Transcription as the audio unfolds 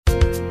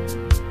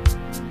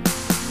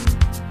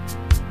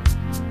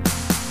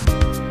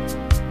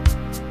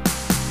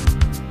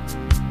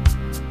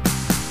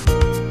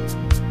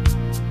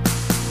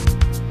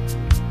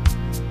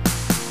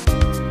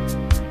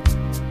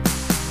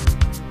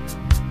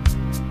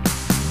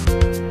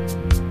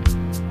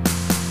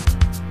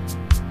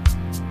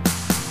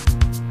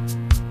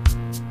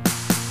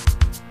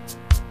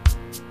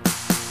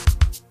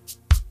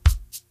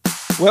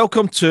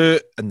Welcome to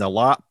In the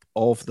Lap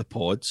of the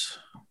Pods,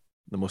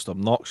 the most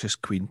obnoxious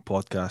Queen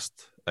podcast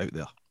out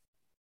there.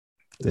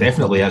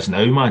 Definitely is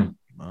now, man.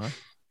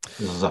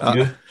 There's a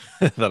few.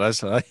 There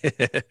is.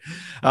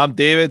 I'm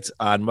David,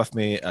 and with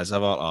me as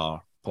ever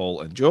are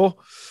Paul and Joe.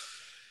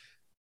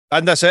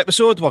 In this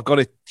episode, we're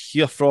going to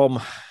hear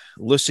from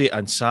Lucy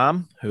and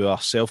Sam, who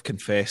are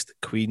self-confessed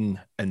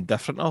Queen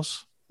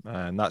indifferenters.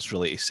 And that's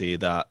really to say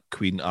that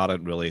Queen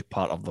aren't really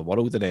part of the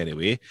world in any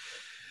way.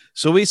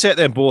 So we set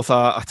them both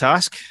a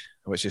task,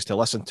 which is to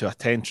listen to a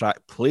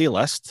 10-track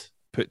playlist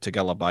put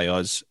together by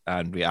us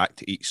and react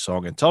to each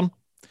song in turn.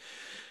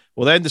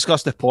 We'll then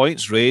discuss the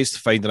points raised,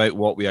 finding out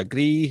what we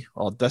agree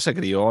or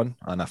disagree on,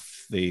 and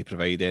if they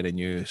provide any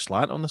new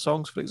slant on the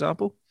songs, for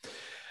example.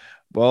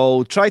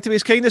 We'll try to be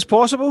as kind as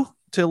possible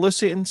to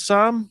Lucy and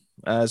Sam,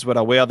 as we're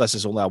aware this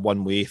is only a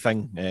one-way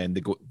thing and they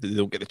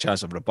don't get the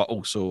chance of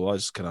rebuttal, so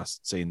us kind of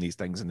saying these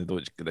things and they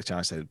don't get the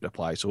chance to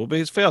reply. So we'll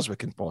be as fair as we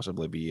can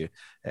possibly be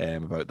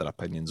about their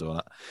opinions on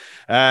it.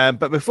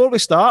 But before we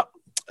start,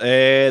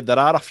 there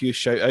are a few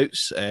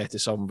shout-outs to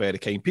some very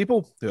kind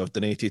people who have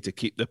donated to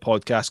keep the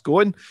podcast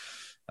going,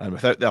 and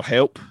without their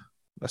help,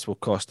 this will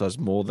cost us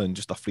more than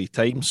just a free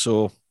time,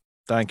 so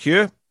thank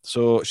you.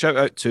 So shout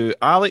out to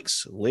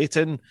Alex,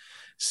 Leighton,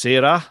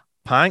 Sarah,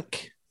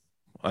 Pank.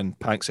 And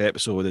Pank's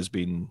episode has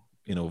been,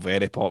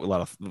 very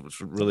popular. It's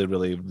really,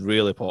 really,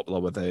 really popular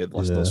with the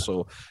listeners. Yeah.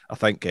 So I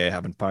think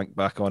having Pank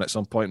back on at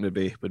some point would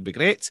be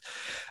great.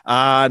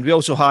 And we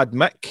also had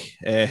Mick,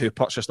 who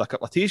purchased a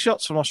couple of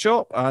T-shirts from our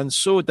shop, and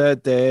so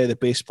did the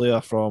bass player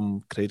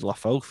from Cradle of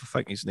Filth. I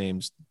think his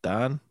name's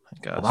Dan.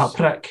 That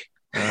prick.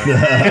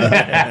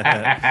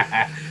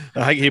 I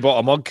think he bought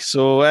a mug.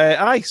 So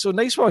so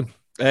nice one.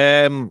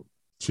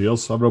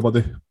 Cheers,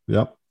 everybody.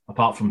 Yep.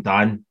 Apart from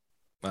Dan.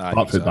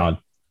 Apart from Dan.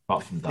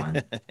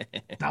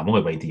 I'm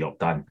only winding you up,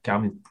 Dan.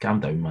 Calm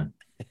down, man.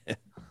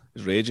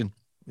 He's raging.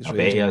 I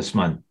bet he is,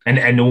 man. And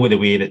I know the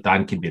way that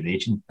Dan can be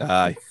raging.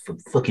 Aye. I'm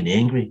fucking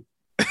angry.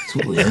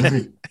 Totally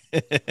angry.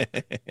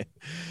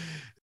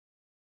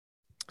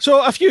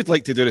 So if you'd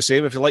like to do the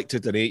same, if you'd like to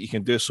donate, you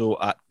can do so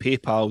at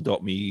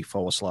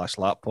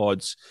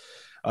paypal.me/lappods.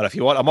 Or if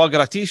you want a mug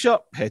or a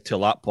T-shirt, head to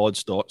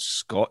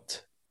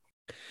lappods.scot.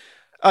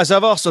 As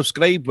ever,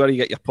 subscribe where you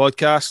get your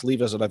podcasts,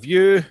 leave us a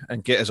review,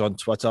 and get us on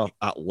Twitter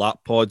at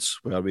lappods,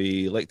 where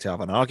we like to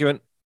have an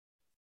argument.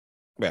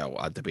 Well,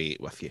 a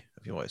debate with you,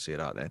 if you want to say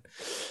that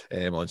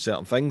then, on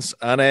certain things.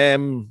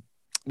 And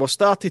we've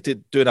started to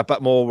doing a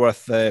bit more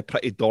with the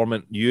Pretty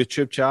Dormant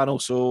YouTube channel,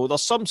 so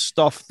there's some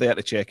stuff there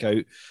to check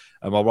out,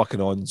 and we're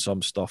working on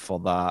some stuff for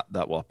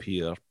that will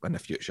appear in the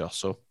future.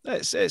 So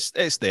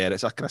it's there.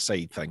 It's a kind of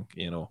side thing,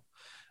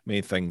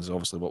 Main thing's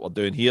obviously what we're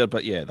doing here,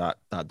 but yeah,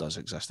 that does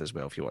exist as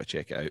well if you want to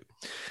check it out.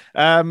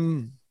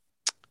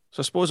 So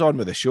I suppose on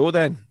with the show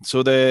then.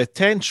 So the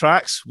 10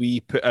 tracks we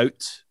put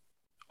out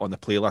on the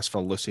playlist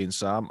for Lucy and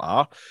Sam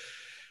are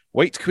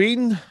White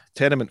Queen,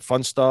 Tenement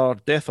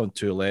Funstar, Death on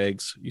Two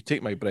Legs, You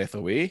Take My Breath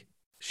Away,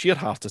 Sheer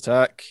Heart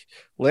Attack,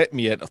 Let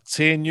Me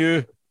Entertain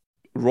You,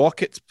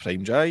 Rocket,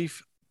 Prime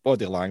Drive,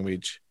 Body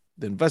Language,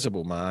 The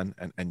Invisible Man,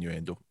 and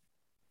Innuendo.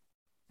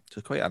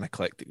 So quite an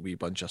eclectic wee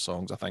bunch of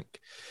songs, I think.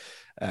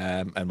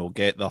 And we'll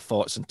get their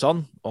thoughts in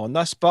turn on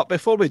this. But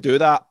before we do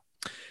that,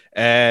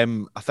 I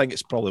think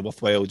it's probably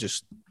worthwhile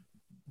just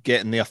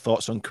getting their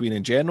thoughts on Queen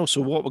in general.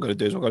 So what we're going to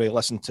do is we're going to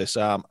listen to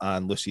Sam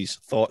and Lucy's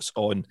thoughts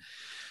on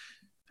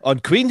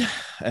Queen,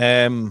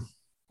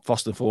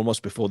 first and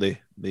foremost, before they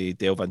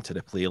delve into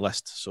the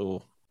playlist.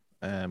 So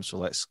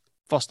let's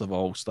first of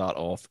all start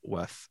off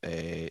with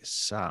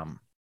Sam.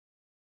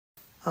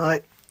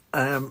 Hi.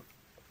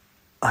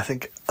 I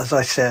think, as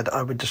I said,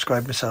 I would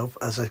describe myself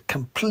as a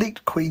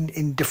complete Queen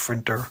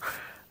indifferenter.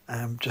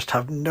 Just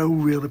have no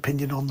real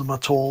opinion on them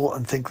at all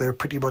and think they're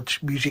pretty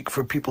much music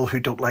for people who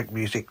don't like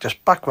music,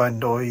 just background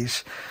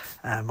noise.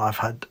 I've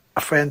had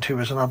a friend who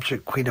was an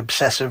absolute Queen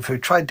obsessive who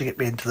tried to get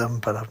me into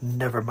them, but I've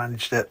never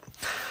managed it.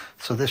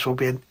 So this will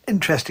be an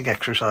interesting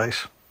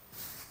exercise.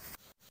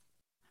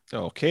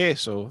 Okay,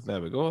 so there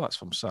we go. That's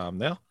from Sam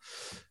there.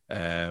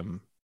 And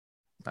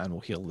we'll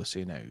hear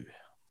Lucy now.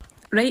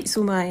 Right,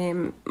 so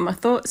my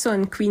thoughts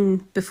on Queen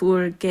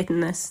before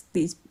getting this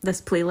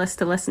playlist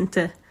to listen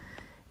to,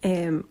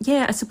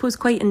 I suppose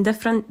quite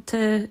indifferent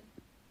to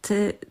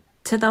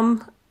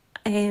them.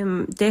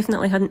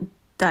 Definitely hadn't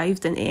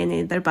dived into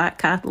any of their back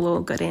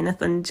catalogue or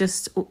anything.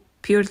 Just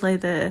purely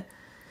the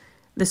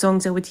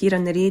songs I would hear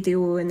on the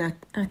radio, and I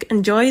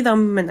enjoy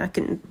them, and I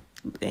can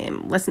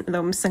listen to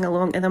them, sing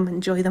along to them,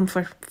 enjoy them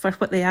for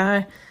what they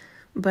are.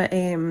 But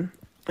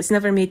it's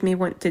never made me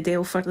want to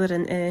delve further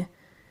into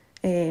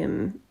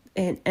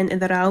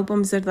their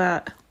albums or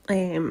that.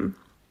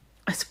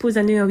 I suppose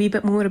I knew a wee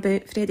bit more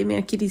about Freddie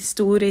Mercury's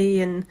story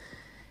and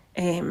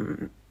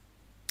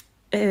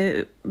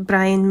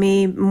Brian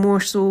May more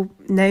so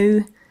now,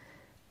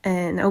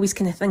 and I always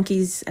kind of think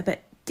he's a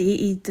bit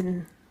dated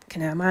and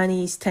kind of a man of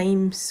his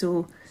time,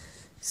 so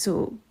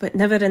but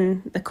never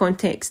in the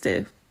context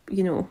of,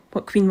 you know,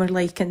 what Queen were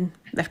like in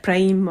their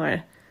prime,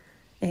 or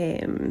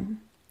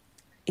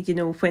you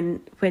know,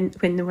 when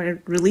they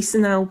were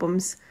releasing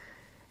albums.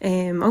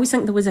 I always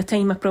think there was a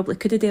time I probably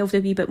could have delved a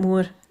wee bit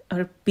more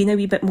or been a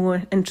wee bit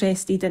more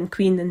interested in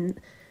Queen, and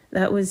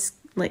that was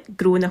like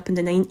growing up in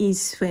the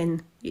 90s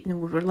when, you know,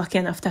 we were lucky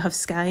enough to have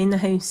Sky in the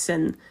house,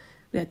 and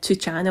we had 2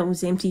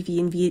 channels, MTV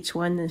and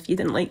VH1, and if you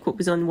didn't like what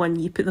was on one,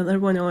 you put the other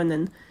one on,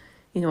 and,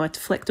 you know, I'd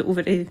flicked it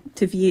over to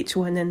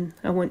VH1 and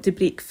I Want to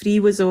Break Free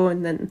was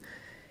on, and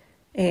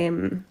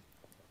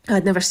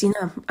I'd never seen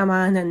a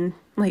man in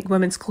like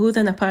women's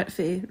clothing apart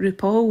from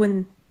RuPaul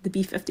and the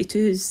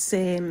B-52's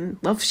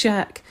Love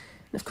Shack,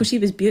 and of course he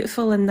was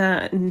beautiful in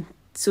that, and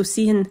so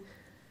seeing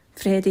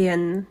Freddie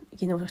in,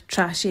 you know, a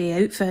trashy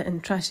outfit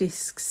and trashy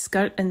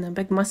skirt and a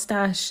big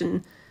moustache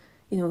and,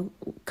 you know,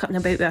 cutting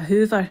about with a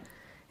hoover,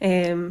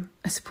 I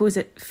suppose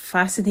it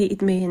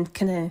fascinated me and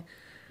kind of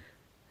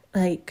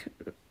like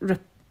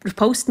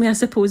repulsed me, I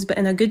suppose, but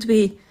in a good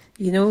way,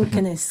 you know,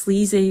 kind of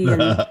sleazy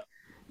and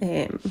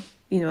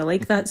you know, I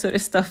like that sort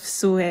of stuff.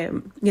 So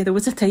yeah, there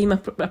was a time I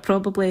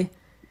probably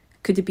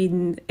could have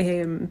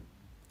been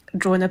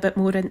drawn a bit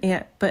more into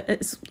it, but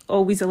it's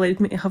always allowed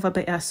me to have a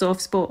bit of a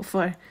soft spot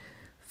for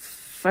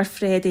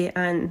Freddie,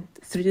 and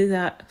through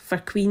that for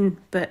Queen,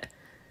 but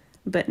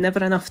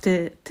never enough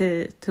to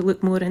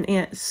look more into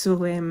it.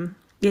 So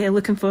yeah,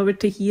 looking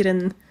forward to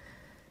hearing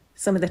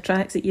some of the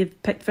tracks that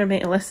you've picked for me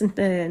to listen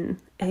to,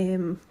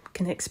 and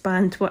can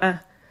expand what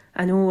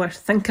I know or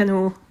think I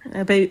know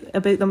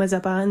about them as a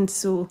band.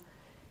 So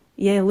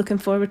yeah, looking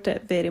forward to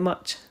it very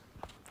much.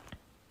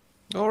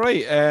 All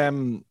right.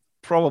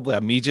 Probably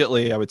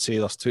immediately I would say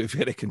there's 2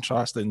 very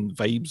contrasting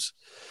vibes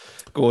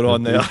going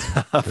on there.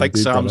 I think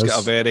Sam's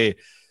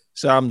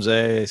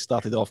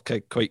started off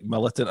quite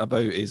militant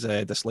about his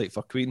dislike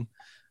for Queen,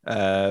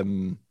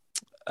 and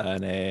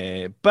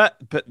but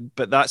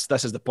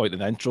this is the point of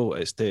the intro,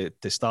 is to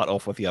start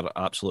off with your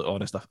absolute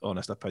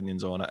honest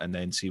opinions on it, and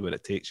then see where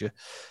it takes you.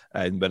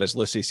 And whereas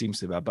Lucy seems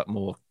to be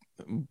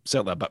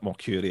certainly a bit more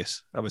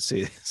curious, I would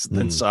say,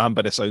 than Sam,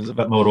 but it sounds a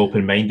bit more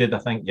open-minded, I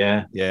think.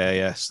 Yeah,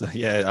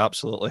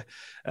 absolutely.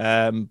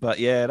 But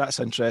yeah, that's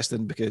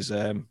interesting because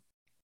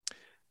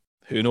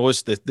who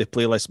knows, the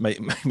playlist might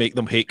make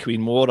them hate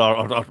Queen more,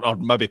 or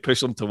maybe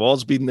push them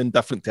towards being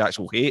indifferent to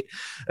actual hate,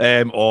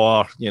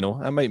 or, you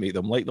know, it might make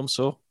them like them,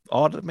 so,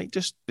 or it might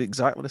just be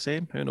exactly the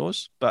same, who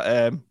knows.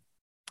 But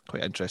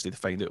quite interested to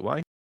find out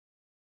why.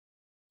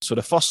 So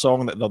the first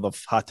song that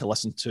they've had to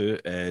listen to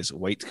is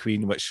White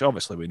Queen, which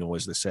obviously we know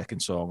is the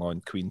second song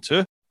on Queen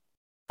 2.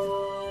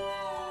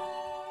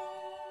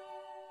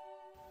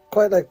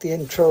 Quite like the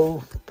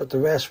intro, but the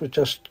rest was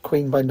just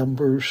Queen by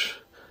numbers,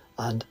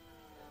 and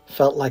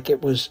felt like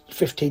it was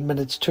 15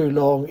 minutes too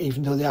long,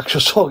 even though the actual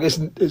song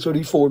is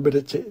only 4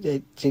 minutes.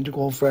 It seemed to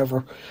go on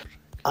forever.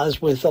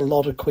 As with a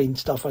lot of Queen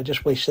stuff, I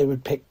just wish they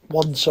would pick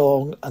one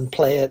song and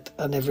play it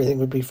and everything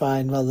would be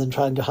fine, rather than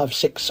trying to have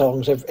 6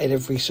 songs in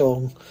every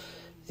song.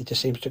 It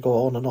just seems to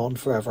go on and on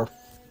forever.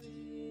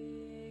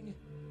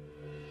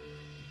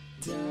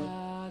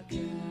 Dark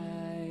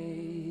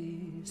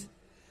eyes,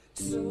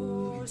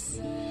 so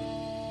sad.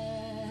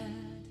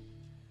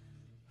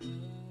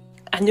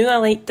 I knew I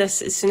liked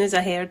this as soon as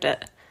I heard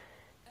it,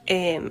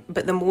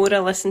 but the more I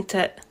listened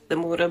to it, the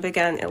more I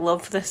began to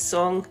love this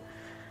song.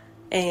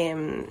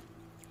 The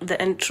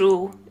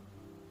intro,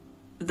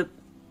 the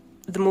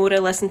more I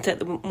listened to it,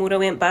 the more I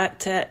went back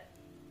to it,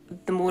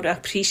 the more I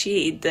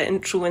appreciated the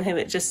intro and how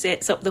it just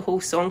sets up the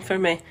whole song for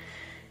me.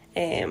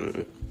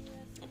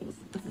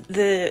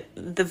 The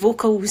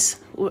vocals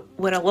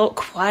were a lot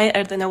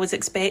quieter than I was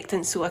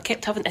expecting, so I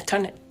kept having to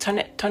turn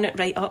it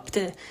right up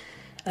to. I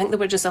think they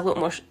were just a lot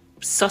more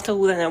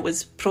subtle than I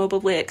was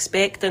probably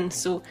expecting,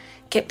 so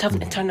kept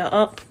having to turn it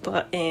up.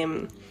 But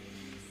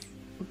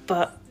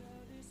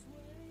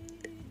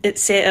it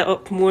set it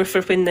up more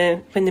for when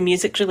the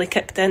music really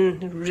kicked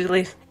in.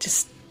 Really,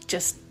 just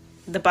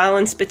the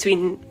balance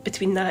between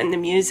that and the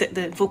music,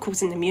 the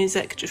vocals and the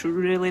music, just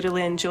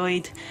really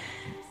enjoyed.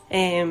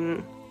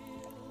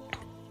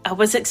 I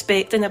was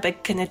expecting a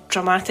big kind of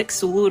dramatic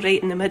solo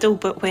right in the middle,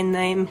 but when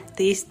the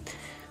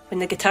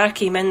guitar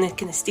came in, the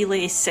kind of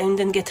steely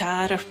sounding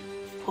guitar,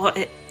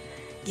 I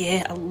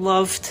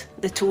loved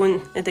the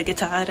tone of the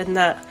guitar in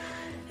that.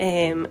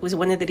 It was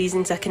one of the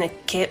reasons I kind of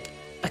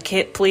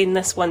kept playing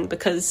this one,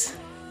 because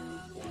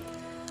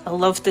I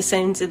loved the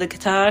sounds of the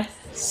guitar.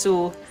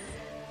 So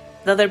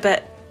the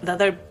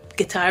other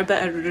guitar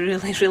bit I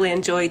really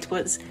enjoyed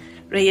was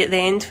right at the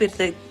end, where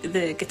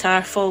the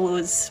guitar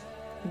follows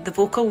the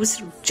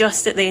vocals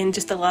just at the end,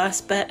 just the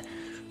last bit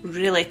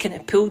really kind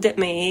of pulled at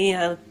me.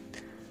 I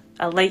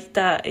liked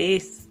that.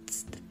 It's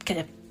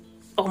kind of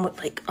almost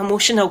like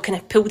emotional, kind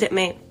of pulled at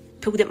my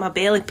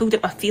belly, pulled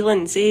at my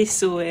feelings.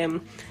 So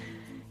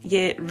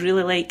yeah,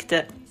 really liked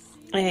it.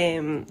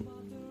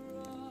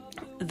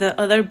 The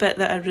other bit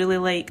that I really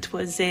liked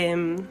was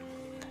the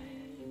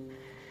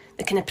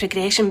kind of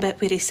progression bit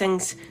where he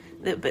sings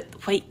the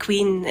White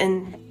Queen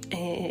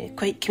and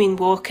White Queen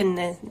Walk and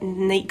the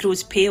Night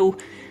Grows Pale.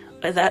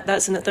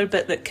 That's another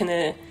bit that kind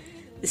of,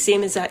 the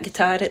same as that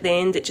guitar at the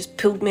end, it just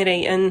pulled me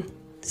right in.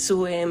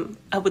 So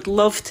I would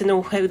love to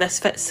know how this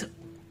fits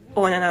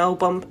on an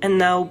album, in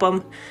the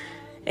album.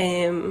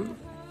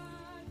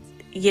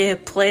 Yeah,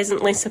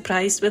 pleasantly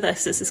surprised with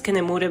this. This is kind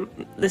of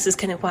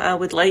what I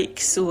would like.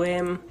 So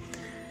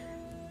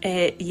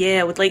yeah,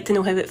 I would like to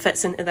know how it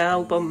fits into the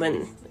album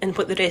and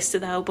what the rest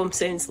of the album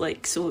sounds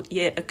like. So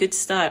yeah, a good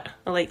start.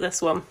 I like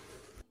this one.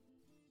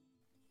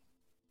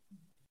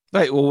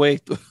 Right, well,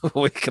 wait,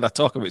 can I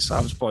talk about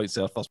Sam's points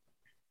there first?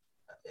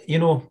 You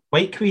know,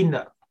 White Queen,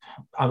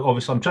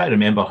 obviously I'm trying to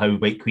remember how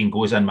White Queen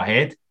goes in my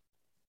head.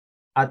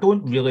 I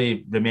don't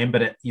really remember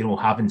it, you know,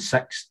 having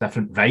 6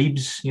 different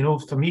vibes. You know,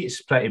 for me,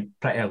 it's pretty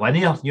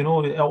linear. You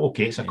know,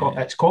 okay,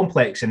 it's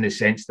complex in the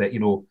sense that, you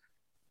know,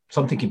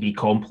 something can be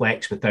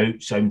complex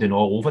without sounding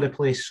all over the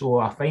place. So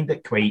I find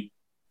it quite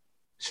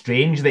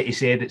strange that he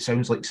said it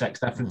sounds like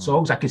 6 different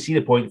songs. I could see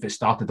the point if it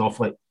started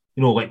off like,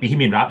 you know, like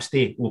Bohemian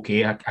Rhapsody.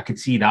 Okay, I could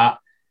see that.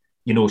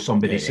 You know,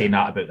 somebody saying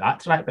that about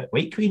that track, but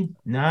White Queen,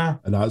 nah.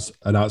 And that's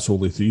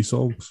only 3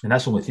 songs. And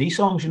that's only 3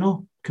 songs, you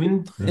know.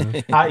 Queen,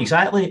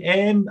 exactly.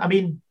 I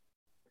mean,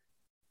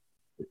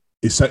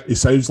 he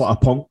sounds like a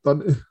punk,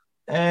 doesn't he?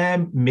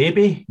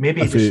 Maybe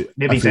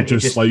he's into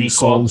just like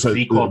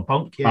three chord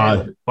punk,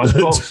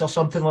 Buzzcocks or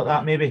something like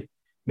that. Maybe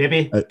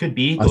it could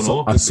be. Don't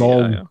know.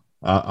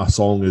 A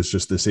song is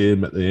just the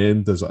same at the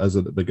end as it is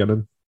at the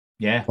beginning.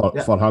 Yeah,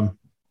 for him.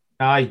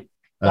 Aye,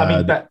 I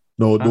mean, but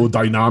no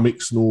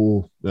dynamics,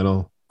 no, you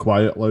know,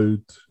 quiet,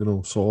 loud, you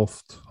know,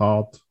 soft,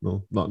 hard,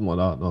 no, nothing like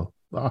that. No,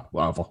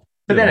 whatever.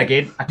 But then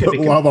again, I could be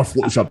whatever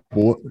floats your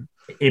boat.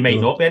 He might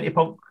not be into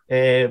punk,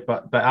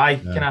 but I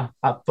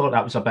thought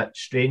that was a bit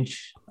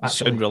strange. You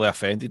sound really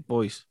offended,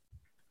 boys.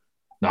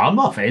 No, I'm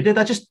not offended.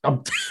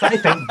 I'm trying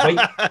to think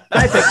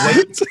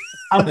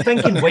I'm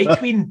thinking White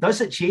Queen,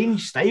 does it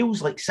change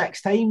styles like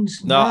 6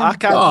 times? No, I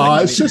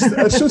can't. It's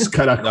just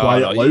kind of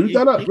quiet, loud,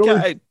 isn't it?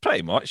 Really?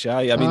 Pretty much, yeah.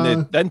 I mean,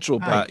 the intro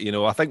bit, you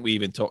know, I think we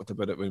even talked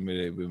about it when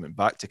we went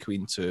back to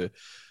Queen 2,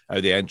 how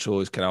the intro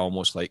is kind of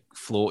almost like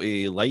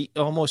floaty light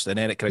almost, and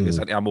then it kind of gets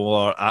into a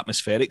more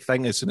atmospheric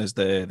thing as soon as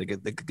the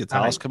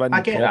guitars come in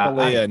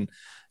properly, and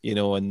you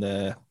know, and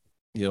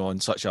you know, on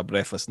such a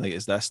breathless night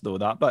as this, though,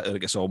 that bit it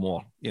gets all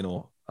more, you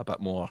know, a bit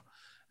more,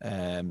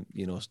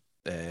 you know,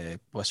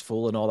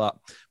 wistful and all that.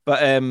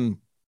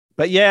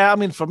 But yeah, I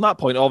mean, from that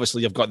point,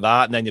 obviously you've got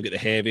that, and then you get the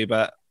heavy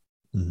bit.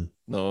 Mm-hmm.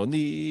 No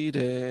need,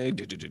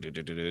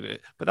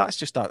 but that's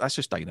just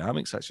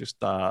dynamics. That's just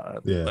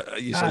that. Yeah,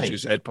 as you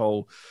said,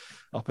 Paul,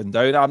 up and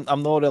down.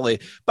 I'm not really.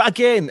 But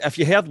again, if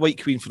you heard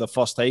White Queen for the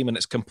first time and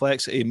its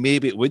complexity,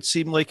 maybe it would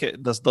seem like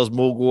there's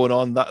more going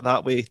on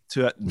that way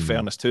to it. In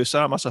fairness to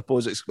Sam, I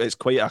suppose it's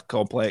quite a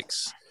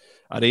complex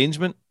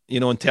arrangement, you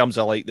know, in terms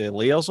of like the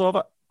layers of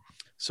it.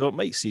 So it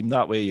might seem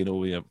that way, you know,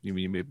 when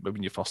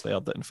you first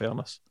heard it. In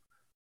fairness,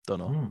 don't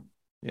know.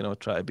 You know,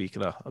 try to be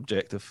kind of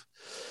objective.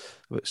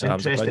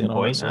 Interesting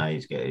point.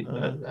 He's got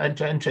an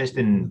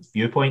interesting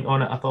viewpoint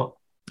on it, I thought.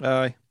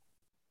 Aye.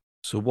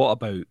 So what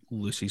about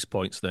Lucy's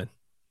points then?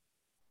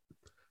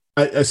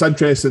 It's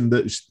interesting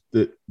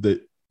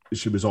that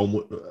she was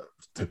almost,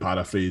 to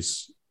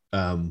paraphrase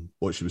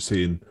what she was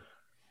saying,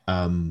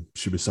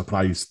 she was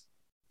surprised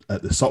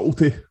at the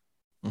subtlety,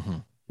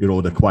 you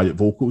know, the quiet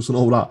vocals and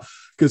all that.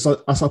 Because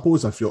I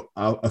suppose if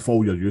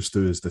all you're used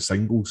to is the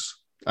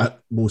singles,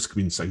 most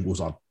Queen singles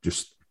are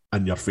just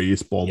in your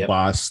face,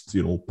 bombast,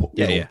 you know,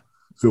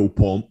 full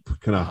pomp,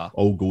 kind of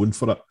all going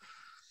for it.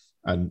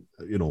 And,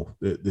 you know,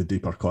 the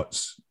deeper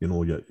cuts, you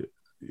know,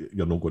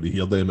 you're not going to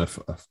hear them if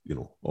you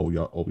know, all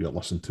you're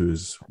listening to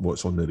is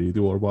what's on the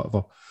radio or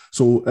whatever.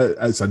 So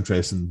it's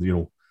interesting, you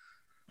know,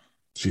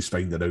 she's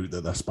finding out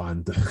that this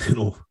band, you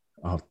know,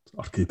 are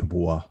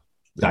capable of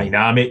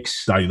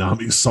dynamics,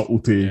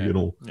 subtlety, you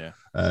know,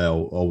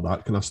 all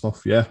that kind of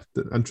stuff. Yeah,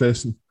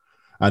 interesting.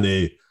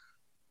 And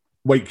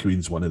White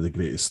Queen's one of the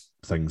greatest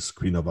things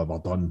Queen have ever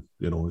done.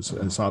 You know,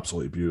 it's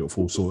absolutely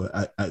beautiful. So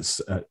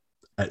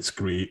it's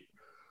great.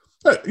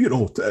 You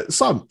know,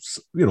 Sam,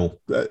 you know,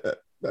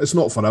 it's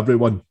not for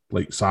everyone,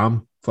 like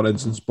Sam, for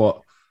instance,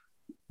 but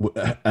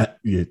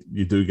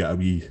you do get a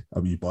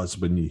wee buzz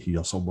when you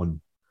hear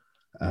someone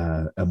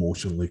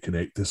emotionally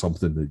connect to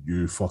something that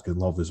you fucking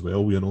love as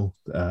well, you know.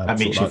 That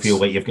makes you feel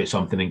like you've got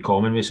something in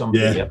common with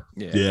somebody.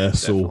 Yeah.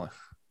 So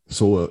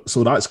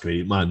that's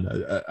great, man.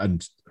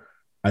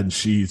 And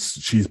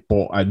she's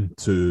bought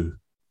into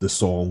the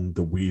song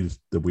the way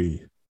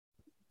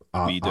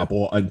I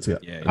bought into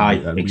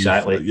it.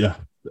 Exactly.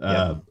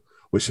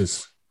 Which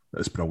is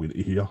brilliant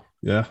to hear.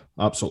 Yeah,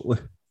 absolutely.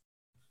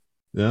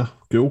 Yeah,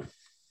 cool.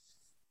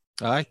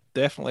 Aye,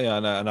 definitely,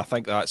 and I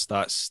think that's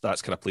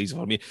kind of pleasing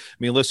for me. I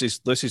mean,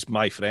 Lucy's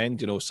my friend.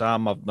 You know,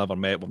 Sam I've never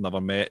met. We've never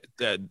met.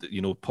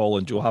 You know, Paul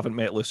and Joe haven't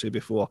met Lucy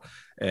before,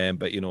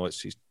 but you know,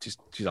 she's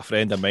a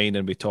friend of mine,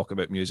 and we talk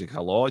about music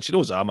a lot. She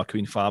knows I'm a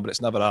Queen fan, but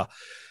it's never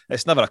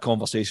a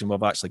conversation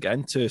we've actually got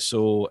into.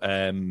 So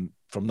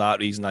from that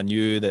reason, I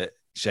knew that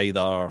she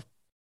either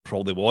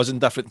probably was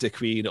indifferent to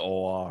Queen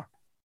or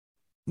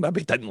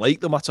maybe didn't like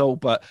them at all.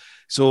 But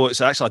so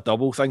it's actually a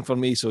double thing for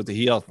me. So to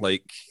hear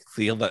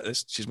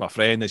that she's my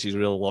friend and she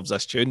really loves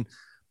this tune,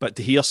 but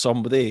to hear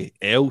somebody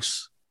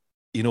else,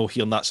 you know,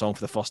 hearing that song for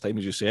the first time,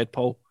 as you said,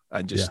 Paul,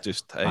 and you know,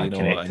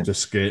 and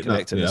just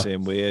connecting the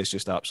same way, it's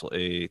just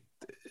absolutely,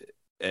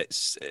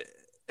 it's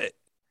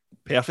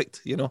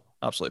perfect, you know,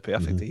 absolutely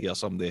perfect to hear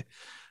somebody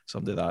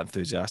that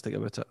enthusiastic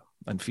about it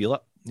and feel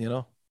it, you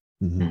know.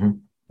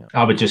 Yeah.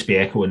 I would just be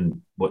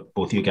echoing what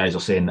both you guys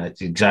are saying.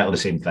 It's exactly the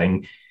same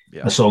thing.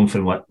 Yeah. A song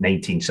from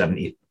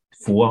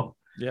 1974.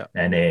 Yeah.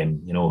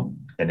 And you know,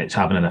 and it's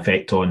having an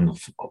effect on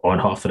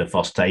her for the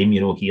first time,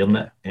 you know, hearing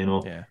it, you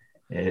know. Yeah.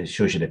 It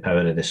shows you the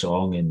power of the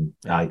song, and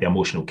the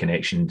emotional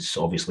connection's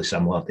obviously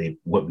similar to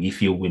what we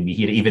feel when we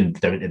hear it, even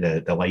down to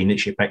the line that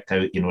she picked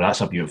out. You know,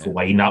 that's a beautiful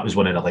line. That was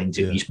one of the lines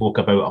that we spoke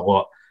about a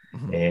lot.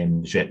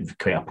 It was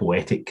quite a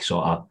poetic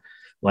sort of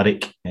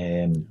lyric.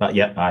 But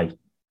yeah,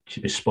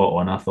 she was spot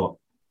on, I thought.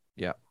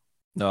 Yeah.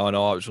 No, it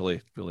was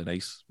really, really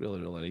nice.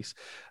 Really, really nice.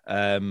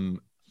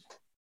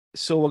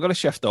 So we're going to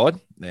shift on.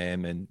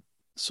 And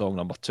song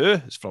number 2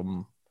 is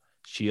from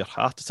Sheer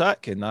Heart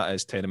Attack, and that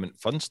is Tenement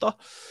Funster.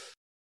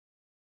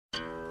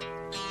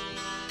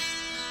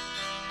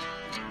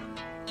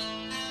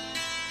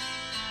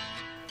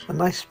 A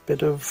nice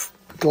bit of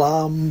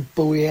glam,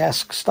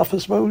 Bowie-esque stuff, I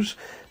suppose.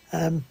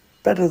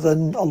 Better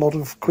than a lot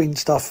of Queen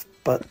stuff,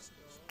 but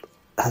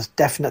has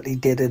definitely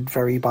dated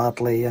very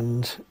badly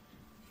and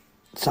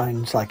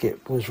sounds like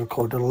it was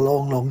recorded a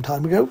long, long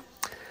time ago.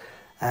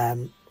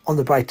 On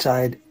the bright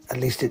side, at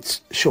least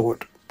it's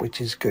short,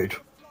 which is good.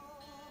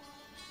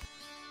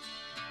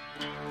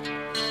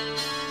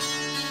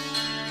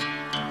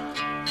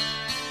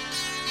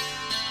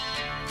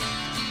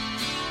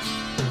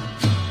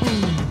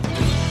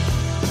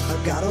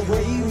 I got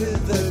away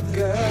with the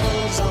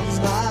girls on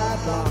my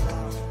block,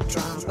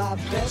 trying my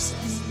best to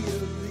be a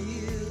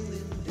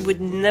real.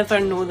 Would never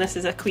know this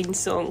is a Queen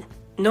song.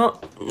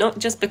 Not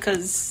just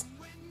because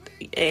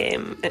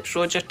it's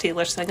Roger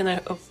Taylor singing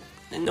it,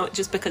 not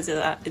just because of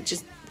that. It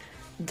just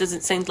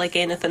doesn't sound like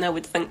anything I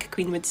would think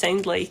Queen would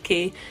sound like.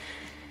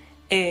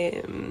 Yeah,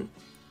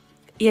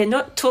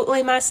 not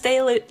totally my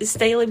style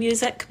of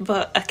music,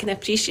 but I can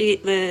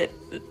appreciate the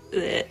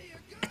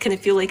I kind of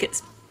feel like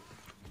it's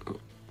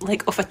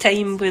like of a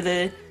time with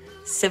the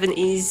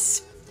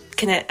 70s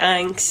kind of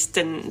angst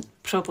and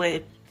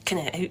probably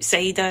kind of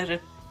outsider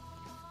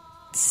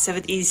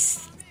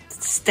 70s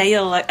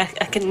style. I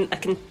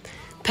can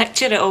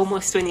picture it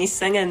almost when he's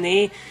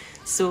singing,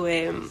 so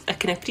I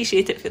can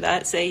appreciate it for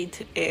that side.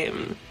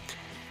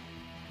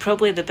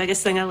 Probably the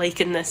biggest thing I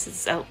like in this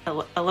is I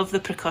love the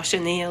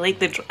percussion. I like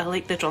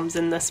the drums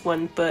in this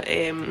one, but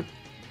and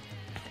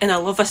I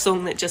love a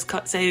song that just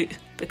cuts out,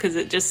 because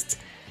it just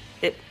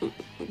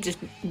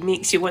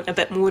makes you want a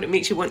bit more. It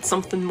makes you want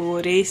something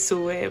more.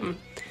 So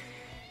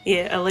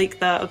yeah, I like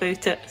that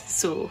about it.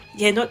 So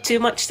yeah, not too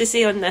much to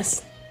say on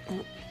this.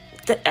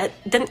 I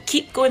didn't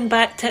keep going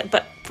back to it,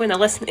 but when I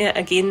listen to it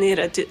again there,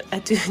 I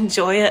do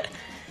enjoy it.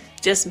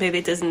 Just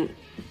maybe doesn't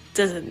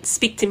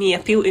speak to me,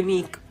 appeal to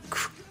me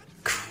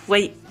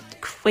quite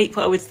what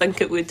I would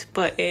think it would,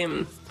 but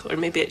or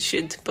maybe it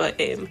should, but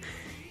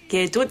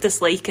yeah, don't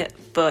dislike it,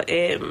 but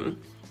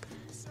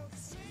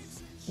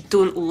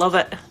don't love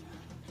it.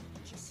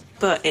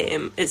 But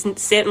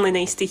it's certainly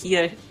nice to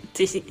hear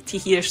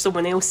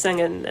someone else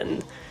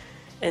singing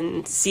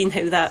and seeing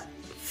how that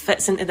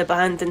fits into the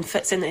band and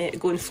fits into it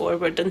going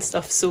forward and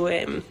stuff. So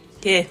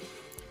yeah,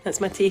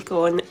 that's my take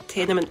on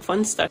Tenement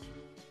Funster.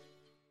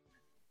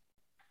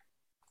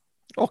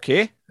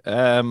 Okay.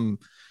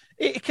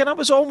 It kind of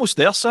was almost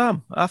there,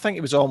 Sam. I think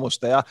it was almost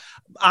there.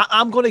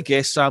 I'm going to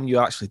guess, Sam, you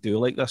actually do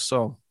like this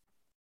song.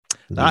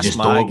 That's you just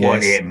my don't guess.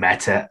 Want to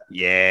admit it.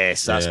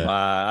 Yes,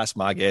 that's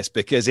my guess,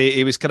 because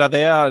he was kind of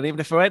there, and even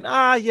if I went,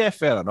 yeah,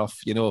 fair enough,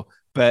 you know.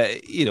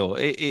 But you know,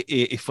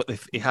 he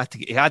had to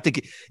get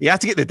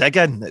the dig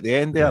in at the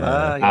end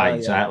there.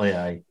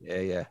 Exactly.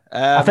 Yeah.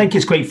 I think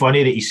it's quite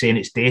funny that he's saying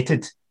it's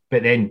dated,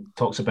 but then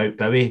talks about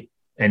Bowie,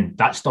 and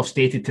that stuff's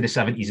dated to the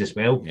 70s as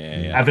well.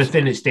 Yeah,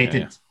 everything that's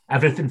dated,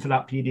 everything for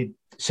that period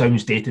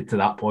sounds dated to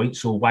that point.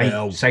 So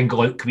why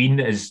single out Queen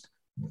as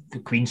the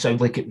Queen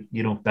sound like it?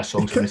 You know, this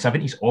song's from the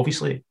 70s.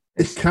 Obviously,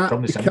 it's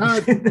from the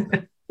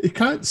 70s. He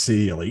can't say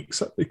he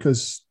likes it,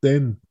 because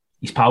then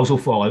his pals will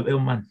fall out with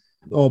him, man.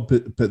 Oh,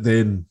 but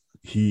then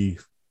he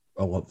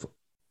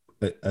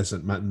is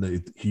admitting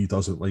that he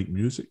doesn't like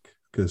music,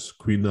 because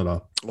Queen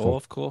are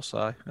of course,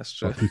 that's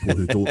true. People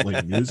who don't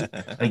like music.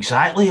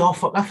 Exactly. Oh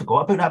fuck, I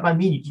forgot about that,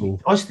 man.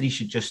 Us three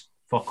should just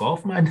fuck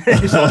off, man.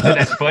 It's on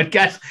this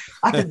podcast.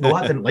 I didn't know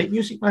I didn't like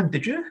music, man.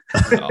 Did you?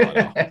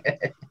 No.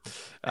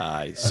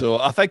 Aye. So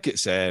I think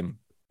it's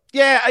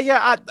You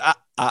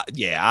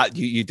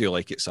do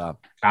like it, Sam.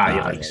 He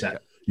likes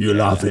it. You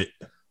love it.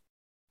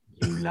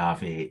 You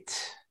love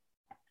it.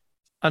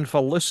 And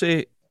for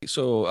Lucy,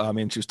 so I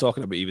mean, she was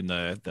talking about even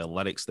the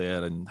lyrics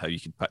there and how you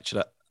can picture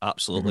it.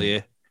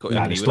 Absolutely, got to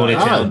Yeah, agree the with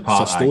that. storytelling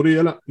part. It's a story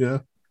in it.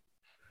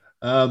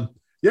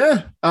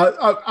 Yeah.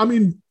 I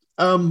mean,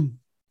 I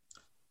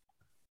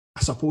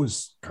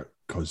suppose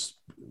because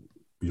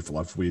we've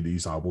lived with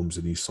these albums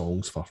and these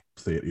songs for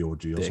 30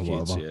 odd years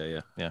Decades, or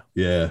whatever.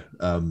 yeah.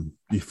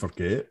 You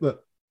forget that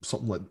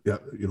something like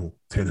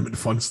Tenement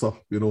Fun stuff,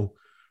 you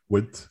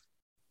would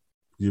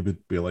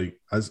be like,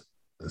 is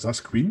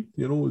this Queen?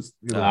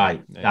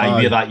 Aye,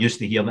 we're that used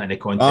to hearing it in the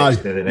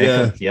context of the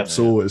record. Yeah.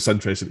 So it's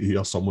interesting to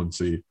hear someone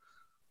say,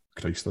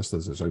 Christ, this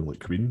doesn't sound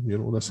like Queen,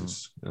 this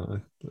is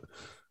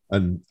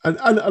and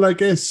I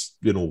guess,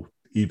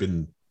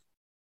 even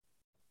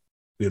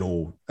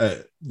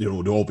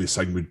the obvious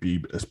thing would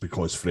be it's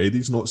because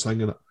Freddie's not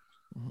singing it.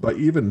 But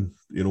even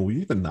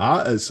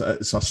that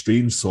it's a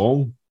strange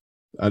song.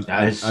 And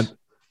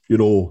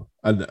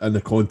in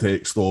the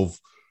context of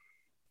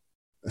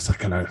it's a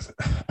kind of,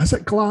 is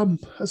it glam?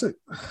 Is it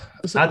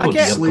I don't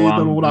get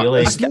glam,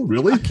 really. It's not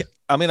really.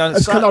 I mean,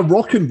 it's kind of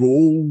rock and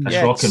roll. It's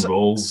rock and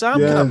roll. Sam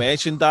kind of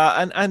mentioned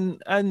that,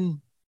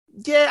 and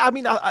yeah, I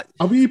mean, a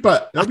wee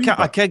bit.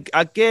 I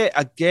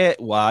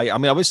get why. I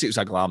mean, obviously it was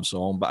a glam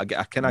song, but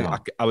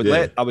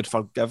I would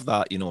forgive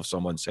that, if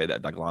someone said it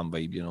had a glam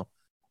vibe,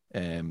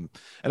 and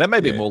it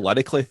may be more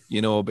lyrically,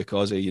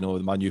 because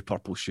of, my new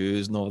purple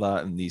shoes and all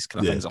that, and these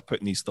kind of things are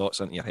putting these thoughts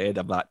into your head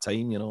of that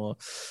time,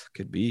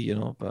 could be,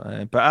 but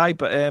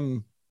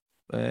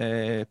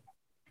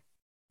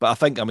I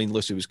think, I mean,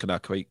 Lucy was kind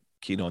of quite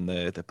keen on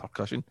the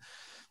percussion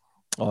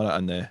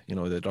on it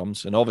and the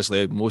drums, and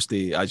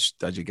obviously as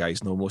you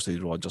guys know, most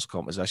of Roger's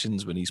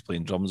compositions when he's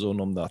playing drums on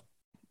them, they're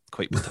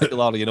quite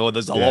particular.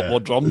 There's a lot more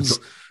drums.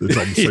 The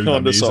drums sound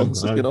on the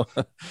songs,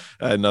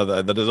 and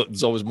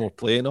there's always more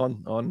playing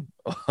on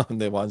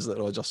the ones that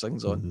Roger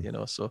sings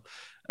on. So,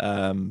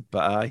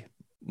 but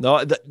no,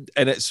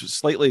 and it's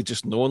slightly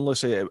just known,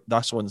 Lucy.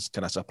 This one's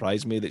kind of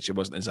surprised me that she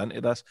wasn't as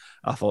into this.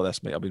 I thought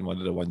this might have been one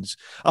of the ones.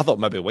 I thought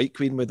maybe White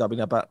Queen would have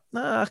been a bit.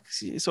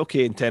 It's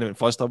okay. And Tenement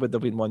Fuster would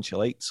have been one she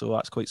liked. So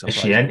that's quite surprising.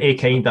 Is she into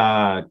kind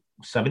of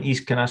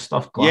 70s kind of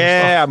stuff? Glam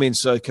stuff? I mean,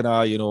 so kind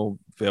of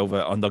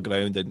Velvet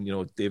Underground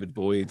and David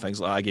Bowie and things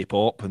like Iggy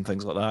Pop and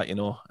things like that.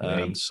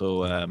 Right.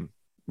 So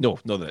no,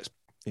 not that it's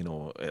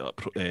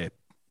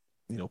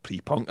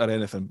pre-punk or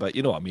anything, but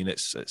I mean,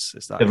 it's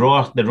that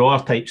the raw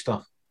type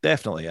stuff.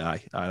 Definitely,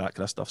 aye, that kind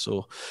of stuff.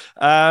 So,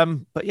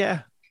 but yeah,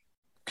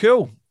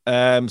 cool.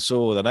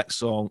 So the next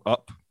song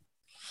up,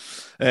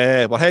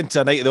 we're heading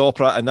to A Night at the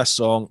Opera, and this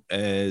song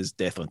is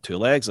Death on Two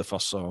Legs, the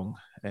first song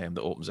that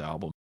opens the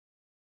album.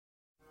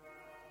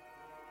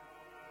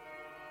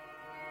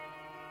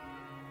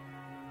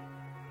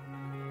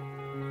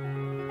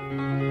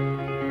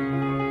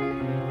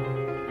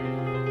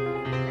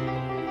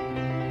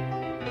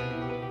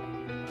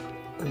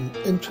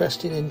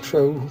 Interesting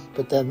intro,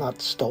 but then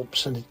that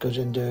stops and it goes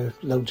into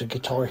loads of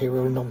Guitar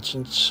Hero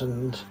nonsense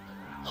and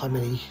how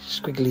many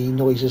squiggly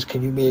noises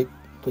can you make,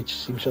 which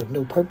seems to have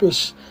no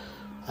purpose.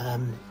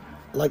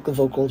 Like the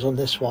vocals on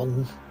this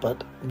one,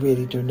 but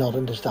really do not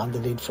understand the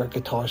need for a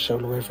guitar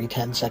solo every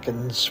 10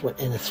 seconds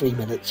in a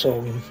 3-minute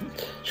song.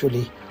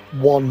 Surely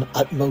one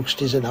at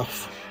most is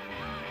enough.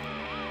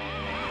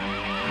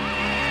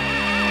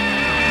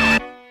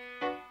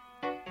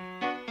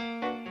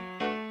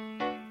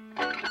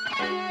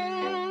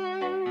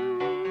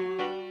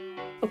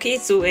 Okay,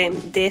 so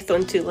Death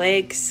on Two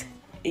Legs,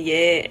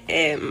 I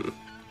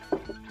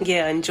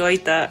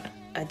enjoyed that.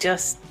 I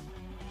just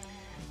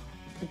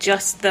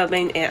the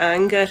amount of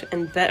anger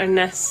and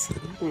bitterness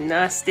and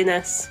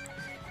nastiness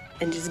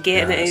and just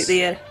getting it out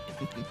there.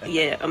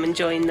 Yeah, I'm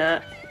enjoying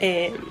that.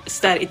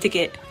 Started to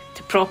get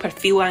to proper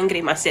feel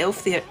angry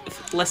myself there,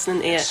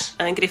 listening to it.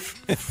 Angry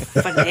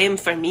for them,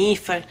 for me,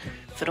 for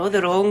all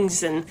the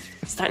wrongs, and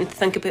starting to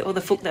think about all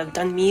the folk that have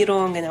done me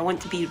wrong, and I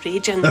want to be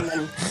raging.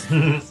 And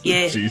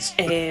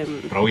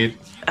brilliant.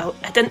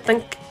 I didn't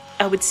think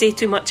I would say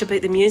too much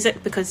about the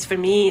music, because for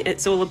me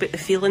it's all about the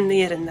feeling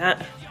there and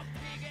that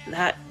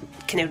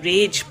kind of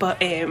rage. But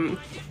the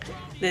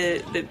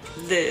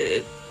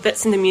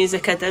bits in the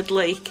music I did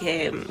like.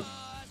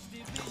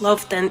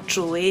 Loved the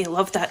intro,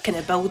 loved that kind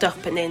of build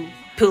up and then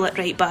pull it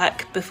right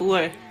back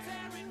before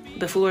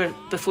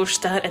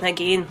starting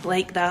again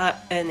like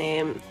that.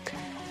 And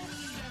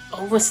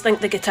almost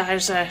think the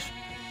guitars are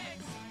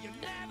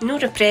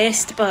not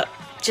repressed, but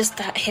just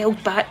that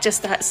held back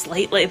just that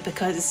slightly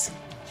because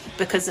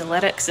the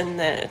lyrics and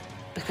the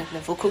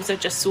vocals are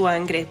just so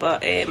angry.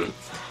 But I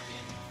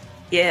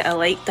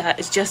like that.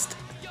 It's just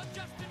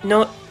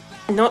not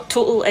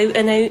total out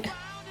and out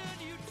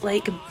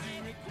like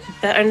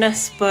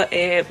bitterness, but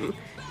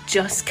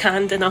just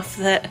canned enough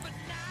that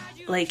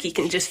like you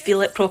can just feel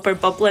it proper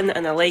bubbling,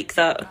 and I like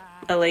that.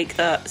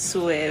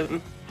 So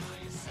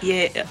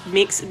it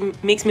makes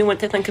me want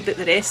to think about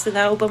the rest of the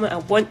album. I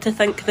want to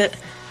think that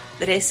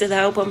the rest of the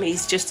album,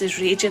 he's just as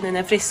raging in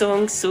every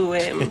song. So,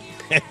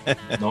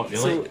 Not really.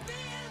 so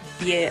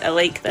yeah, I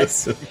like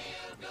this. I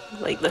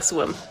like this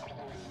one.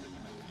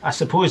 I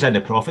suppose in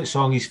the Prophet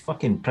song, he's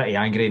fucking pretty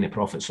angry in the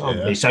Prophet song.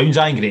 Yeah. He sounds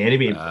angry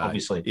anyway,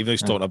 obviously. Even though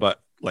he's talking about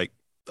like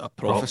a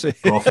prophecy.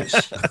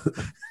 Prophets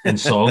in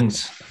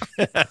songs.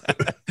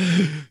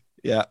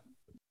 Yeah.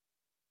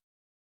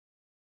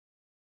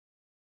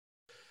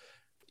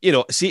 You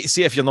know,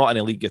 see if you're not in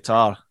a lead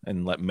guitar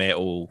and like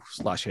metal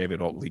 / heavy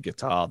rock lead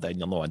guitar, then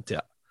you're not into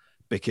it.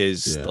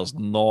 Because there's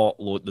not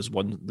there's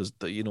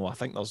you know, I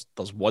think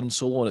there's one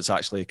solo and it's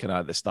actually kind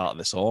of at the start of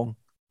the song.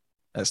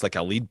 It's like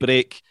a lead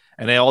break,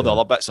 and then all the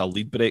other bits are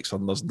lead breaks,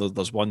 and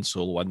there's one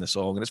solo in the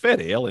song, and it's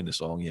very early in the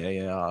song.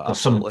 Yeah,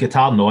 There's some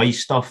guitar noise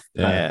stuff.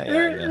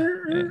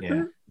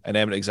 Yeah. And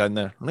Emmerich's in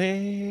there.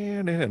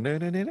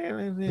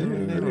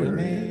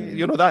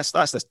 You know, that's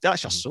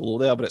your solo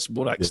there, but it's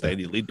more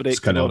extended lead break. It's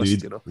kind of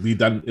lead, you know? lead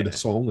into the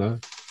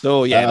song.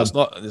 So yeah, there's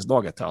not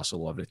a guitar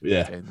solo every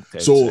 10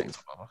 so seconds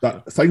or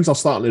whatever. things are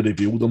starting to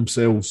reveal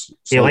themselves.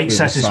 He likes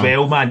this as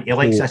well, man. He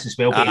likes this as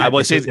well. But I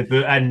would say the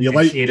boot in. He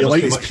likes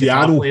his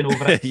piano.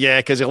 Yeah,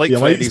 because he likes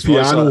Freddie's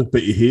piano,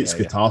 but he hates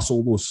guitar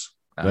solos.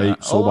 Right,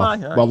 so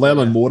we're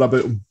learning more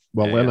about him.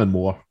 We're learning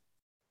more.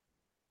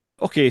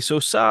 Okay, so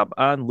Sam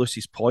and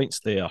Lucy's points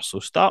there. So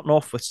starting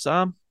off with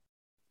Sam,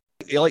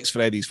 he likes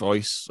Freddie's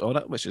voice on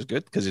it, which is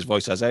good because his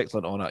voice is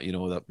excellent on it. You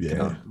know, that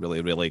kind of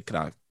really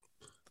kind of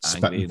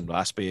angry and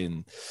raspy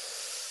and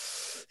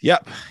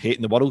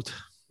hating the world.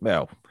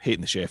 Well,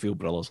 hating the Sheffield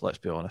Brothers, let's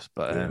be honest.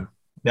 But and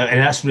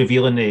that's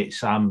revealing that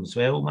Sam as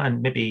well,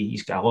 man. Maybe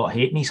he's got a lot of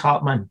hate in his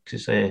heart, man.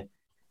 Because if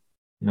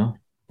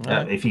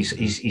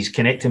he's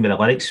connecting with the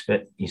lyrics,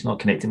 but he's not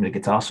connecting with the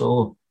guitar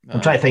solo.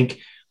 I'm trying to think.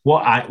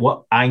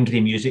 What angry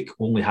music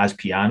only has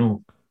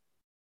piano?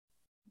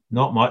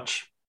 Not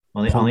much.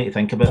 I'll need to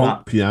think about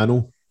punk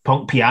that.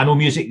 Punk piano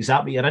music. Is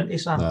that what you're into,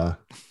 Sam? Nah.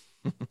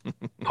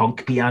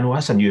 Punk piano.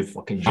 That's a new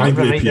fucking genre,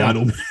 angry right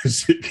piano there.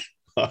 music.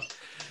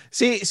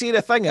 See,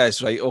 the thing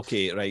is, right.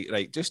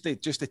 Just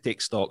to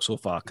take stock so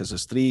far, because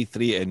there's three,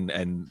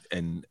 and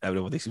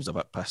everybody seems a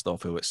bit pissed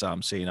off with what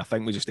Sam's saying. I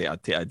think we just need to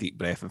take a deep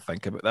breath and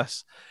think about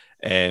this,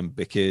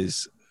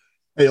 because.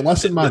 Hey,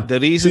 listen, man. The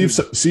reason,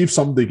 see if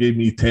somebody gave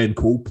me 10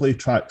 Coldplay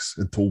tracks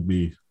and told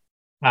me,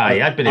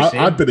 I'd be the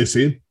same. I'd be the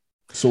same.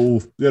 So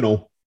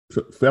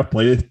fair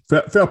play.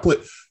 Fair play.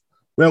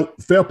 Well,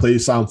 fair play,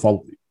 Sam,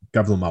 for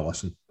giving them a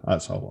listen.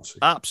 That's all I'll say.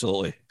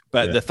 Absolutely.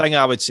 But the thing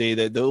I would say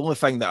that the only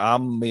thing that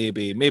I'm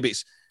maybe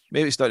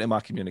it's down to my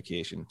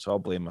communication, so I'll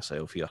blame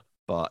myself here.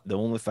 But the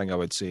only thing I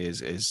would say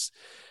is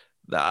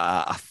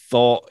that I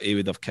thought he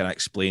would have kind of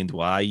explained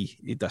why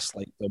he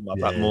disliked them a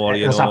bit more.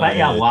 There's a bit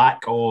of a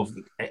lack of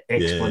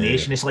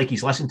explanation. It's like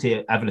he's listened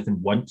to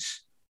everything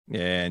once.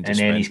 Yeah, and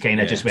then he's kind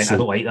of just went, I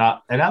don't like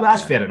that. And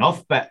that's fair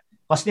enough. But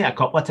listening to it a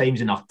couple of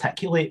times and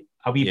articulate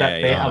a wee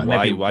bit better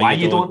maybe why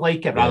you don't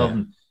like it, rather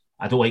than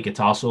I don't like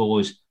guitar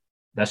solos.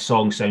 This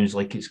song sounds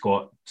like it's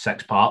got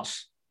 6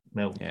 parts.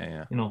 Well,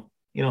 you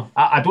know,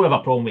 I don't have a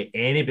problem with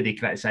anybody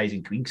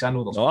criticising Queen, because I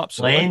know there's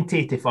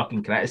plenty to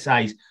fucking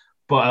criticise.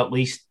 But at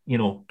least,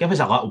 give us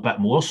a little bit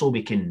more so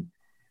we can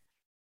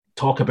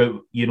talk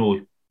about,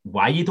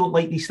 why you don't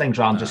like these things,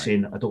 rather than just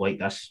saying, I don't like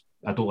this,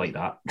 I don't like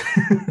that.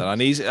 They're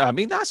uneasy. I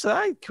mean, that's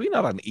Queen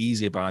are an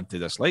easy band to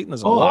dislike. And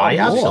there's a lot.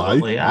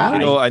 Absolutely.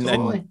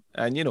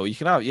 And you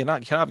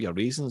can have your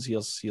reasons.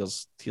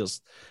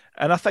 Here's,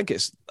 and I think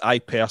I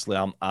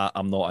personally,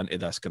 I'm not into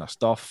this kind of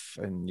stuff,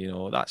 and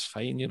that's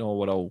fine. We're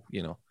all,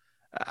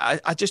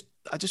 I just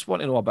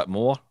want to know a bit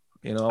more.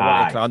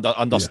 I want to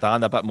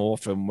understand a bit more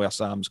from where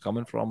Sam's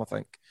coming from, I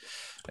think.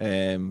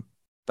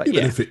 But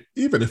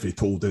even if he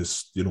told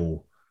us,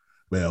 I'm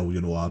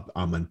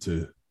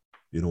into,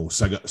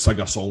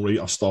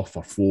 singer-songwriter stuff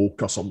or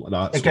folk or something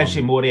like that. It gives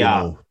you more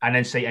an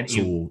insight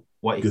into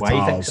why he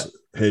thinks it.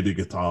 Heavy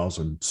guitars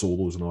and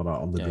solos and all that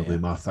aren't really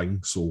my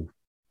thing. So,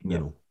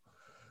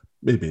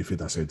 maybe if he'd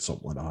have said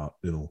something like that,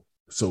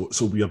 so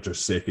we are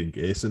just second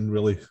guessing,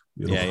 really.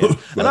 And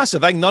that's the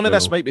thing. None of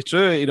this might be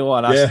true,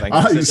 and that's the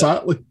thing.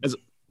 Exactly.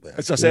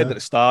 As I said at the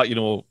start,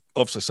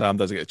 obviously Sam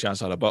doesn't get a chance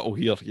to have a battle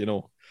here,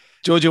 Joe,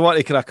 do you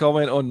want to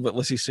comment on what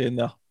Lucy's saying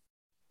there?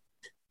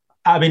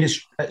 I mean,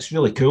 it's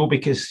really cool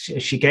because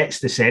she gets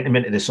the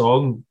sentiment of the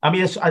song. I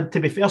mean, to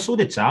be fair, so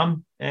did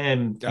Sam,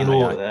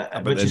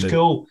 which is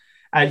cool.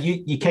 And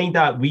you kind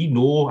of, we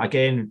know,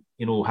 again,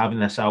 having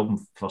this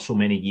album for so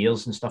many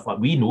years and stuff, like,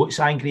 we know it's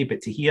angry,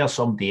 but to hear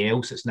somebody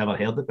else that's never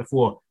heard it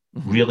before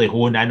really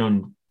hone in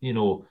on,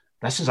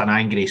 this is an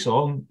angry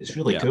song, it's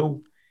really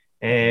cool.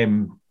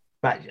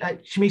 But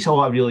she makes a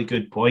lot of really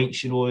good points.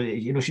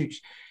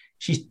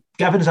 She's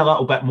given us a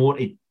little bit more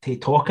to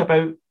talk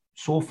about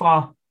so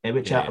far,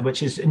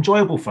 which is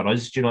enjoyable for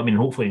us. Do you know what I mean?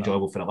 Hopefully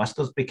enjoyable for the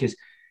listeners, because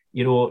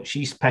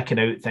she's picking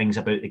out things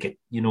about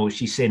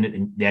she's saying that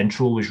the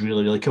intro was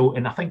really, really cool,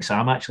 and I think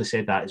Sam actually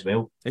said that as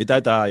well. He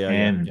did,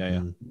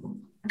 yeah.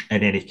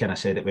 And then he kind of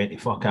said it went to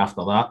fuck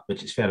after that,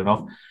 which is fair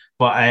enough.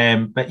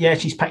 But yeah,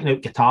 she's picking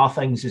out guitar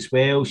things as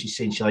well. She's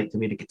saying she liked the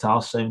way the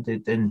guitar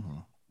sounded, and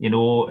you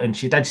know, and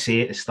she did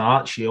say at the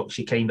start,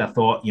 she kind of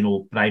thought, you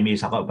know, Brian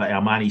May's a little bit of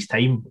a man of his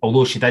time,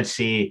 although she did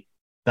say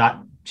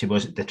that she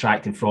wasn't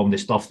detracting from the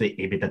stuff that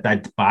he would have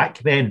did back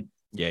then.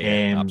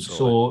 Yeah,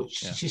 so absolutely.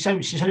 she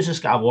sounds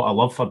just got a lot of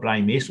love for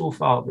Brian May so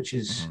far, which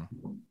is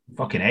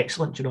fucking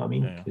excellent. Do you know what I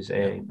mean? Yeah. Because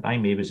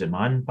Brian May was a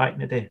man back in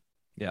the day.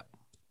 Yeah,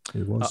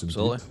 It was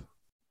absolutely. indeed.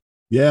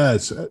 Yeah,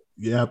 it's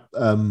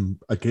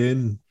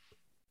again,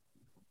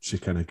 she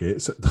kind of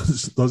gets it,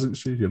 doesn't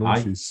she? You know,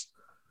 Aye.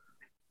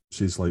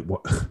 she's like,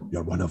 "What?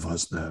 You're one of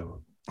us now.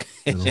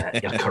 You know?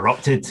 You're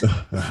corrupted.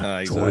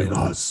 Join exactly.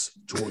 us.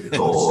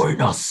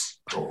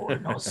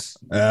 Join us.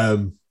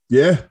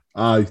 Yeah,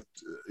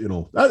 you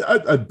know,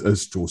 I,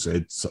 as Joe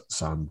said,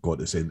 Sam got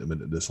the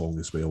sentiment of the song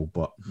as well,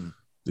 but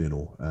you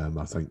know,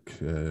 I think,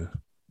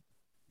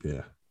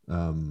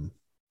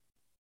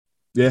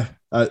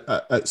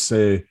 it's.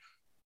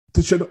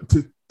 Did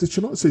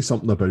you not say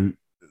something about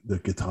the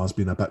guitars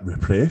being a bit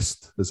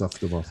repressed, as if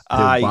they were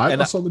held back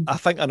and or something? I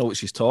think I know what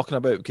she's talking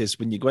about, because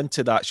when you go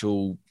into the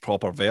actual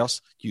proper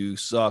verse, you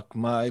suck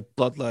my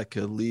blood like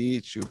a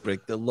leech, you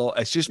break the law.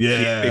 It's just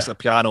basically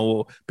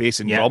piano,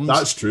 bass, and drums.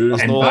 That's true.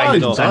 There's And no,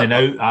 backwards in and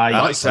out. Aye.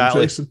 That's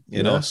exactly. interesting.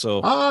 You know,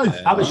 so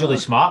That was really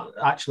smart,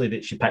 actually,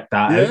 that she picked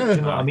that out. Do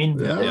you know what I mean?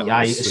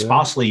 Yeah, It's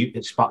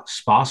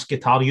sparse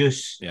guitar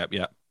use.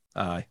 yeah.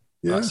 Aye.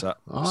 Yeah, That's it.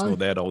 It's aye. not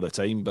there all the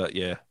time, but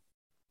yeah.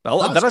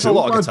 That's There is a cool,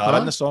 lot of man. guitar Aye.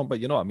 in the song, but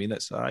you know what I mean?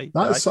 It's aye.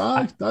 That's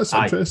Aye.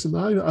 interesting.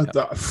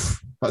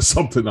 That's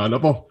something I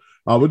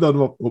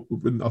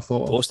wouldn't have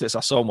thought of. Post, it's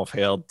a song I've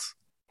heard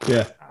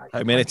Yeah,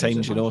 how many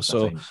times, you know,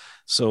 Times.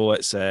 so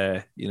it's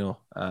you know,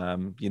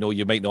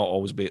 you might not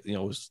always be, you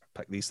know, always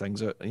pick these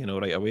things out, you know,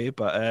 right away,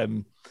 but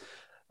and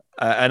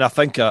I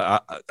think I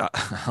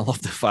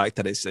love the fact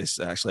that it's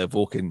actually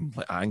evoking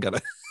like anger.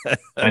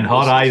 And her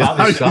eye,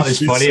 that was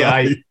funny.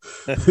 Aye.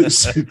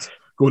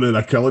 Going in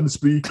a killing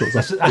spree because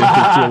This is-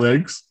 I your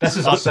legs. This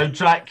is our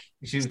soundtrack.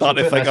 She's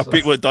Starting to think of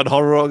people that done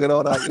her wrong and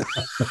all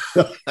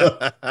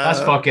that. That's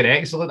fucking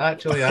excellent,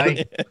 actually.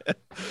 Aye.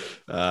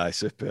 Aye,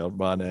 superb,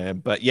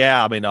 man. But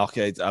yeah, I mean,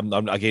 okay, I'm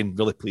again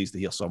really pleased to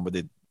hear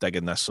somebody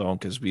digging this song,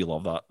 because we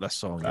love this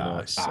song. You know,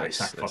 It's a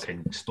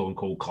fucking stone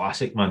cold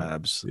classic, man.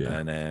 abs, Yeah.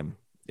 and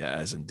yeah,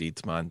 it is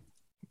indeed, man.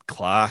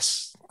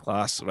 Class.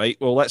 Right,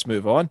 well, let's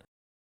move on.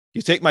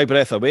 You Take My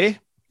Breath Away,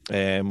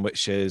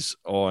 which is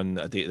on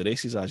A Day to the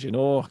Races, as you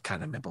know. I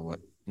can't remember what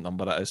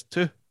number it is.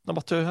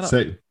 Number two, isn't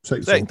it?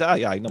 Second Second, song.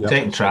 yeah, number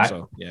Second two, track.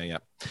 so, yeah.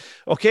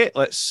 Okay,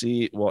 let's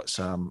see what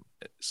Sam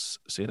is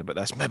saying about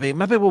this. Maybe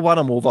we'll win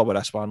him over with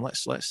this one.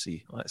 Let's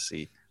see.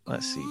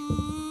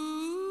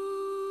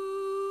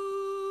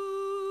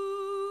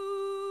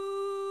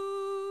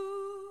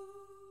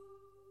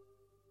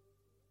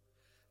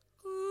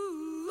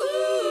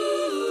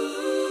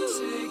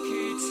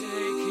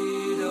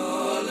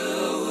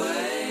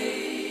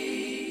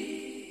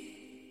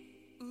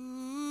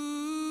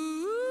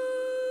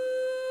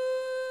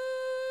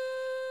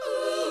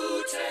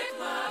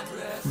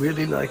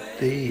 Really like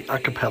the a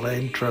cappella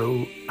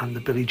intro and the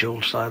Billy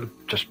Joel style,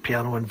 just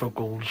piano and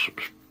vocals,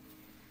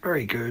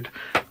 very good,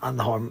 and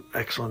the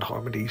excellent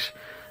harmonies.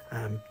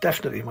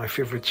 Definitely my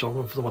favourite song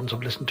of the ones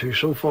I've listened to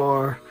so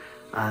far,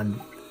 and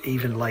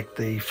even like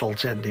the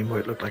false ending where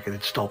it looked like it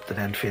had stopped and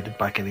then faded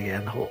back in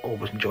again.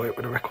 Always enjoy it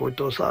when a record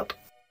does that.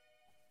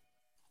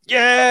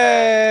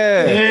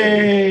 Yeah!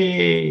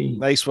 Hey!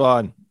 Nice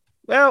one.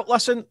 Well,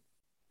 listen,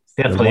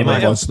 Fair You're play, one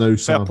of man. us now,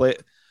 Sam.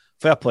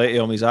 fair play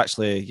to him. He's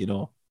actually, you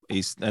know,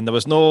 and there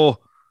was no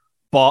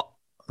but.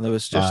 There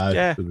was just Aye,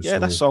 there was no-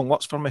 this song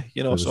works for me,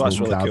 you know. There was So that's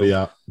no really cool.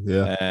 caveat.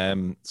 Yeah,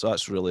 So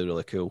that's really,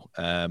 really cool.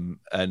 And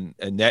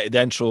the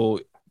intro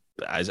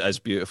is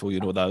beautiful, you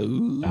know, that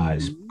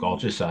It's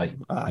gorgeous, aye.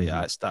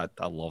 yeah, it's that.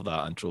 I love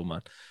that intro,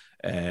 man.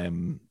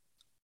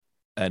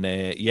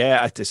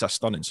 It's a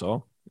stunning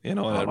song, you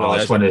know. It really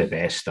It's is. one of the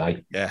best,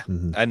 aye. Yeah,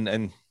 Mhm.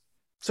 and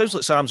sounds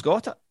like Sam's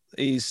got it.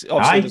 He's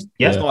obviously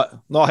Aye, there's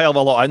not a hell of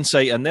a lot of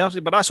insight in there,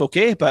 but that's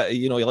okay. But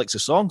you know, he likes the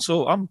song,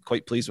 so I'm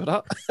quite pleased with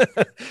that.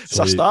 It's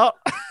So a start.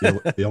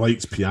 he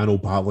likes piano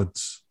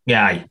ballads.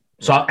 Yeah, aye.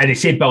 So, and he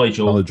said Billy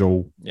Joel. Billy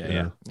Joel.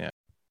 Yeah.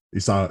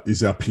 He's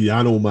a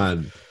piano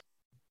man.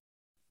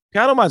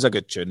 Piano Man's a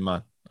good tune,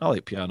 man. I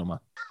like Piano Man.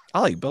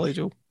 I like Billy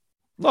Joel.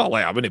 Not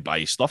like I wouldn't buy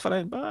his stuff or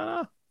anything,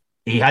 but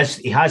He has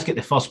got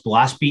the first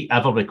blast beat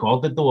ever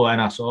recorded though in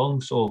a song,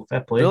 so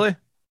fair play. really,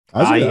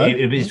 Has he, eh?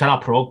 It was in a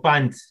prog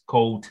band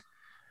called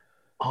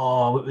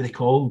what were they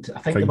called? I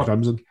think King they were,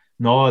 Crimson.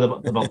 no,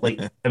 they were like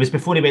it was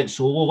before he went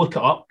solo. Look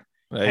it up,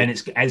 right? and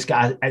it's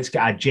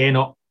got a gen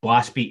up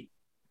blast beat,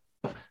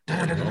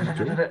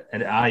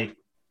 and aye.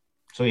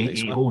 So he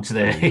Nice one. holds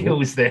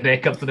the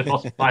record for the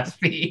first blast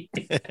beat.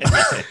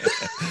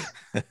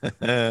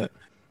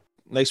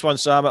 Nice one,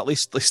 Sam. At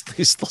least there's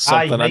something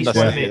Aye, in nice this.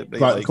 one, that mate. you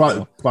like, Glad, you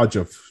know. glad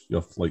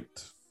you've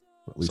liked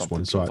at least Something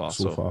one so track far,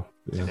 so so- far.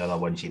 Yeah. The other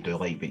ones you do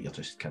like, but you're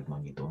just kidding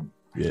on you don't.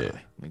 Yeah.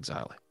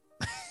 Exactly.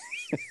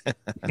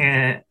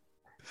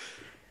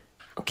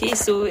 Okay,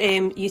 so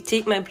You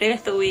Take My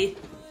Breath Away.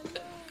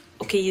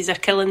 Okay, yous are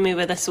killing me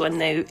with this one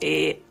now.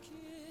 The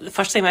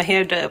first time I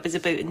heard it, I was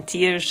about in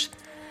tears.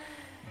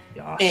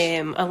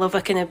 Yes. I love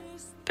a kind of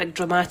big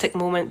dramatic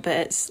moment, but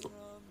it's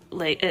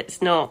like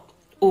it's not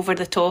over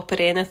the top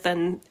or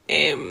anything.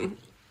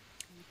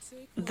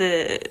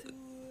 The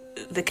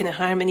kind of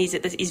harmonies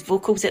at his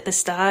vocals at the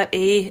start,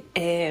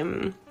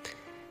 kind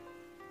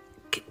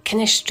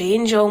of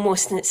strange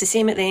almost, and it's the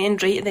same at the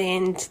end. Right at the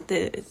end,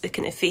 the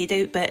kind of fade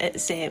out bit,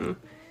 it's kind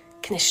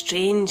of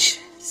strange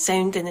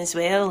sounding as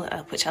well,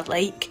 which I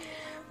like.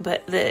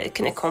 But the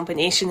kind of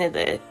combination of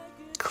the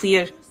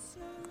clear,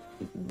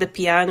 the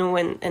piano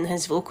and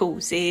his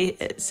vocals,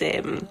 it's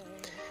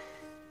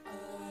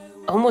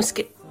almost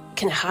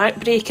kind of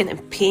heartbreaking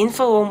and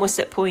painful almost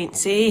at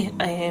points.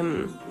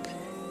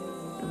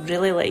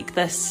 Really like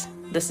this.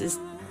 This is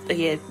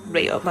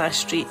right up my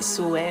street.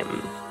 So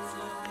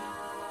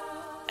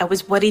I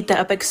was worried that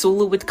a big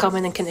solo would come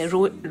in and kind of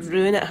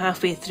ruin it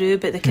halfway through,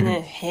 but the kind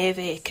of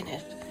heavy, kind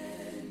of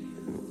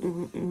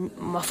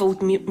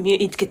muffled,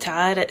 muted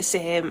guitar, it's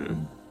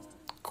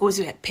goes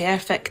with it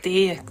perfect.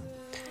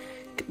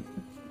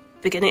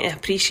 Beginning to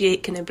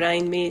appreciate kind of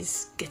Brian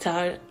May's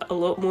guitar a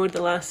lot more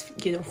the last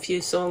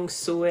few songs.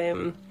 So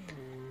I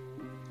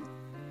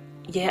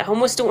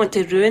almost don't want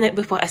to ruin it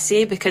with what I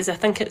say, because I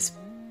think it's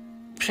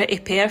pretty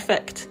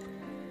perfect.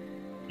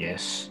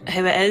 Yes.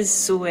 How it is.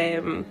 So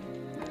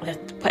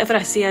whatever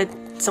I say, I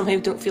somehow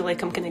don't feel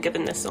like I'm kind of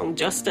giving this song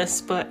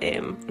justice, but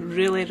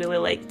really, really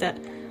liked it.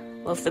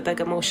 Love the big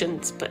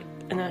emotions, but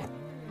in a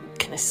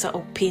kind of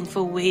subtle,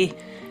 painful way.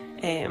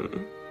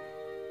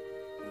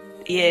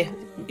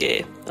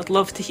 I'd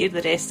love to hear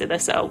the rest of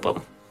this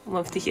album.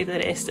 Love to hear the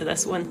rest of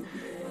this one.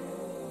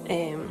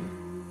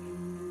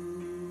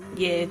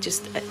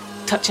 Just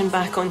touching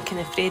back on kind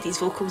of Freddie's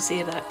vocals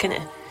there, that kind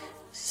of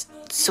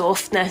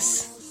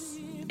softness,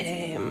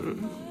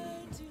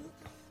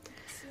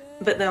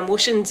 but the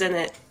emotions in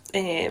it.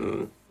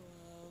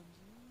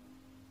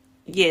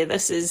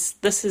 This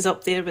is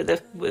up there with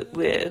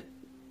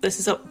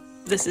this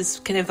is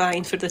kind of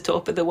vying for the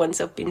top of the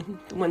ones I've been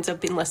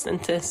listening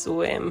to.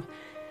 So I'm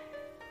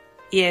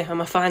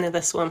a fan of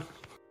this one.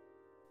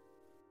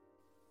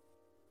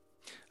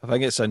 I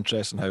think it's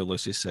interesting how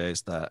Lucy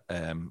says that.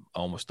 I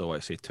almost don't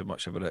want to say too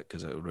much about it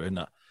because it'll ruin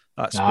it.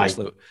 That's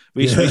basically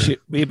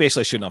we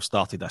basically shouldn't have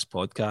started this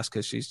podcast,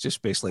 because she's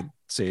just basically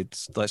said,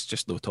 let's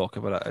just no talk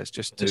about it. It's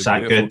just too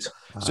beautiful. Good.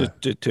 It's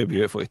just too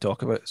beautiful to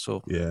talk about.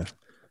 So yeah.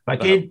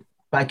 But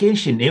again,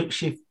 she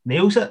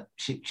nails it.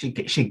 She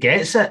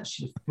gets it.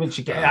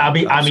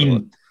 I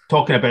mean,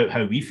 talking about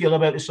how we feel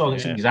about the song,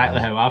 it's exactly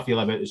how I feel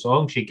about the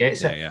song. She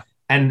gets it. Yeah.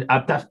 And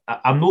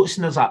I'm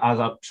noticing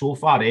so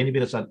far anyway,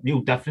 there's a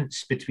real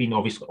difference between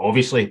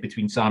obviously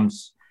between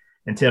Sam's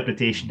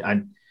interpretation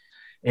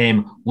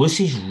and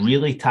Lucy's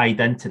really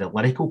tied into the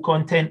lyrical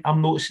content,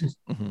 I'm noticing,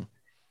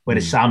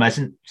 whereas Sam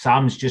isn't.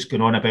 Sam's just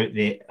going on about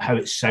how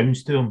it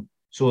sounds to him.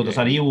 So there's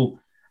a real,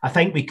 I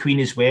think with Queen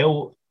as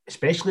well,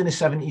 especially in the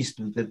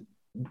 70s,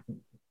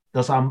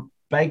 there's a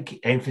big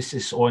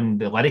emphasis on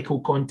the lyrical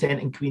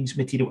content in Queen's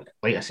material,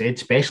 like I said,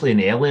 especially in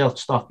the earlier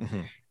stuff.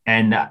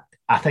 And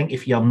I think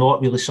if you're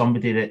not really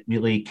somebody that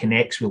really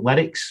connects with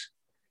lyrics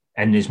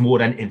and is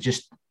more into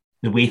just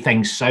the way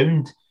things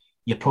sound,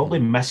 you're probably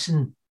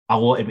missing a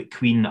lot of what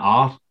Queen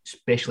are,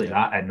 especially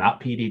that in that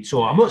period.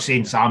 So I'm not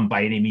saying Sam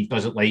by any means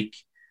doesn't like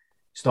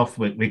stuff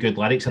with good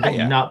lyrics. I don't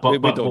mean that,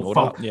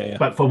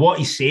 but for what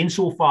he's saying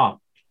so far,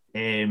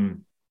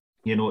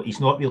 he's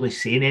not really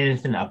saying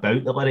anything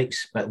about the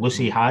lyrics. But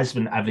Lucy has,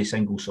 in every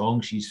single song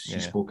she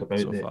spoke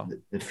about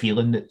the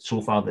feeling that so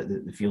far,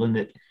 the feeling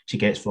that she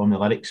gets from the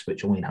lyrics,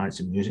 which only enhance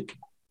the music.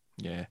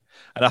 Yeah,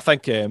 and I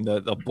think they're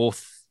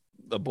both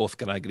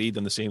kind of agreed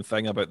on the same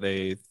thing about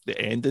the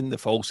ending, the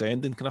false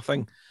ending kind of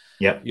thing.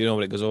 Yeah,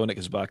 when it goes on, it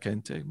goes back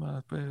into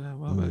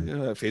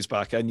it fades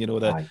back in.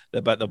 The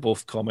bit they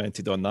both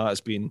commented on that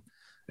has been.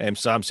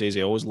 Sam says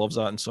he always loves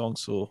that in songs,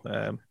 so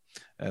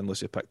and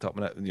Lucy picked up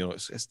on it.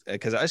 It's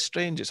because it is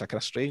strange. It's a kind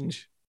of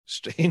strange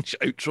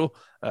outro.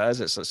 It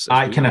is. It's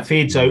kind of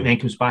fades out and then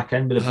comes back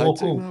in with the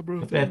vocal.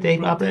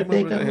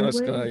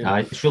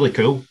 It's really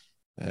cool.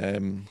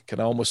 Kind of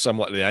almost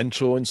similar to the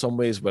intro in some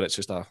ways, where it's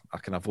just a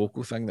kind of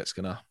vocal thing that's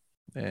kind of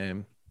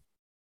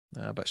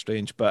a bit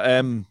strange.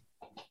 But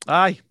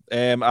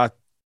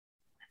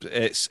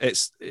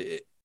it's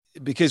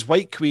because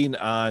White Queen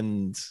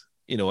and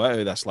out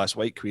of this last,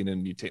 White Queen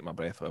and You Take My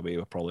Breath Away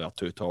were probably our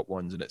two top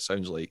ones, and it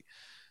sounds like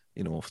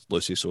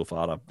Lucy so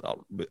far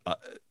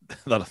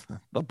they're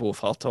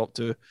both our top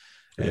two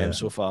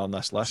so far on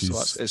this list.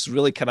 So it's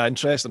really kind of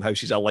interesting how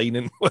she's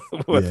aligning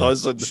with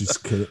us. And she's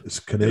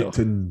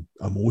connecting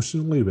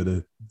emotionally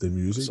with the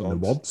music and the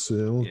words.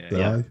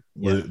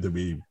 The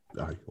way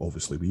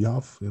obviously we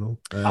have.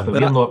 But we're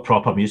not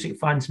proper music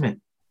fans, mate.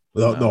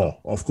 No,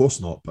 of course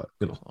not. But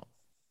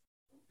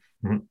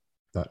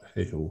that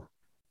hey-ho.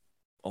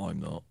 Oh,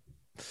 I'm not.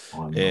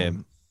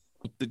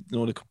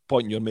 The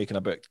point you're making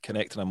about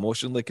connecting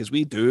emotionally, because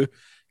we do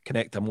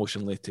connect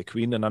emotionally to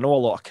Queen, and I know a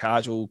lot of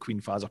casual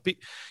Queen fans are,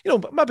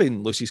 but maybe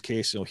in Lucy's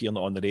case, hearing it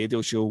on the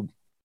radio, she'll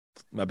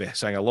maybe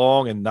sing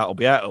along, and that'll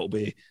be it. It'll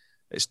be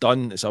it's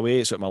done, it's away,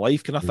 it's out of my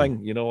life kind of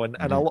thing, you know, and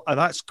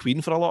that's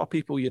Queen for a lot of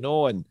people, you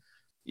know, and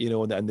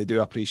they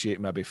do appreciate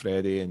maybe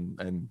Freddie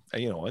and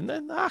you know, and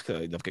then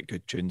they've got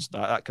good tunes,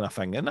 that kind of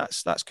thing, and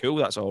that's cool,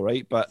 that's all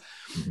right. But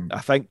I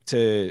think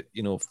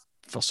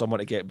for someone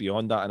to get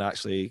beyond that and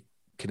actually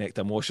connect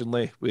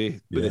emotionally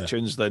with the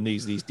tunes, then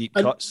these deep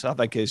cuts, I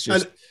think is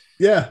just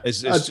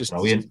it's just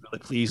really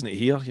pleasing to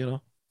hear, you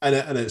know.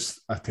 And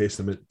it's a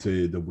testament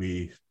to the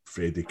way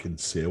Freddie can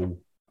sell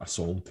a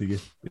song to you,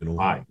 you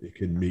know. He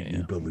can make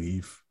you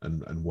believe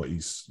and what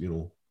he's, you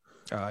know,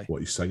 what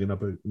he's singing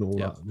about and all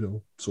that, you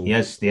know. So he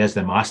is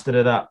the master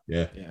of that.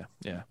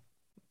 Yeah.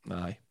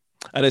 Aye.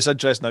 And it's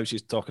interesting now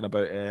she's talking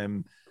about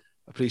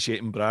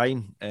appreciating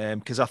Brian,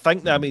 because I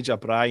think the image of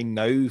Brian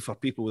now, for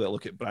people that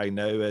look at Brian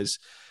now, is,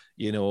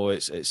 you know,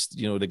 it's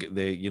you know,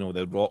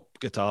 the rock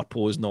guitar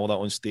pose and all that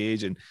on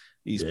stage, and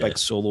these big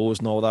solos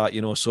and all that,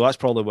 you know. So that's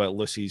probably what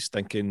Lucy's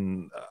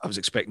thinking. I was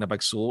expecting a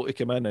big solo to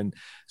come in, and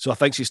so I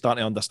think she's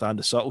starting to understand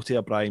the subtlety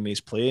of Brian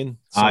May's playing.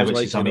 Which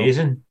is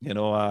amazing. You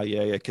know,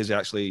 because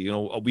actually, you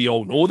know, we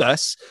all know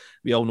this.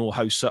 We all know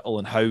how subtle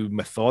and how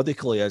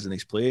methodical he is in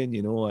his playing,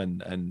 you know,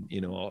 and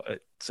you know,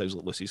 it sounds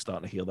like Lucy's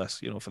starting to hear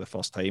this, you know, for the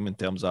first time in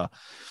terms of,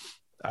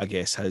 I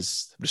guess,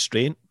 his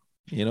restraint,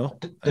 you know.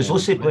 Does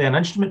Lucy play an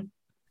instrument?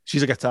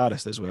 She's a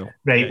guitarist as well.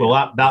 Right.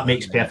 Well, that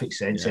makes perfect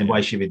sense, and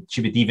why she would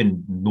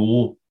even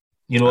know,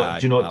 you know,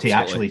 do you know, to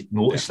actually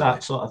notice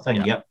that sort of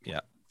thing. Yep.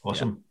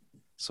 Awesome.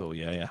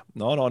 Yeah. So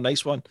no,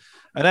 nice one.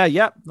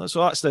 And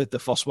so that's the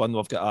first one.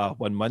 We've got a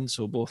 1-1.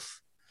 So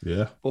both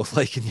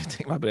liking You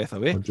Take My Breath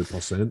Away.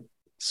 100%.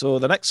 So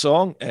the next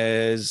song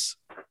is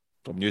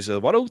from News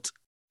of the World,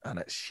 and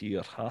it's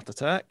Sheer Heart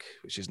Attack,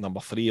 which is number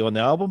 3 on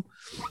the album.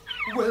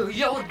 Well,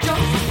 you're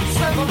just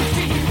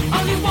 17,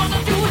 all you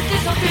wanna do is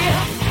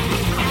disappear.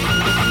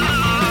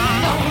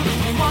 Know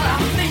what I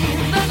mean?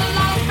 There's a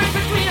lot of space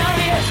between our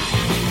ears.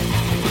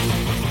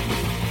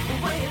 The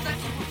way that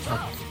you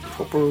talk.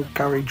 Proper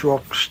garage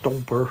rock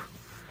stomper.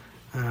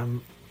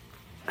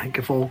 I think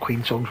if all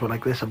Queen songs were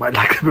like this, I might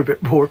like them a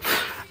bit more.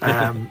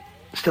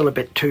 Still a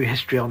bit too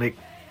histrionic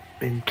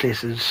in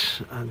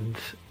places, and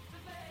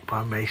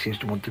Brian May seems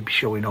to want to be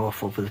showing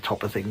off over the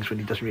top of things when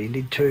he doesn't really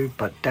need to,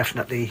 but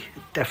definitely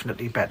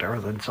better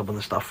than some of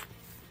the stuff.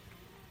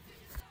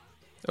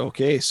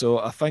 Okay, so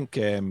I think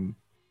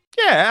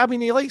I mean,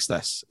 he likes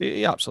this.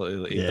 He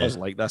absolutely does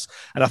like this.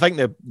 And I think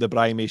the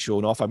Brian May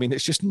showing off, I mean,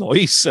 it's just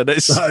noise, and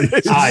it's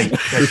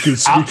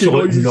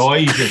absolute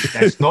noise.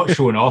 It's not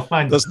showing off,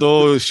 man. There's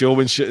no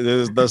showmanship.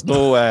 There's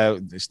no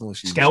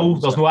skill.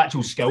 There's no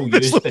actual skill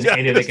used in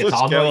any of the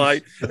guitar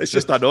noise. It's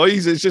just a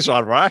noise. It's just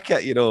a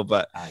racket, you know.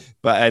 But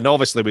and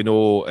obviously we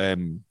know,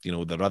 you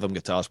know, the rhythm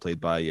guitar's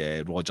played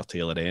by Roger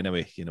Taylor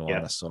anyway, you know,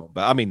 on this song.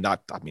 But I mean,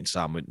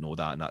 Sam wouldn't know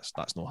that, and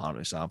that's no harm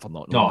to Sam for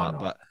not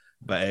knowing that.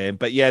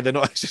 But yeah, they're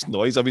not. It's just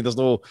noise. I mean,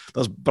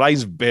 there's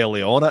Brian's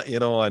barely on it, you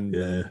know, and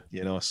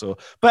you know, so.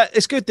 But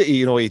it's good that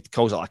he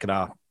calls it like kind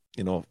of,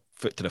 you know,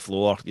 foot to the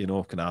floor, you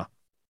know, kind of.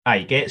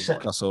 He gets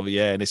it. So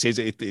and he says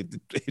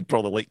he'd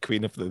probably like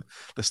Queen if the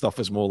stuff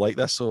is more like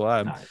this. So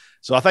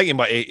so I think he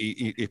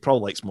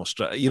probably likes more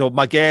strip. You know,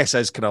 my guess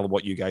is kind of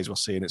what you guys were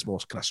saying. It's more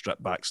kind of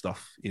stripped back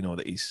stuff. You know,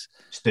 that he's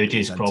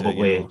Stooges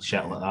probably, you know,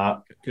 shit like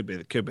that.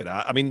 Could be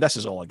that. I mean, this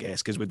is all a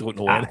guess because we don't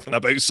know anything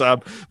about Sam.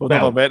 We've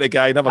never met the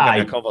guy, never got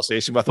a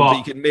conversation with him. But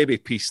you can maybe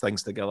piece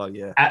things together.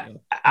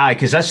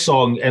 Because this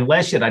song,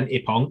 unless you're into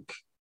punk,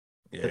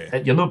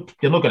 you're not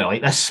going to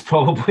like this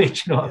probably.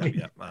 Do you know what I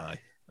mean?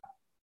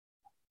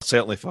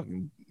 Certainly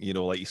fucking, you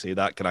know, like you say,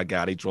 that kind of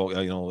garage rock,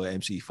 you know,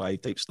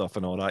 MC5 type stuff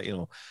and all that, you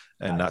know,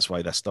 and that's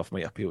why this stuff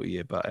might appeal to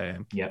you. But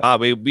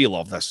we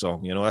love this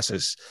song, you know. This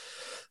is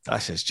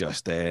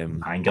just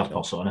anger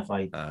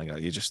personified.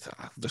 I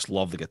just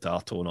love the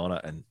guitar tone on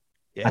it, and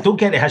I don't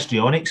get the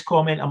histrionics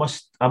comment. I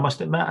must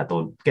admit, I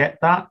don't get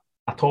that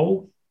at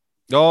all.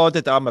 Oh,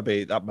 did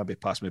that maybe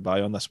pass me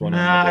by on this one?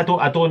 Nah, I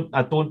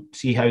don't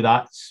see how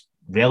that's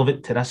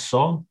relevant to this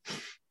song.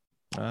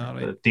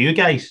 Right. Do you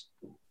guys?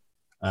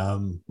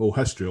 Well,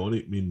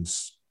 histrionic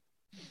means,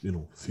 you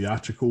know,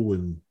 theatrical,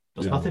 and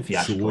there's nothing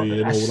theatrical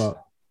and all that.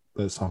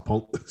 It's a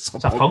punk. It's a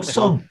punk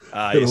song.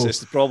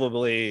 It's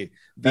probably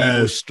the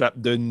most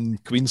stripped down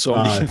Queen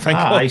song you can think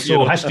of.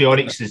 So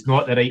histrionics is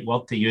not the right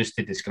word to use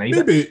to describe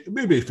it.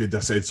 Maybe if he'd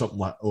have said something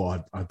like, "Oh,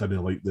 I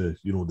didn't like the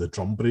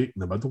drum break in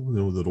the middle, you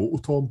know, the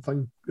rototom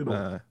thing," you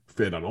know.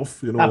 Fair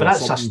enough, you know. But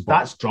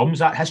that's drums.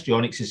 That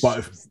histrionics is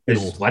lyrics.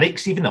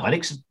 Even the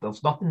lyrics,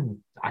 there's nothing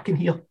I can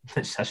hear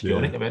that's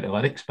histrionic about the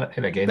lyrics. But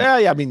again,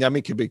 I mean,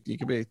 it could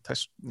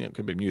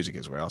be music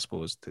as well, I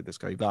suppose, to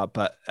describe that.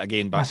 But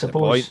again, back to the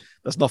point,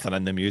 there's nothing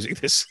in the music.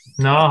 It's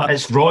raw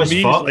as fuck.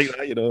 Like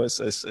that, you know. It's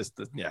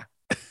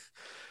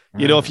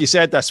you know, if you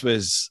said this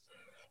was,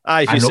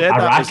 if you said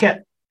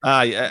that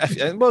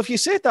if you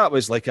said that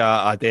was like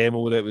a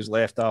demo that was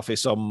left off of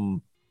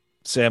some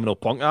seminal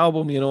punk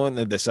album, you know, in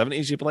the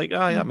 70s, you'd be like,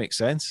 that makes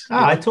sense.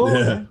 I totally.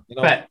 Yeah. You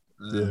know? But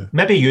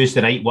maybe use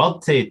the right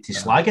word to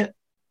slag it.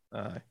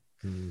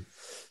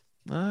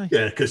 Aye.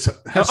 Yeah, because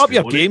Up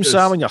your game,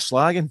 Sam, when you're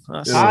slagging.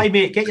 That's Aye,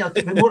 mate, get your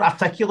more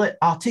articulate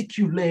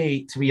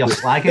to be your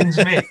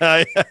slaggins, mate.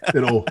 Aye.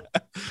 you know.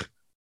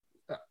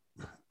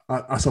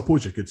 I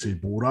suppose you could say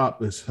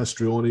Borat is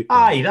histrionic.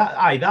 Aye,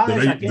 that the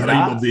is. I rhyme, get the that.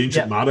 rhyme of the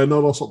ancient mariner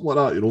or something like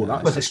that. You know, that's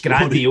Because it's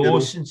histrionic,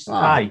 grandiose you know. and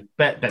aye,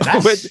 but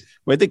Where, this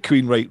where did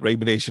Queen write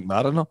Rhyme of Ancient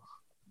Mariner? no,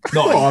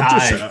 Oh, I'm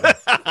just aye, saying.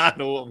 I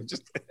know, I'm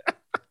just.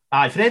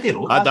 aye, Freddie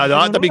wrote that.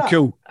 That'd be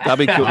cool.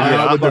 That'd be cool. Aye,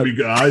 that would man. be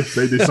good. Aye,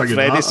 Freddie singing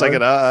Freddie that. singing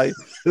that. Aye.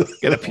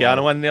 Get a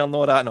piano in there and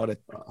all that. And all that.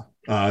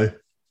 Aye.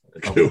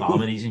 Double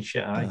harmonies and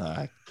shit. Aye.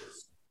 Aye.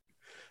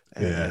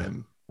 Yeah.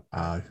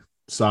 Aye.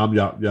 Sam,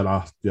 you're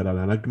an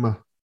enigma.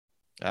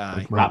 Aye.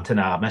 Man. Wrapped in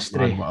a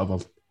mystery. Man, whatever.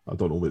 I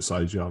don't know what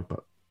size you are,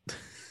 but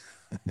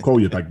I'll call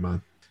you big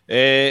man.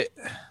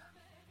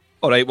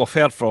 All right, we've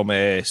heard from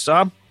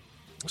Sam.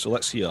 So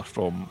let's hear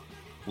from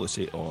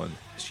Lucy on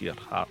Sheer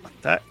Heart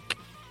Attack.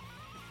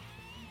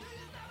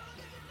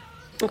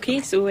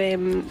 Okay, so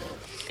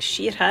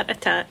Sheer Heart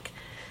Attack.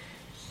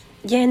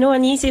 Yeah, no,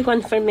 an easy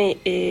one for me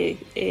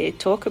to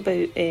talk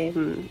about. I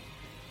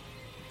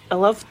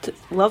loved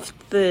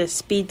the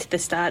speed, the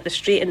start, the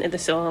straight into the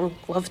song.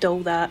 Loved all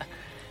that.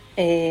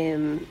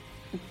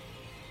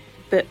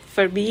 But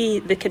for me,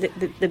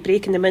 the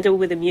break in the middle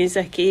with the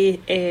music,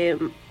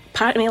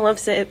 part of me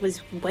loves it. It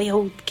was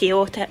wild,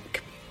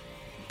 chaotic,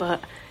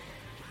 but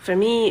for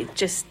me,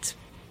 just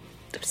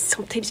it was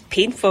sometimes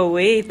painful.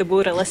 The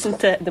more I listened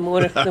to it, the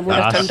more I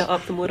turned it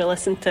up, the more I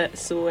listened to it.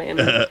 So,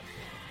 and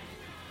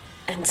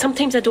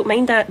sometimes I don't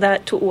mind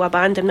that total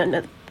abandonment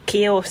of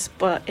chaos,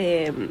 but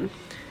for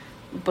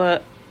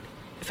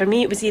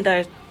me, it was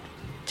either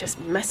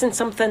just missing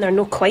something or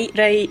not quite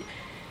right.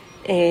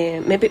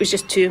 Maybe it was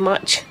just too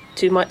much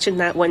in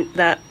that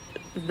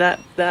bit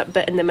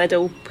in the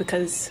middle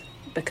because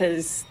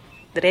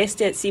the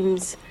rest of it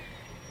seems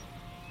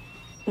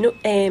no.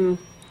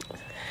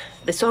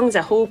 The song as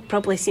a whole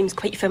probably seems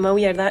quite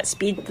familiar. That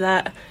speed,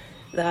 that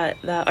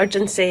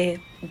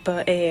urgency,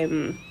 but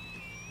I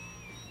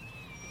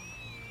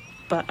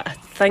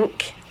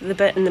think the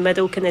bit in the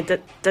middle kind of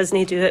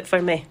doesn't do it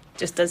for me.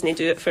 Just doesn't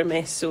do it for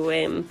me. So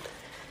I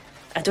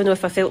don't know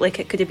if I felt like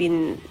it could have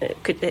been,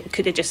 it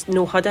could have just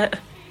no had it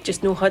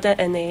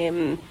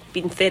and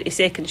been 30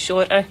 seconds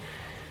shorter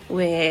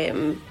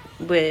with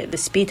the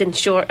speed and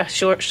a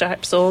short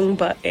sharp song.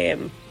 But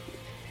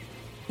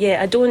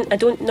yeah, I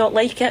don't not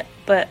like it,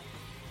 but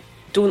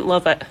don't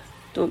love it.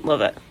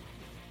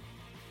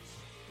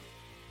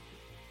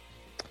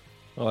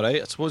 All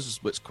right, I suppose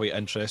what's quite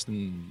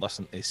interesting,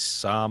 listening to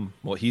Sam,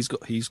 what he's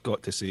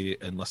got to say,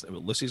 and listening to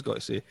what Lucy's got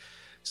to say.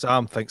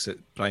 Sam thinks that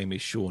Brian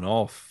May's showing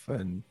off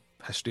and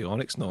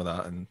histrionics and all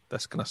that and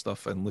this kind of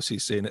stuff, and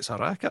Lucy's saying it's a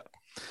racket,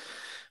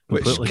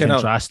 which Completely kind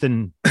of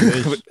contrasting.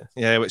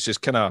 yeah, which is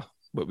kind of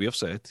what we've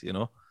said, you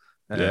know.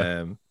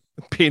 Yeah.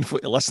 Painful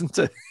to listen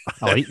to.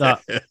 I like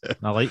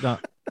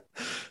that.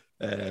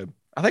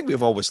 I think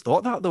we've always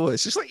thought that though.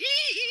 It's just like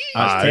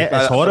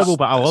It's horrible,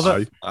 but I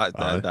love it.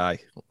 Aye.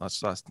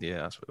 That's what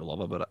we love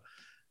about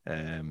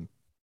it.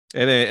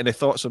 Any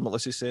thoughts on what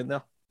Lucy's saying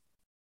there?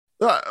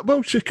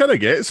 Well, she kind of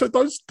gets it,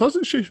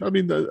 doesn't she? I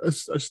mean,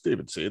 as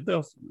David said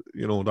there,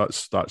 you know,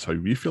 that's how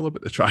we feel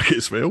about the track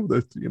as well.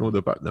 The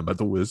bit in the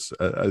middle is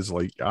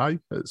like,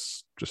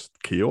 it's just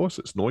chaos,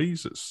 it's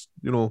noise, it's,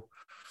 you know,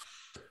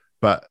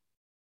 but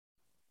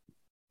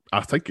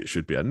I think it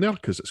should be in there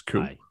because it's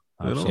cool. Aye,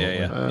 you know?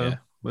 absolutely.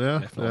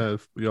 Yeah.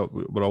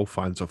 We're all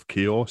fans of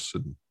chaos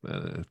and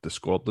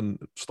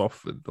discordant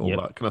stuff and all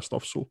that kind of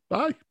stuff. So,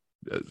 aye.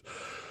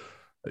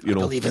 You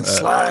know, believe in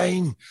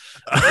slime,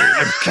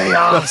 and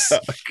chaos.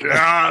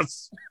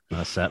 Chaos.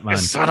 That's it, man.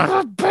 Son of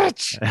a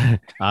bitch.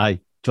 Aye.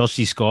 George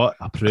C. Scott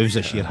approves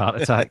of Sheer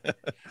Heart Attack.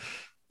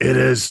 It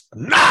is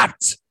not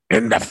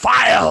in the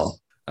file.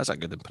 That's a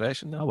good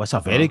impression. Oh, it's a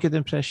very good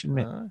impression,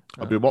 mate.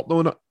 I've been working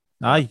on it.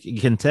 Aye, you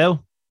can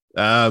tell.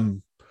 Yeah,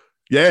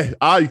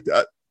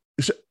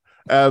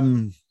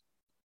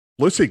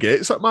 Lucy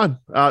gets it, man.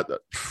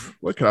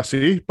 What can I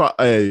say? But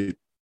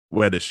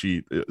where is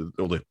she?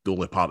 The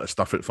only part that's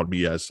different for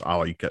me is I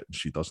like it and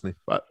she doesn't.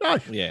 But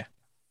yeah,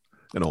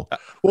 you know,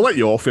 we'll let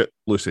you off it,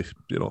 Lucy.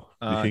 You know,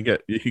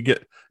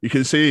 you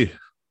can say.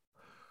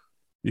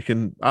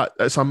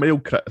 It's a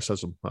mild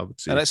criticism, I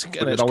would say. And it's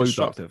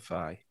constructive.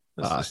 Aye.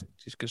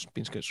 She's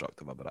been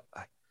constructive about it.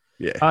 Aye.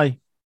 Yeah. Aye.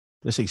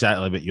 That's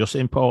exactly what you're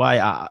saying, Paul.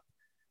 I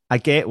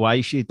get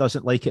why she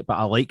doesn't like it, but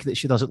I like that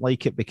she doesn't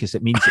like it because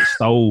it means it's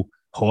still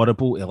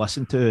horrible to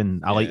listen to.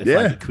 And I like the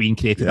fact that Queen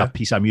created a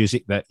piece of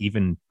music that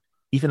even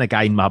a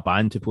guy in my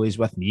band who plays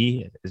with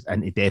me is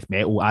into death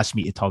metal asked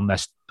me to turn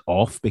this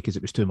off because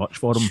it was too much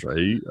for him. That's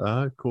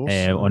right, of course.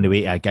 On the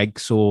way to a gig.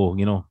 So,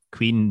 you know,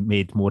 Queen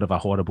made more of a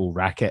horrible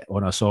racket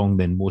on a song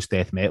than most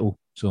death metal.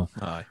 So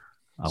aye.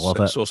 I love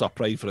it. Source of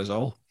pride for us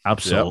all.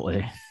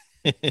 Absolutely.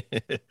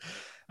 Yep.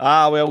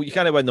 Well, you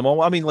can't win them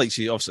all. I mean, like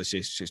she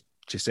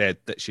said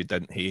that she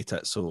didn't hate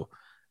it, so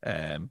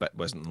but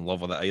wasn't in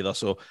love with it either.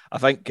 So I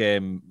think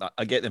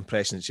I get the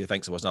impression that she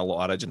thinks there wasn't a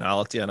lot of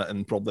originality in it,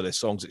 and probably the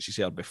songs that she's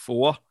heard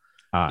before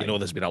Aye. You know,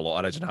 there's been a lot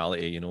of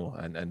originality, you know,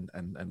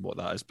 and what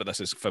that is. But this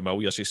is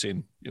familiar, as you're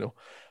saying, you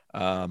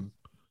know,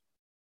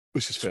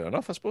 which is fair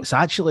enough, I suppose. It's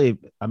actually,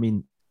 I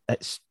mean,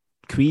 it's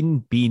Queen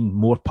being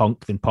more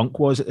punk than punk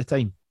was at the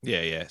time. Yeah,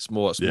 it's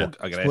more aggressive.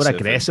 It's more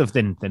aggressive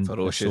than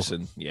ferocious, so,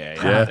 and yeah,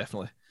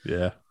 definitely.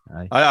 Yeah.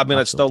 aye, I mean,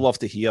 I'd absolutely. still love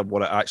to hear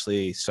what it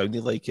actually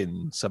sounded like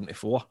in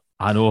 '74.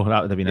 I know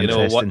that would have been You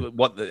know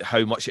interesting.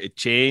 how much it had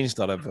changed,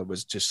 or if it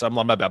was just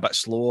similar, maybe a bit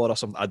slower or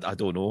something. I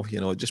don't know.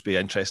 You know, it'd just be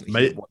interesting. To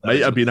hear Might what the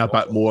might have been a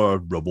original bit more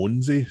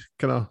Ramonesy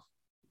kind of.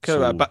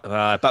 kind of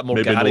a bit more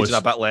maybe garage nose-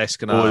 and a bit less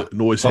kind of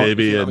Nose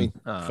heavy and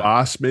Aye.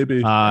 fast,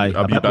 maybe. Aye,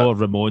 a wee bit more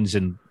Ramones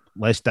and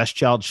less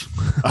Discharge.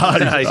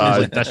 Aye, Sounds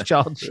like aye.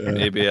 Discharge. Yeah.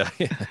 maybe,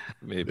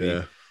 maybe.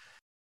 Yeah.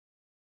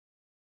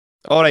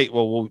 All right,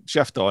 well, we'll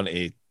shift on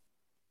to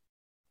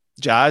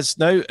jazz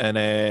now, and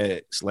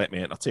it's Let Me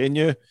Entertain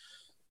You,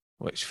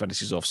 which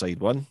finishes off side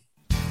one.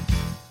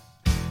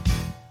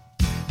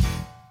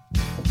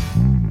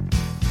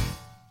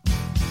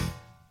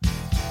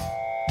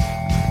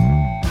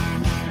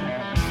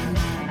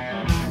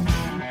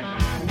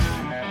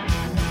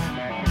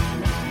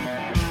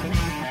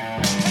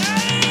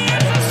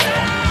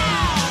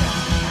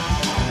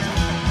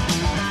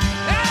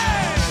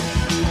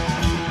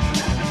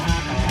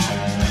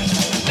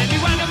 Let me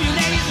welcome you,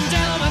 ladies and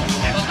gentlemen.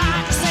 I'd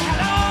like to say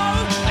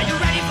hello. Are you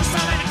ready for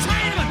some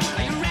entertainment?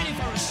 Are you ready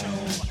for a show?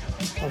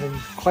 Having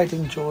quite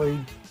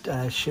enjoyed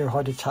Sheer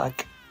Heart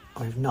Attack,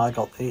 I've now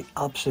got the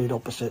absolute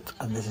opposite,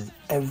 and this is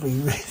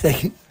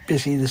everything.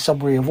 Basically, the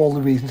summary of all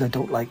the reasons I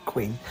don't like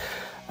Queen.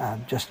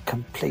 Just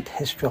complete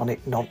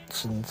histrionic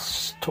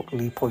nonsense,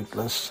 totally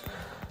pointless,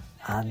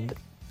 and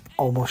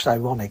almost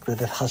ironic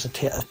that it has a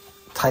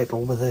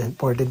title with the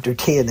word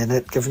entertain in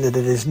it, given that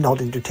it is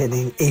not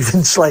entertaining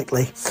even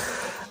slightly.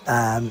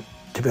 To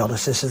be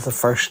honest, this is the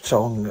first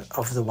song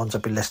of the ones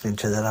I've been listening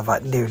to that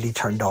I've nearly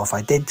turned off.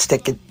 I did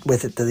stick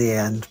with it to the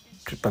end,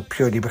 but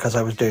purely because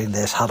I was doing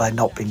this. Had I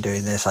not been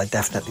doing this, I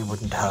definitely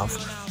wouldn't have.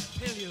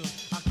 Kill you,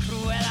 a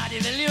cruella de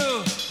vil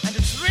you, and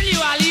to thrill you,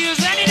 I'll use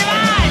any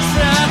device.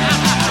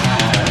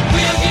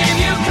 We'll give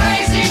you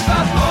crazy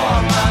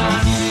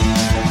performance.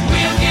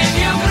 We'll give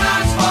you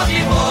grounds for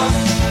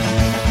divorce.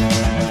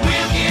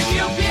 We'll give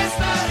you pièce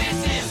de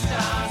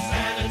resistance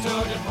and a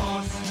tour de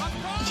force.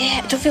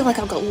 Yeah, I don't feel like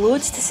I've got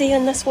loads to say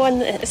on this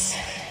one. It's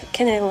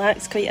kind of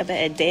lacks quite a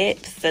bit of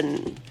depth,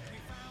 and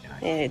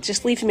it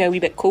just leaves me a wee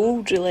bit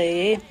cold,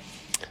 really.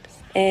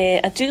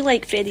 I do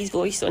like Freddie's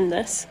voice on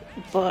this,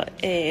 but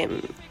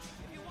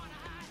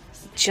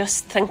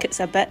just think it's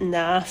a bit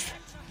naff.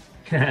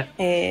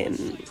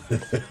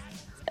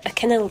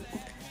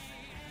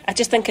 I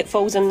just think it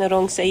falls on the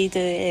wrong side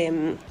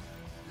of,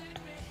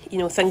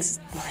 things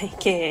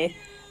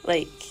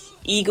like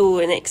ego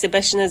and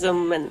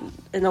exhibitionism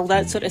and all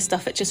that sort of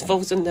stuff. It just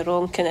falls on the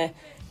wrong kind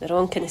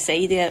of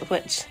side of it,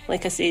 which,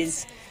 like I say,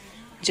 is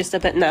just a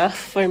bit naff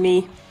for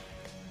me.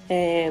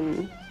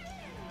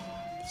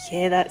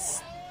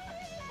 That's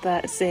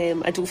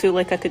I don't feel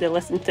like I could have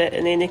listened to it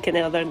in any kind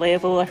of other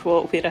level or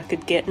what, where I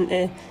could get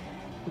into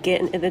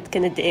the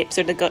kind of depths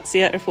or the guts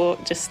of it or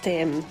what. Just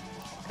a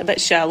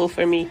bit shallow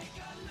for me.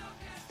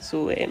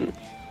 So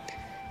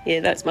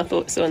that's my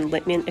thoughts on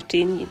Let Me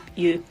Entertain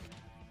You.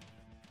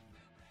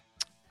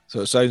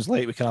 So it sounds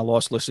like we kind of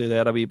lost Lucy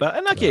there a wee bit,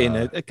 and again,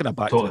 it kind of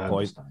back to the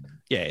point. understand.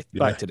 Yeah,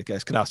 back to the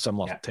guys, kind of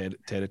similar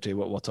territory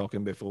what we're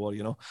talking before,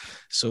 you know.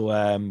 So,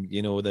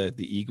 the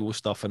ego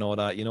stuff and all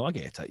that, you know, I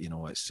get it, you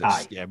know. It's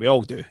yeah, we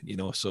all do, you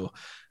know. So,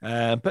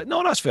 but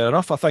no, that's fair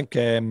enough. I think.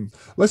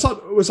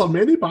 Was there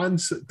many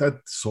bands that did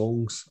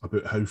songs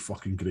about how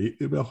fucking great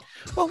they were?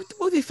 Well,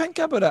 what do you think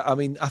about it? I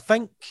mean, I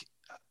think.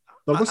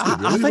 There wasn't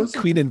I really, think was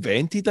there? Queen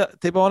invented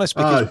it, to be honest,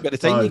 because Aye, by the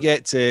time aye. you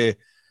get to,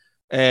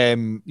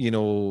 Because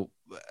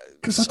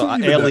I sort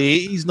don't of even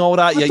early 80s and all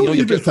that, I yeah, don't you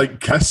even get. think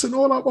Kiss and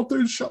all that were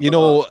doing shit. You like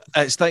know,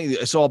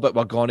 it's all about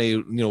we're going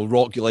to,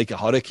 rock you like a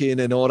hurricane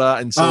and all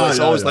that. And so it's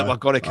always like we're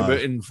going to come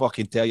out and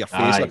fucking tear your face.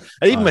 Aye.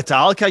 And even Aye.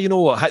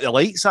 Metallica, hit the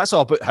lights. That's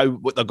all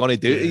about what they're going to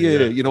do to you,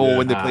 yeah,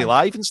 when they play aye.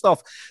 live and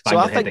stuff. Bang So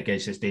I your head think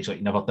against the stage like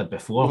you never did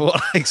before.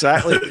 well,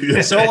 exactly. Yeah.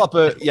 It's all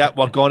about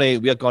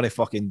we're gonna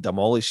fucking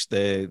demolish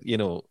the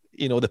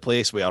the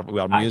place where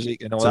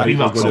music and all So that. we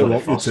were We're going probably to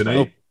rock you first,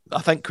 tonight.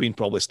 I think Queen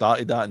probably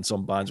started that, and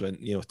some bands went,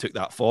 took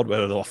that forward,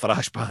 whether they were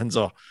thrash bands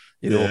or,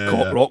 Yeah, cop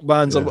yeah. rock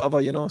bands or Yeah.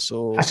 whatever,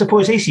 So I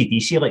suppose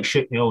AC/DC like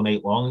Shoot Me All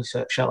Night Long and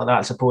shit like that.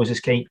 I suppose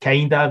it's kind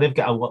of they've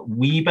got a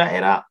wee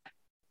bit of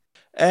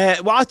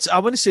that. Well, I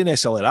wouldn't say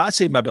necessarily that. I'd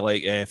say maybe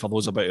like For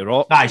Those About to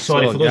Rock. Aye,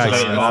 sorry, For Those yeah,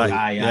 About to Rock.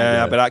 aye, Aye,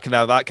 yeah, aye. but that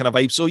kind of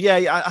vibe. So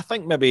yeah, I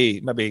think maybe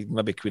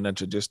Queen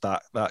introduced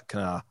that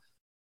kind of.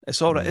 It's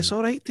all right. It's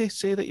all right to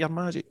say that you're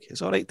magic.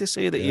 It's all right to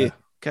say that you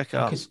kick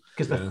ass.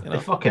 Because Yeah.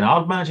 they're fucking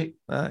hard magic.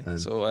 Aye. Yeah.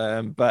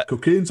 So, but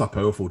Cocaine's a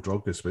powerful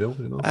drug as well,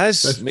 you know.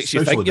 as makes you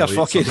Especially think you're in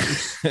the late fucking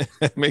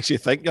 70s. makes you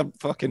think you're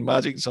fucking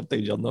magic.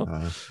 Sometimes you're not.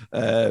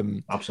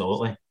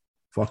 Absolutely.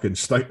 Fucking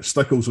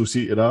Stickles will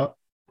see to that.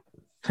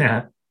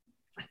 Yeah.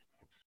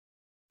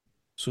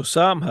 So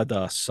Sam had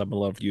a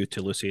similar view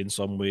to Lucy in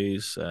some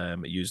ways.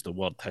 It used the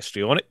word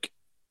histrionic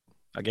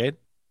again.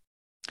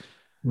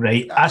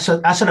 Right. That's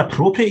an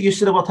appropriate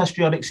use of the word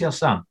histrionics here,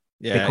 Sam.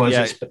 Yeah,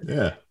 Because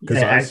yeah.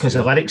 because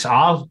the lyrics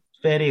are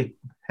very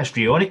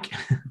histrionic.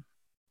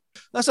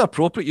 That's an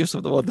appropriate use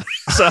of the word.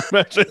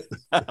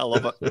 I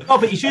love it. No,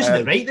 but he's using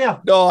it right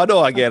there. No, I know,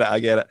 I get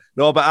it.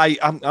 No, but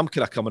I'm kind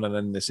of coming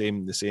in the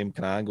same kind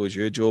of angle as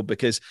you, Joe,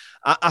 because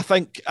I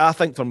think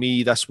for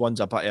me this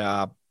one's a bit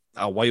of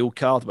a wild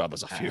card. Well,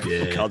 there's a few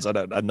wild cards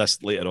in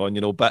this later on,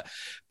 you know, but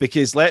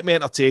because Let Me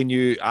Entertain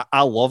You,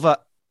 I love it.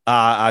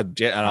 I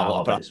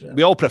love it as well.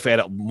 We all prefer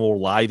it more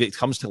live. It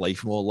comes to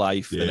life more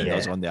live than it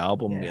does on the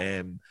album.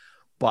 Yeah.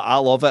 But I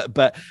love it.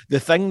 But the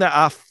thing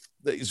that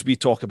as we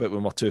talk about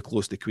when we're too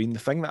close to Queen, the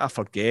thing that I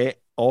forget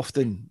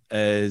often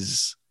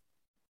is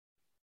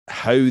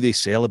how they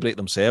celebrate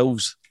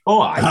themselves.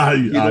 Oh,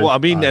 you know what I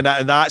mean? And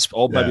that's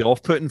maybe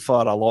off-putting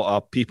for a lot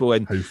of people.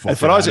 And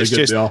for us, it's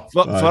just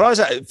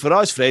for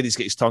us, Freddie's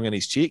got his tongue in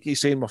his cheek. He's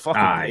saying we're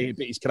fucking great,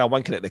 but he's kind of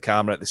winking at the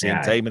camera at the same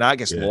time, and that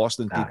gets lost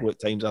in people at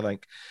times, I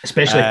think.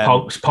 Especially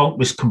Punk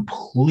was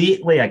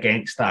completely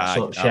against that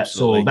sort of shit.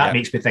 So that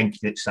makes me think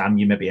that Sam,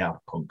 you maybe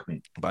are Punk,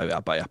 mate.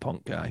 A bit of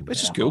Punk guy,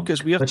 which is cool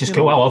because we're. Which is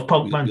cool. I love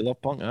Punk, man. We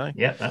love Punk, aye.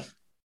 Yeah. So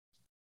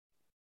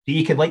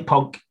you can like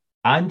Punk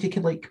and you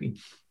can like Queen.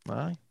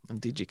 Aye.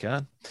 Indeed, you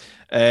can.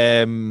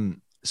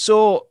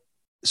 So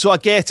I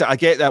get it. I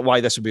get that why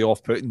this would be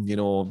off-putting. You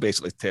know,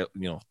 basically,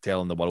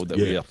 telling the world that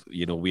we are.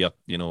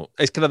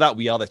 It's kind of that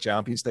we are the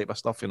champions type of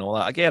stuff. You know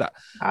that. I get it.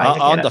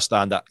 I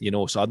understand that. You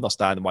know, so I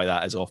understand why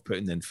that is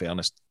off-putting. In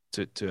fairness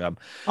to him.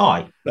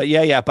 Oh, but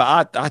yeah.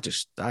 But I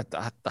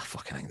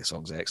fucking think the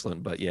song's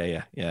excellent. But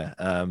yeah.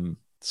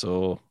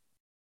 So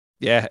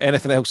yeah.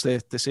 Anything else to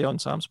say on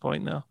Sam's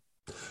point now?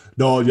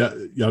 No,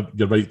 you're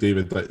right,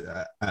 David.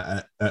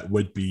 It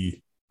would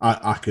be.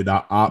 I could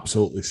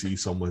absolutely see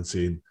someone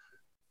saying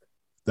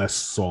this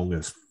song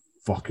is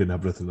fucking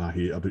everything I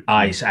hate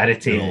about. It's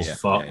irritating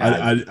as fuck.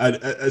 And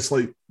it's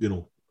like, you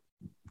know,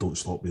 Don't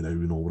Stop Me Now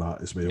and all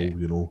that as well.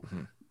 You know,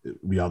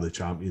 we are the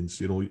champions.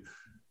 You know,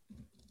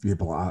 you'd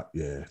be like,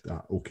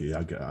 okay,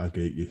 I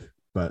get you,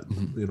 but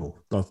you know,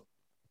 they're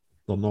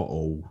not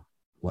all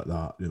like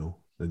that. You know,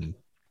 and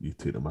you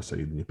take them aside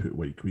and you put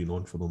White Queen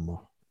on for them,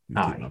 or you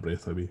take my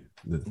breath away.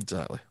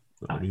 Exactly.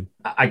 I mean,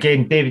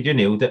 again, David, you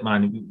nailed it,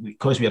 man.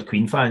 Because we're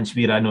Queen fans,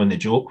 we're in on the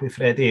joke with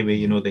Freddie, where,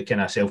 you know, the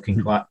kind of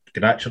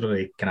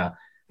self-congratulatory kind of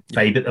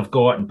vibe that they've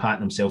got and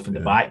patting themselves in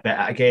the back.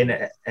 But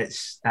again,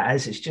 it's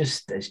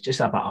just a bit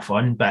of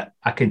fun. But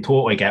I can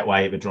totally get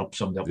why it would rub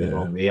somebody up the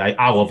wrong way.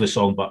 I love the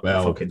song, but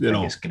I fucking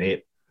think it's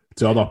great.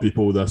 To other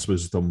people, this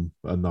was them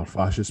in their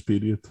fascist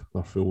period.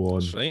 They're full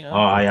on. Right,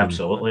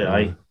 absolutely,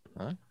 aye.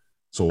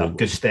 So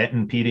good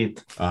stepping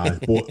period.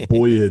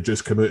 Boy had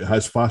just come out of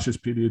his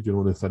fascist period, you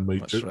know, the Thin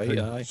White Duke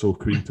thing. So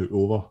Queen took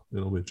over, you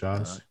know, with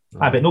jazz.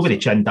 But nobody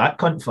chinned that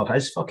cunt for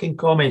his fucking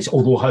comments,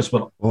 although his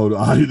were. There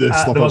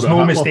was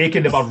no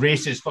mistaking they were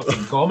racist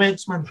fucking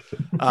comments, man.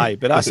 Aye,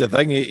 but that's the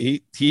thing.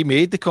 He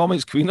made the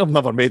comments. Queen have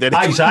never made any.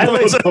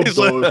 Exactly.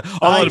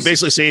 Other than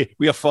basically say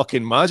we are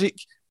fucking magic.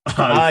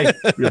 Aye,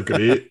 we're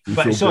great.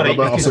 But it's all right,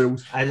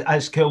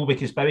 it's cool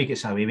because Bowie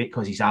gets away with it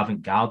because he's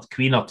avant-garde.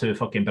 Queen are too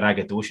fucking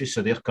braggadocious,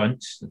 so they're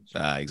cunts.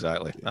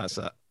 Exactly. That's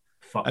it.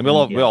 And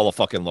we all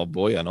fucking love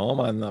Bowie, I know,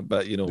 man.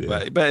 But you know,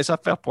 but it's a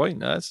fair point.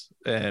 That's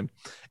so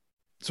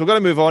we're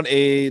going to move on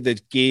to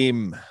the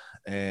Game,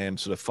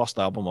 so the first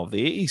album of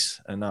the 80s,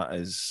 and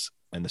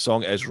the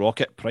song is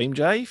Rocket Prime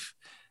Jive,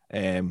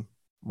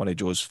 one of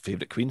Joe's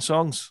favourite Queen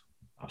songs.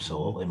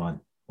 Absolutely,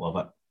 man. Love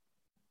it.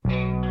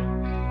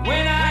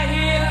 When I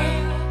hear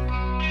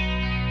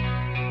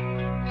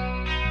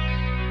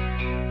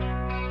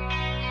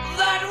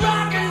that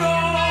rock and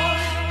roll,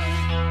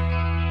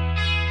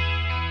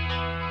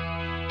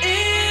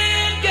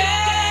 it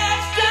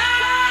gets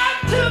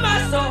down to my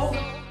soul.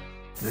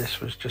 This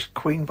was just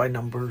Queen by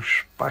numbers,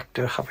 back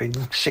to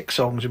having 6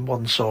 songs in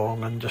one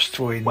song and just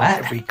throwing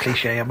every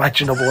cliche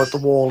imaginable at the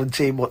wall and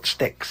seeing what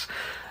sticks.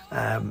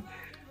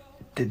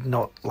 Did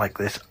not like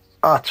this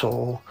at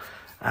all.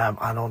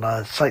 And on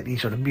a slightly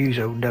sort of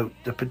muso note,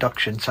 the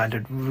production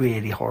sounded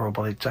really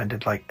horrible. It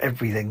sounded like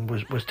everything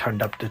was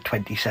turned up to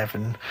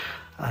 27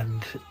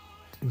 and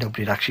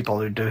nobody had actually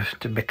bothered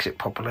to mix it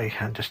properly,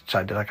 and just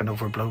sounded like an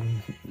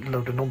overblown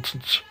load of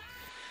nonsense.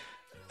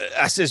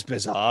 This is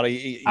bizarre.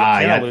 You're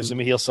kind of losing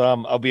me here,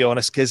 Sam. I'll be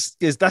honest, because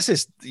this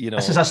is, you know...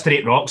 This is a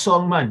straight rock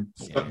song, man.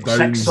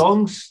 6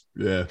 songs.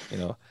 Yeah. You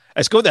know,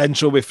 it's got the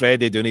intro with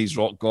Freddie doing his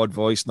rock god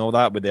voice and all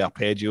that with the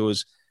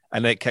arpeggios,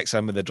 and then it kicks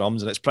in with the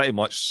drums, and it's pretty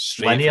much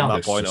straight linear from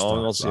that point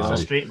onwards. It's a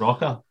straight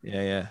rocker.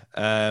 Yeah.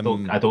 I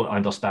don't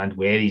understand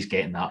where he's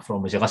getting that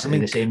from. Is he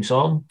listening to the same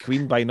song?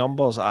 Queen by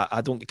numbers.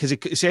 I don't, because he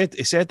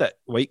said that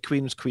White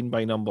Queen was Queen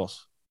by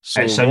numbers.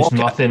 So it sounds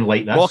nothing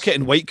like this. Rocket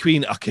and White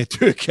Queen are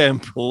two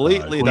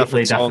completely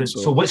different songs.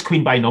 So what's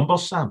Queen by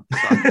numbers, Sam?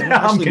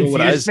 I'm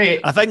confused, mate.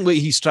 I think what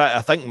he's trying.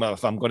 I think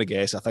if I'm going to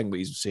guess, I think what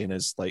he's saying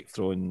is like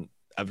throwing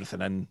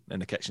everything in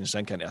the kitchen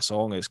sink into a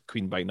song is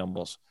Queen by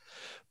numbers.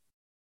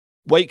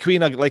 White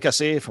Queen, like I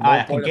say, from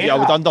one point of view, I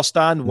would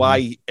understand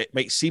why it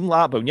might seem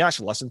like that, but when you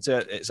actually listen to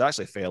it, it's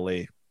actually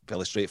fairly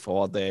fairly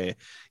straightforward,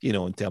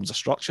 in terms of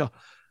structure.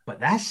 But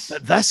this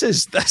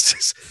is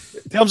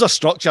in terms of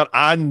structure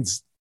and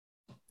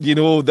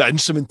the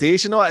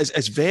instrumentation of it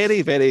is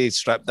very, very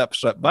stripped up,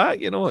 stripped back.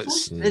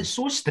 It's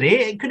so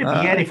straight. It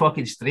couldn't be any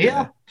fucking straighter.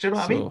 Yeah. Do you know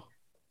what I mean?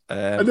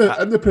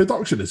 And the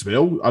production as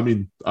well. I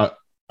mean,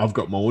 I've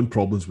got my own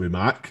problems with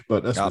Mac,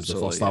 but this was the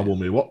first album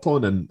we worked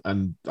on,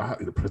 and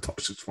the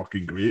production's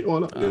fucking great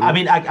on it. I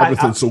mean,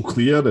 everything's so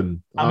clear,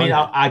 and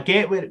I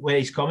get where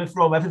he's coming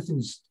from.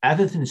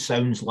 Everything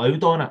sounds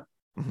loud on it.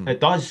 Mm-hmm. It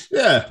does,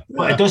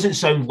 but it doesn't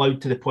sound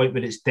loud to the point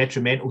where it's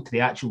detrimental to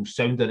the actual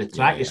sound of the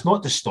track. It's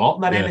not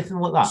distorting or anything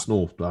like that. It's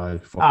no,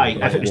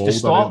 if it was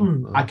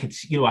distorting, I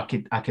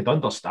could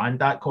understand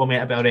that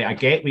comment about it. I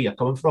get where you're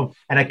coming from,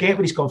 and I get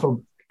where he's coming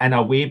from in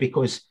a way,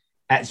 because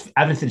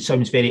everything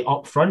sounds very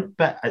upfront,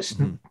 but it's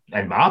in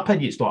my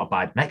opinion, it's not a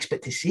bad mix.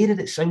 But to say that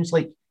it sounds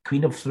like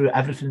Queen have threw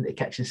everything in the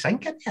kitchen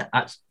sink in here,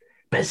 that's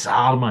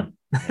bizarre, man.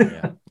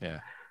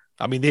 Yeah.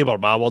 I mean, they were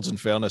my words, in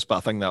fairness, but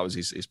I think that was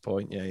his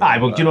point. Yeah.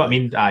 Well, do you know what I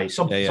mean?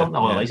 Something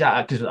like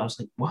that. Because I was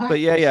like, what? But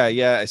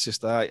yeah. It's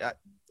just I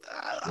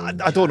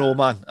don't know,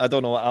 man. I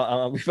don't know.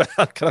 I'm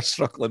kind of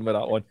struggling with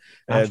that one.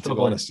 To be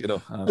honest,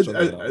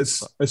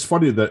 it's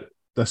funny that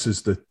this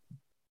is the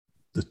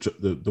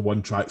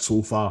one track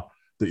so far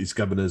that he's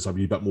given us a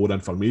wee bit more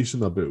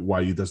information about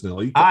why he doesn't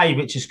like it.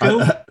 Which is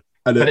cool.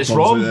 But it's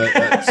wrong.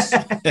 It's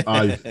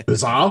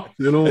bizarre,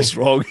 It's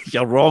wrong.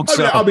 You're wrong,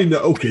 sir. I mean,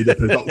 okay, the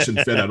production,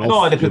 fair enough.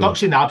 No, the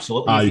production,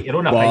 absolutely. Your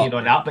own opinion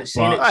on that, but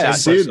saying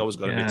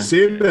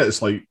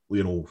it's like,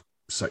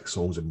 6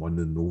 songs in one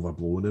and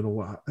overblown and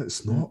all that.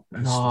 It's not.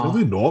 It's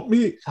really not,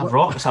 mate. It's a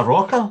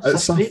rocker.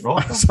 It's a straight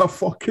rocker. It's a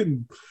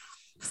fucking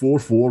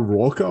 4/4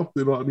 rocker.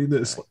 You know what I mean?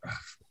 It's like,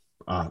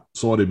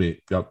 sorry,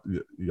 mate.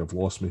 You've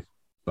lost me.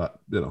 But,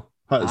 hit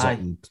us up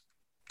on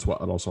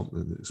Twitter or something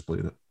and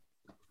explain it.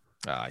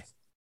 Aye.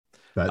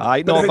 But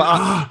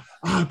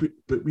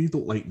we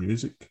don't like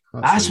music.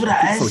 That's what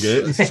it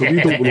is. So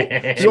we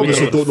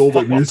don't know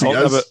what music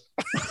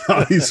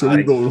is. So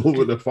we don't know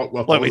what the fuck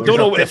we're talking about. We don't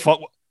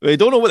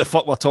know what the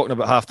fuck we're talking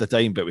about half the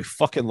time, but we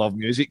fucking love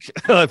music.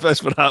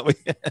 That's what that way.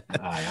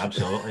 Aye,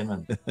 absolutely,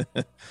 man.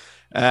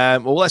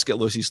 Well, let's get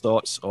Lucy's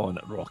thoughts on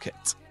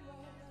Rocket.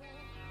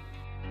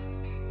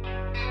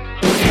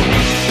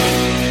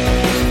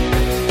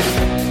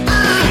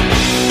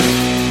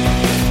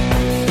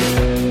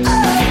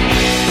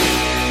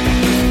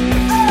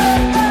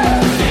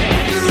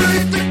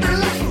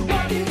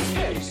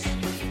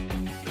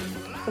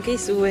 Okay,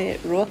 so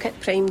Rocket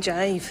Prime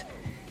Jive.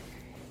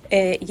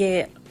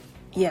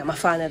 I'm a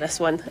fan of this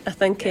one. I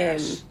think I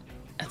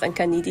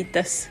needed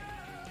this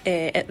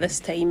at this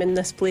time in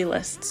this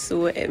playlist.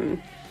 So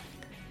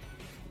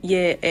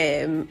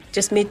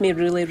just made me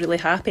really, really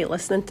happy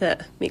listening to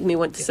it. Make me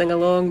want to sing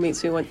along,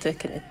 makes me want to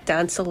kind of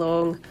dance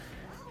along.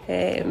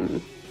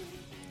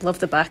 Love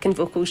the backing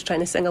vocals,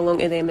 trying to sing along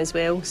to them as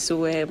well.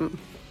 So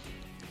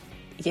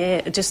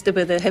just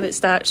with how it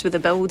starts with the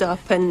build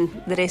up and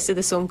the rest of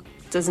the song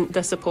doesn't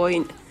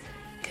disappoint.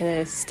 Kind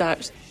of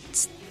starts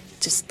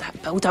just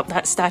that build up,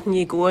 that starting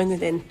you going, and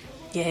then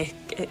it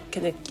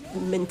kind of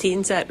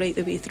maintains that right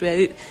the way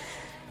throughout.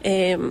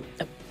 A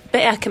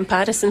bit of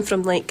comparison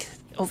from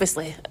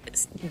obviously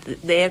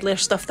the earlier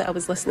stuff that I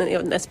was listening to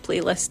on this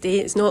playlist.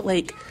 It's not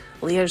like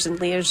layers and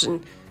layers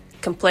and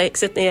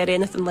complexity or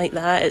anything like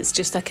that. It's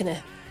just a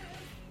kind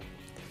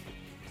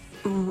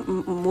of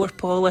more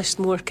polished,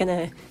 more kind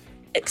of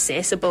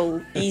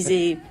accessible,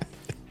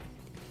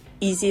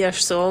 easier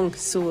song.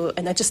 So,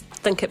 and I just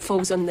think it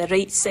falls on the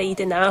right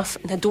side enough,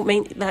 and I don't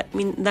mean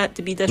that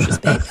to be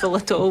disrespectful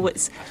at all.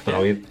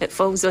 It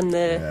falls on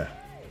the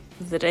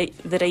right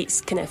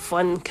kind of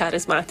fun,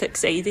 charismatic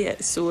side of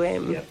it. So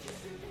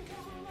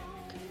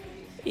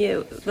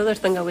the other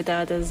thing I would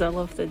add is I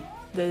love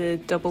the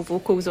double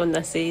vocals on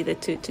this. The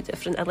two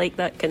different. I like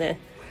that kind of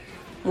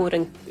more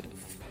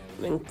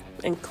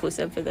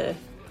inclusive of the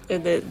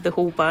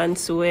whole band.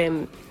 So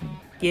I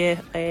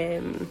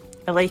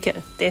like it.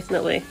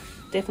 Definitely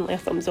a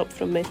thumbs up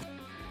from me.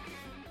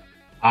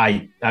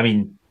 I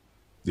mean,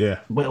 yeah,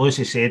 what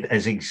Lucy said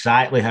is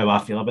exactly how I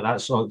feel about that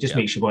song. It just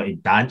makes you want to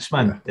dance,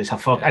 man. It's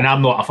and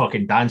I'm not a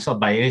fucking dancer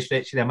by any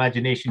stretch of the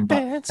imagination,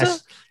 but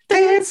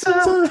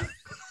dancer.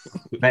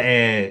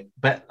 But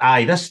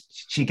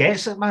she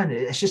gets it, man.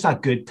 It's just a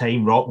good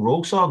time rock and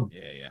roll song.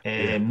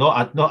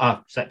 Not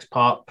a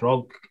 6-part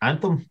prog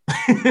anthem.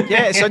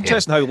 It's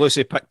interesting how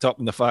Lucy picked up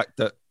on the fact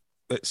that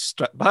it's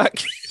stripped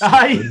back.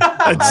 Aye.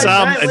 and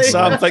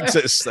Sam thinks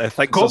it's there's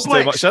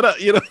too much in it,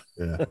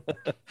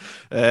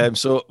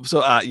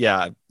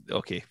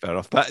 okay, fair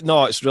enough. But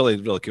no, it's really,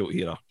 really cool to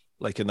hear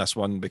her in this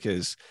one,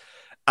 because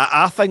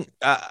I think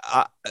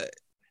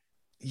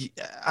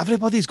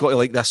everybody's got to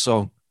like this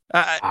song.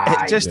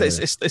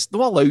 It's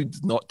not allowed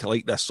not to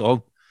like this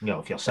song.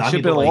 If you're sad,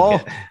 you don't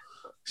like it.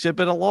 Should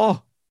be the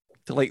law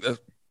to like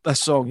this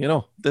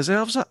song.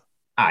 Deserves it.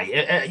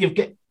 You've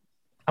got.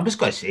 I'm just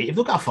going to say, you've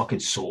not got a fucking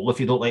soul if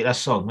you don't like this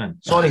song, man.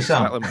 Sorry,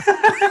 Sam. Exactly,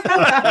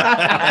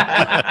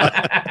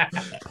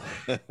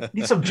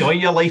 Need some joy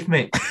in your life,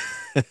 mate.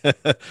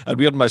 And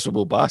we're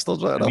miserable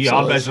bastards, right? We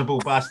are miserable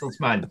bastards,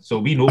 man. So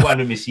we know one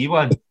when we see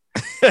one.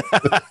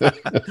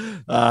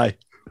 Aye,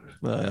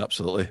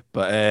 absolutely.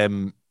 But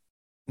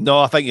no,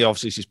 I think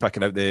obviously she's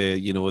picking out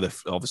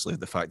obviously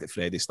the fact that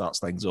Freddie starts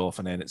things off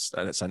and then it's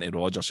into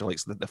Roger. She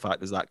likes the fact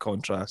there's that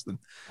contrast and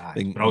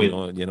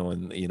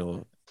brilliant.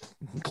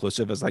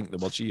 Inclusive, I think the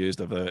word she used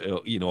of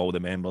all the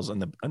members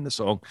in the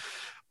song.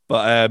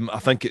 But I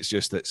think it's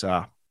just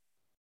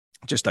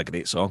just a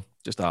great song,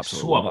 just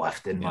absolutely so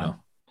uplifting, man.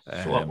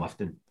 So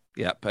uplifting.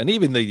 Yeah, and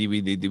even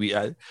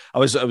I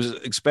was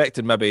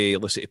expecting maybe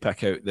Lucy to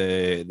pick out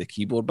the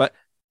keyboard bit.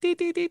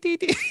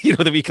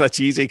 The wee kind of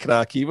cheesy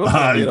crack keyboard.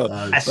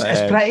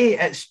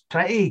 It's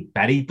pretty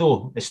buried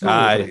though. It's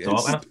not over the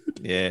top.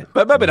 Yeah,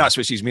 but maybe that's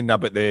what she's meaning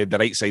about the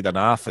right side of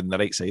naff and the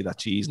right side of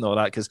cheese and all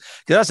that. Because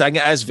that's the thing,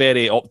 it is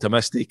very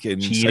optimistic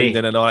and cheery.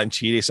 Sounding and all that, and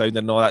cheery sounding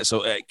and all that.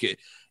 So if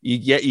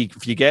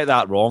you get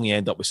that wrong, you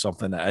end up with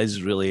something that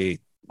is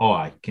really. Oh,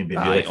 it can be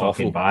really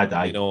fucking bad.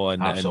 And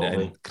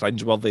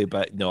cringeworthy,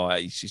 but no,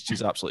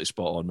 she's absolutely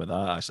spot on with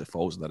that. Actually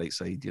falls on the right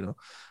side,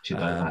 She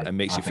does, and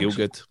makes you feel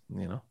good,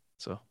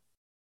 So,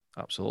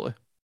 absolutely.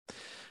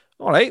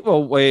 All right,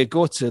 well, we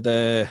go to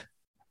the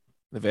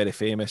very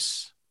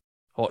famous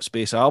Hot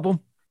Space album,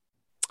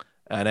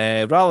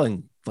 and rather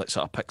than let's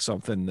sort of pick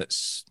something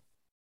that's,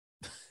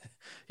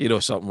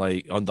 something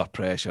like Under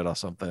Pressure or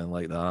something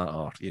like that,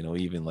 or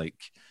even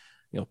like.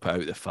 Put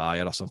out the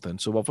fire or something.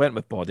 So we've went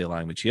with Body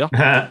Language here.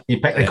 You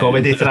picked the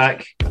comedy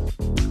track.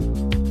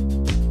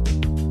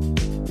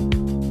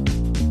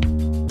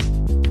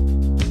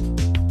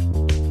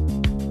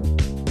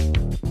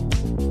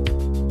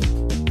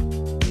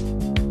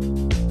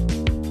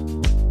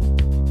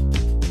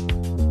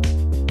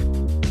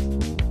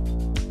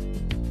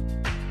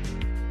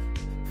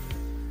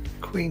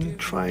 Queen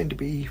trying to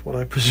be what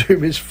I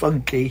presume is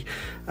funky,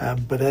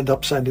 but end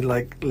up sounding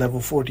like Level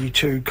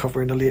 42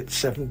 covering a late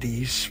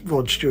 70s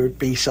Rod Stewart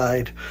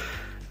B-side.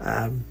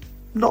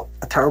 Not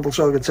a terrible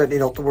song, and certainly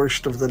not the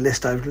worst of the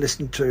list I've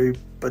listened to,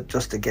 but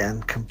just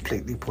again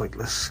completely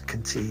pointless.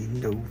 Can see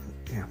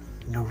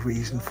no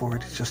reason for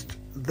it. It's just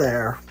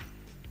there.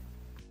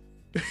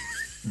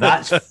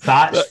 That's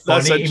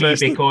funny to me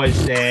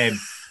because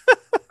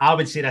I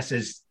would say this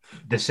is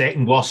the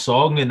second worst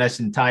song in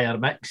this entire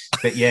mix,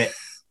 but yet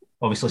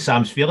obviously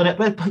Sam's feeling it.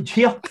 But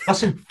here,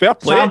 listen, fair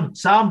play.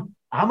 Sam,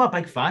 I'm a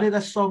big fan of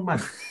this song, man.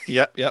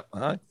 Yep.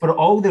 Aye. For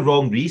all the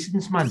wrong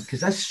reasons, man,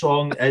 because this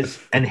song is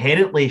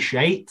inherently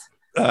shite.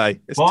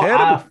 Aye, it's but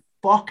terrible. I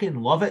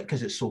fucking love it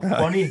because it's so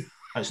funny.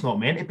 It's not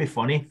meant to be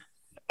funny.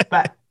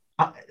 But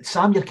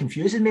Sam, you're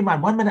confusing me,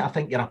 man. 1 minute I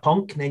think you're a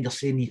punk, and then you're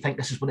saying you think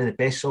this is one of the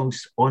best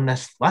songs on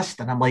this list,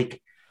 and I'm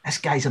like, this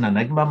guy's an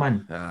enigma,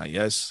 man. He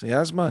is,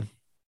 man.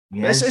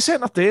 Yes. It's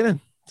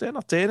entertaining. It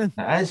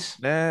is.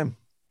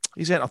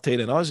 He's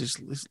entertaining us.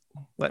 He's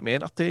let me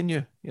entertain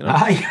you.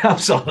 Aye,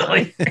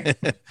 absolutely.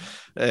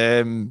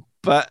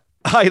 But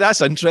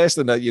that's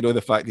interesting that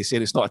the fact he's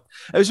saying it's not.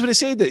 I was going to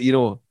say that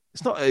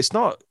it's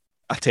not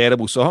a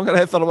terrible song.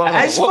 It's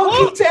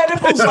fucking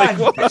terrible,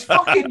 man. It's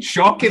fucking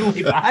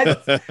shockingly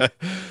bad.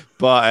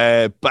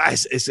 But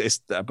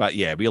but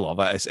yeah, we love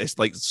it. It's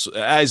like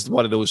it is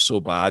one of those so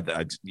bad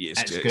that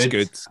it's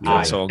good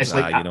songs. It's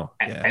like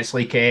it's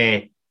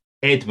like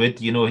Ed Wood,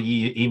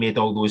 he made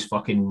all those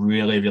fucking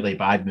really, really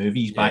bad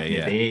movies back in the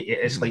day.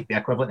 It's like the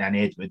equivalent of an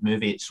Ed Wood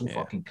movie. It's so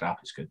fucking crap.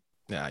 It's good.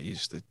 Yeah, you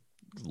just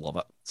love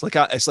it.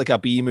 It's like a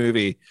B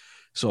movie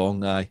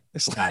song.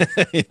 It's like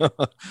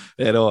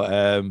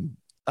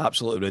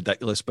absolutely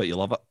ridiculous, but you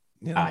love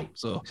it. Aye,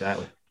 so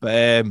exactly.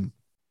 But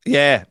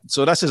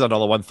so this is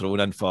another one thrown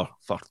in for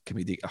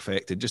comedic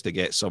effect, and just to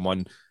get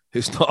someone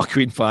who's not a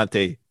Queen fan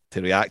to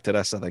react to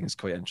this, I think it's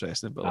quite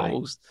interesting. But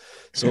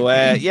so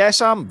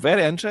Sam,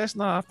 very interesting.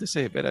 I have to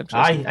say, very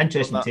interesting. Aye,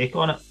 interesting take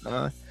on it.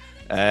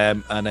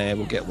 And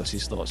we'll get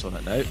Lucy's thoughts on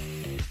it now.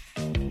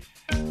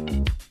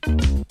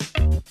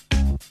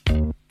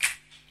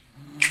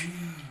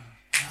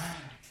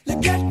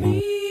 Look at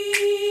me,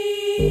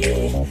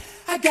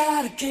 I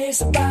got a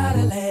case of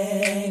body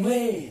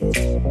language.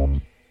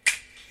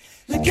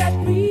 Look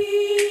at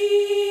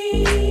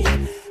me,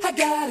 I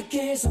got a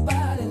case of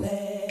body language.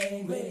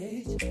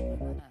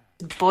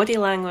 Body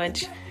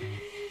Language,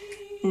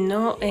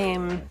 not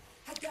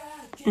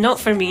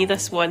for me.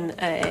 This one,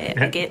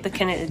 I get the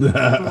kind of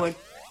more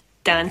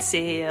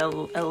dancey,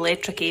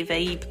 electric-y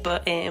vibe,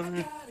 but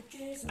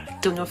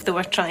don't know if they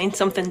were trying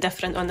something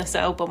different on this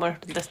album or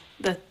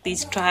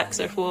these tracks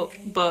or what.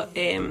 But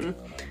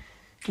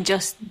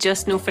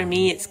just know for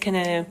me, it's kind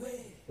of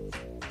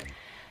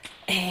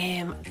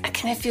I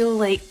kind of feel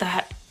like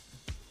that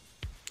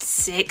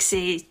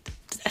sexy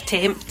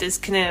attempt is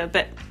kind of a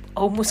bit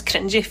almost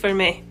cringy for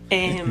me.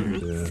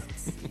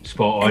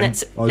 Spot on.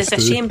 And it's a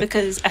shame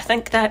because I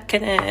think that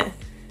kind of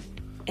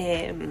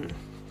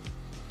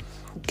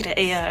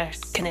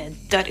grittier, kind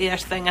of dirtier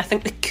thing, I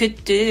think they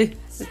could do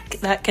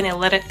that kind of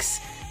lyrics.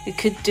 They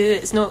could do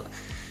it. It's not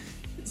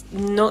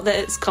that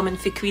it's coming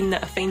for Queen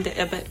that I find it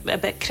a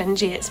bit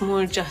cringy. It's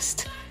more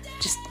just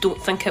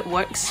don't think it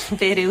works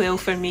very well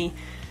for me.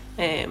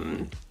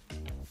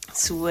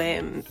 So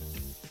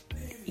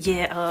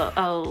yeah,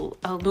 I'll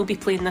not be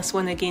playing this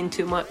one again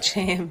too much.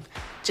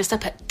 Just a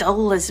bit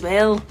dull as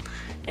well.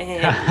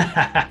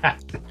 I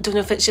don't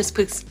know if it's just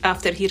because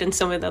after hearing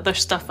some of the other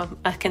stuff,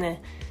 I kind of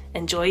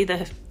enjoy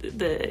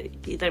the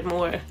either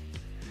more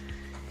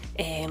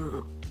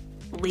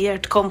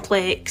layered,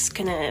 complex,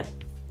 kind of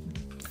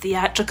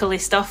theatrically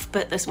stuff,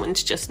 but this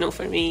one's just no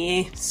for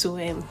me. So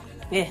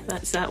yeah,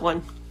 that's that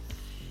one.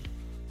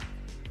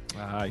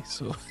 Aye,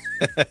 so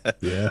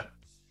Yeah.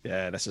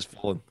 yeah, this is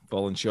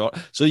falling short.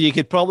 So you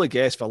could probably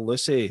guess for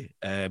Lucy.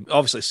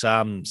 Obviously,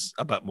 Sam's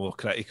a bit more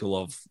critical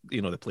of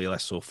the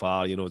playlist so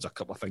far. There's a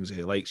couple of things that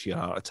he likes: Your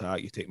Heart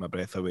Attack, You Take My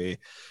Breath Away,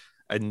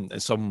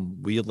 and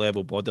some weird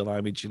level body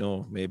language.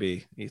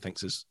 Maybe he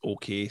thinks is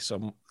okay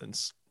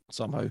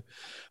somehow.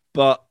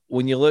 But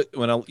when you look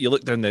down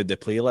the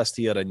playlist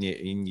here and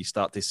you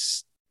start to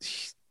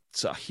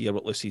sort of hear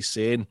what Lucy's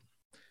saying,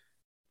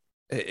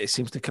 it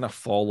seems to kind of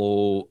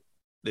follow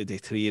the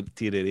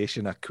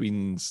deterioration of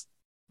Queen's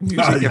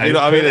music. If you know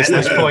what I mean? At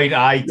this point,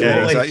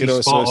 totally.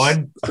 She's spot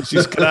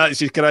on.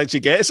 She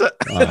gets it.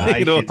 Aye,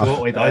 she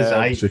totally does.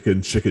 Aye.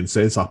 She can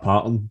sense a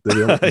pattern.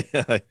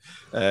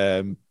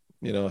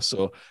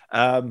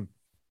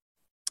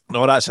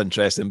 No, that's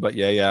interesting. But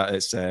yeah,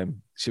 it's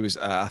she was.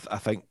 I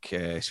think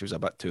she was a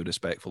bit too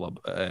respectful,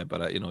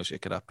 but she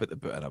could have put the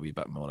boot in a wee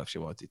bit more if she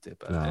wanted to.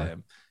 But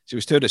she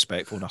was too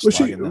respectful. Was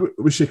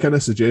she kind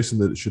of suggesting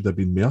that it should have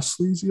been more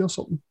sleazy or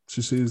something?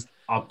 She says,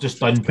 "I've just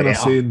done kind of better."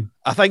 saying,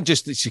 I think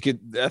she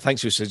could. I think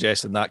she was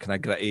suggesting that kind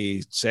of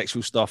gritty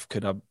sexual stuff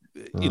could have.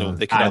 They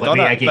could have done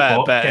it,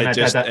 but it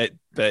just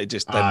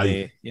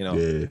didn't.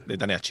 They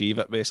didn't achieve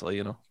it.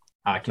 Basically,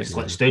 because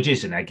like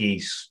Stooges and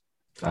Iggy's,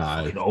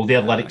 all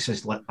their lyrics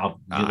are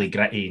really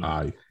gritty.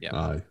 Aye.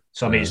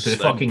 Some it's the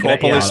fucking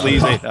properly gritty.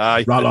 sleazy.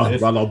 Aye, rather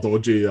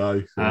dodgy.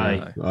 Aye,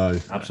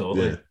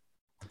 absolutely. Yeah.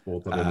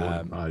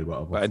 Whatever.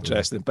 But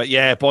interesting. But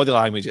yeah, body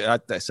language.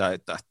 It's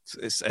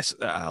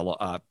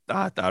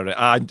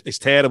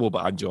terrible, but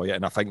I enjoy it,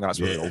 and I think that's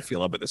what we all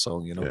feel about the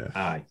song.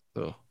 Aye.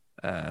 So,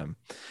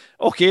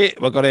 okay,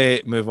 we're going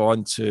to move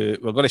on to.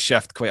 We're going to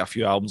shift quite a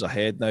few albums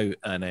ahead now,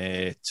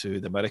 and to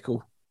The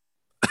Miracle,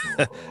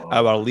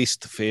 our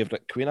least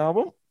favourite Queen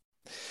album.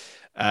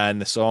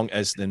 And the song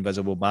is The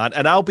Invisible Man.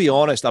 And I'll be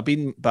honest, I've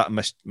been a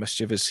bit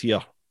mischievous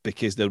here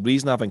because the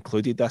reason I've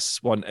included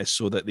this one is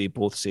so that they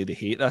both say they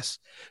hate this,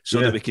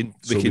 that we can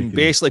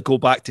basically go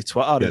back to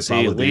Twitter and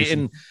say,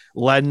 Leighton,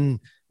 Lynn,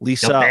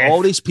 Lisa,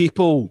 all these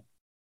people,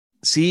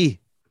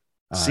 see.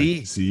 So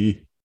stop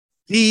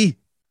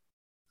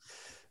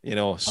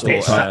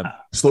trying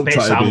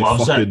to be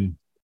fucking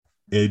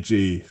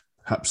edgy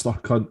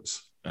hipster cunts.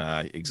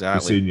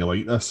 Exactly. Saying you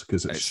like this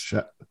because it's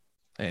shit.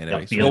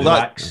 Anyway,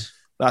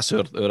 that's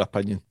our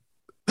opinion.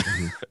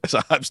 Mm-hmm. It's a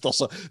hipster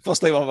song.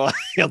 First time I've ever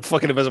heard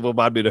fucking Invisible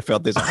Man be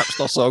referred to as a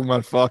hipster song,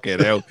 man. Fucking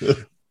hell.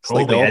 It's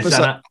like the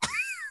opposite.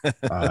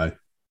 Aye.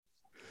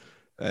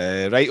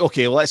 Right,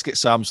 okay, well, let's get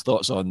Sam's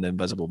thoughts on The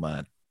Invisible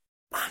Man.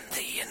 I'm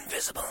the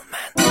invisible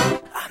man.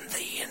 I'm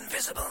the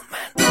invisible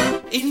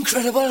man.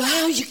 Incredible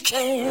how you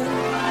can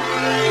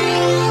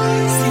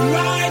see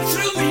right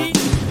through me.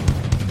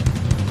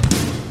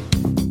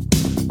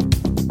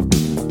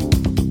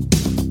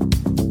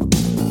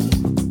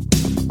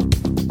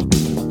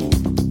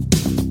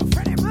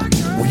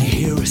 When you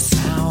hear a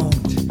sound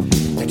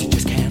that you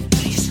just can't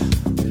place,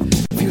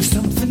 feel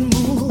something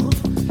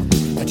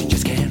move that you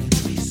just can't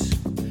trace.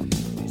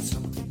 It's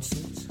something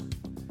sense.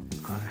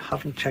 I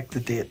haven't checked the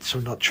date, so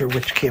not sure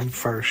which came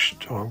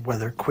first, or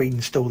whether Queen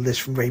stole this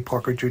from Ray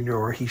Parker Jr.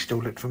 or he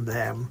stole it from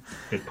them.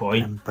 Good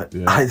point. But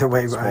either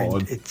way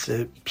round, it's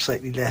a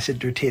slightly less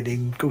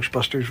entertaining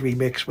Ghostbusters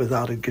remix with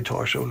added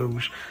guitar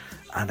solos.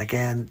 And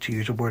again, to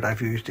use a word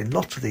I've used in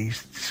lots of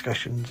these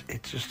discussions,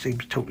 it just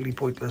seems totally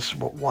pointless.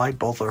 Why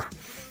bother?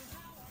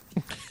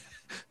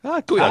 I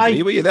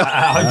agree with you there.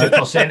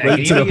 100% agree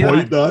Right to the with you.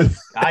 point, though.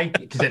 Aye,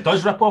 because it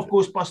does rip off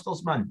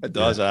Ghostbusters, man. It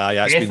does, aye.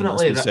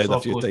 Definitely It's been said rips a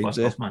off few times.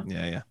 Ghostbusters,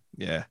 man.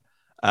 Yeah.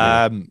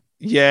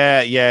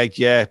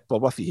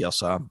 But with you here,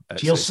 Sam.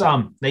 Cheers,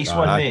 Sam. Nice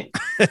one, mate.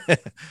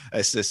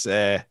 It's this.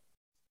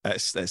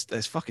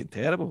 It's fucking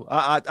terrible.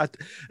 I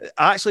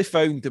actually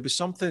found there was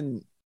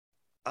something.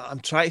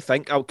 I'm trying to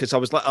think because I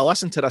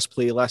listened to this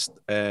playlist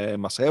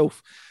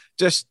myself,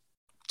 just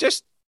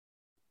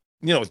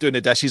doing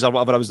the dishes or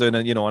whatever I was doing,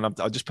 and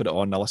I just put it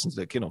on and I listened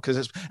to it, because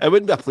it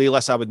wouldn't be a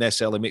playlist I would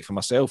necessarily make for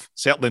myself.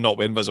 Certainly not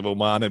with Invisible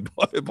Man and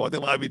body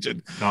language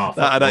and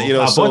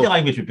body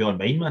language would be on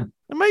mine, man.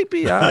 It might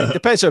be. It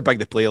depends how big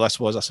the playlist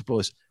was, I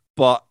suppose.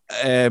 But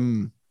a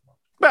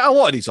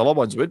lot of these other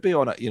ones would be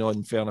on it,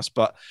 in fairness.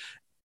 But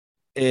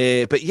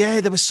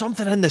yeah, there was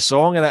something in the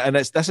song, and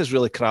this is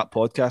really crap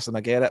podcast, and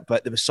I get it,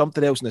 but there was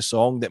something else in the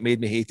song that made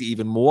me hate it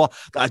even more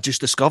that I just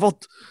discovered.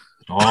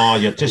 Oh,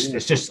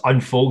 it's just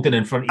unfolding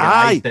in front of your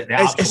eyes. The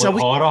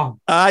absolute horror.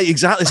 Aye,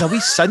 exactly. It's a wee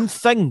synth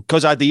thing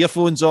because I had the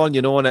earphones on,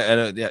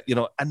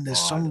 and there's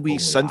some wee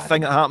synth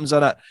thing that happens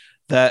in it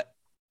that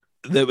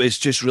that was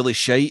just really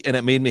shite, and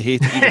it made me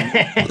hate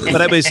it. Even.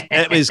 But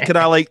it was kind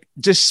of like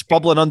just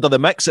bubbling under the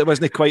mix. It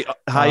wasn't quite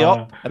high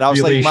up, and I was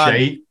really like, man,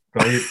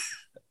 shite.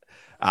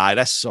 Right.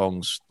 this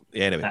song's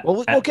anyway.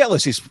 We'll get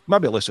Lucy's.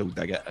 Maybe Lucy will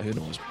dig it. Who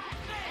knows?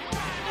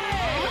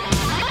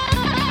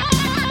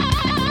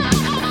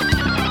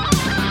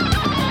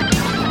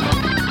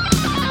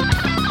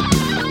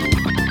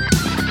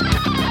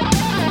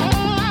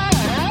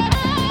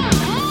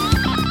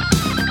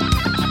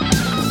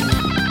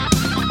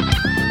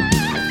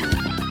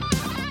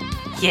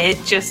 Yeah,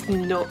 just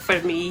not for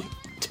me.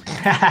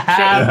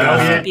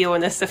 To be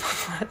honest,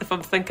 if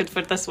I'm thinking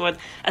for this one,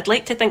 I'd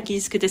like to think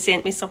you could have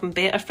sent me something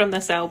better from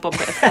this album,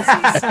 but if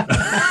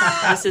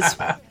this is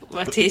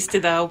my taste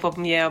of the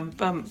album, yeah,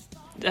 I'm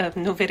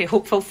not very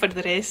hopeful for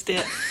the rest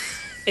of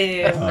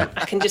it.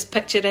 I can just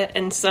picture it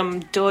in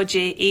some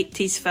dodgy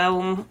 80s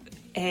film,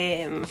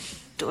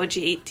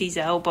 dodgy 80s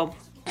album.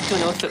 I don't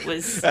know if it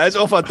was... It's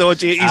off a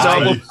dodgy 80s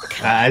album.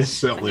 It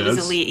certainly It was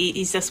is. the late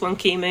 80s this one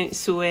came out,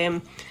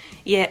 so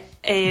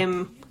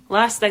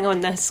last thing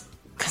on this,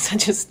 because I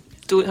just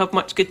don't have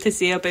much good to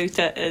say about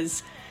it,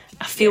 is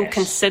I feel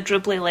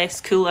considerably less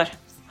cooler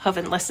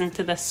having listened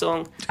to this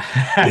song.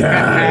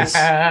 Yes.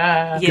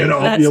 Yeah, Get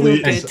up, that's you no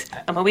ladies. good.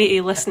 I'm away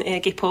to listen to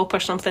Iggy Pop or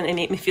something to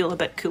make me feel a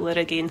bit cooler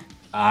again.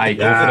 Aye,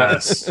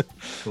 Yes.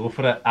 go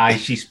for it. Aye,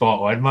 she's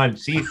spot on, man.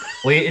 See,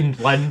 Leighton,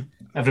 Lynn,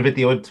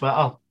 everybody on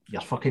Twitter,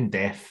 you're fucking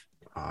deaf.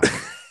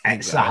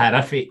 It's a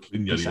horrific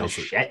In your piece of ears.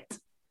 shit.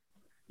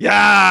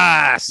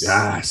 Yes.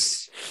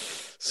 Yes.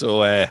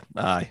 So, aye,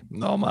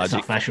 no It's magic.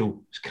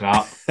 official. It's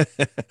crap.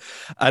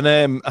 And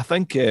I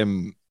think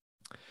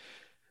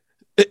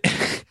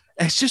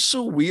it's just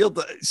so weird.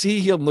 See,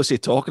 hearing Lucy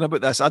talking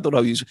about this, I don't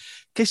know,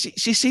 because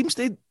she seems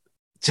to,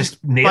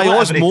 Just nail by it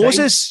every time.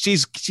 osmosis,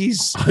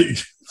 she's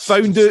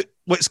found out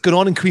what's going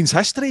on in Queen's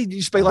history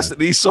just by listening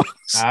to these songs.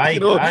 Aye,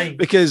 aye.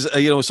 Because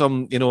I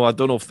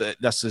don't know if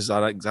this is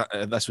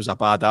this was a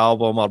bad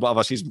album or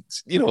whatever. She's,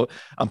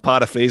 I'm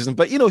paraphrasing,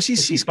 but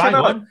she's bang kind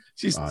of, on.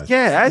 she's Aye.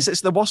 yeah,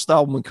 it's the worst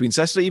album in Queen's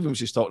history. Even when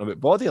she's talking about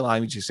body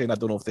language, she's saying, I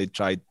don't know if they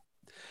tried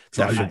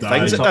different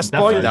things at this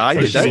point. Aye,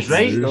 they She was did.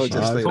 right.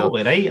 Just, She's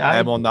totally right.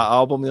 Aye. on that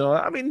album,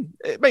 I mean,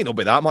 it might not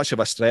be that much of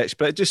a stretch,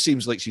 but it just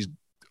seems like she's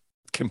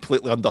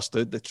completely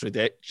understood the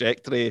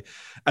trajectory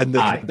and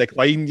the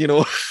decline,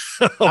 of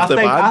the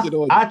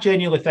band. I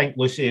genuinely think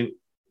Lucy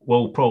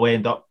will probably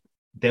end up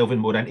delving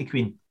more into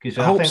Queen because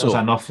I hope think so.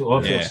 there's enough,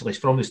 obviously,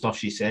 from the stuff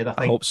she said. I I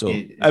think hope so.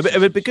 it's It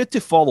would be good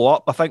to follow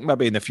up. I think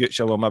maybe in the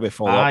future we'll maybe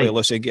follow Aye. up with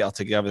Lucy and get her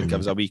together and give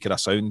us a wee kind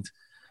of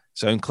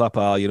sound clip,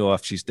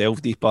 if she's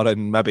delved deeper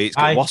and maybe it's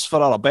got Aye. worse for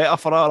her or better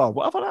for her or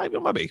whatever.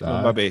 We'll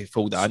Aye. maybe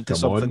fold it into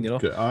something,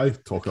 Aye,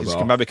 talk She about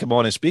can maybe come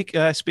on and speak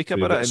about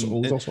favourite it,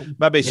 songs and or something.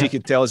 maybe she Yeah.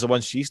 could tell us the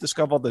ones she's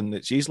discovered and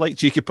that she's liked.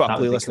 She could put a That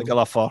would be playlist cool.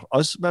 together for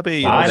us,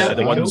 maybe Aye, the that'd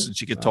be ones, cool. and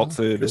she could talk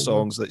through the cool,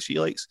 songs that she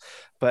likes.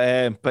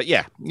 But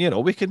yeah,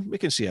 we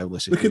can see how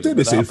Lucy. We could feels do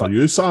the about same that, for but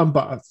you, Sam,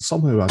 but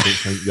somehow I don't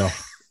think you're.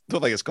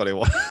 Don't think it's going to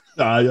work.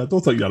 Aye, I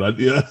don't think you're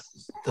into it.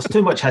 there's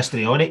too much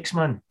histrionics,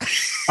 man.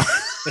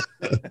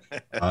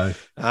 Aye,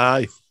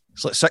 Aye,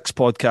 it's like 6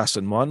 podcasts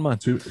in one, man.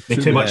 too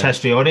Too much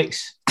histrionics.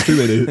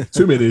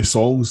 too many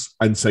songs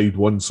inside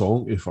one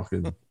song. You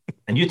fucking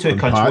And you two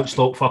cunts Unpack. won't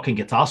stop fucking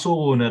guitar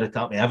solo and it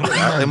up everything.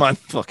 Exactly, Man. man.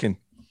 Fucking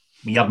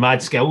Your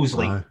mad skills,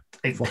 aye.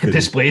 like fucking-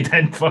 displayed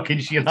in fucking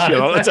sheer Widdly,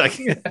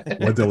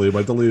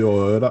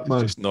 all that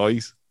man. just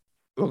noise.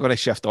 We're going to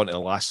shift on to the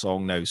last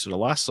song now. So the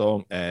last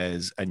song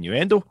is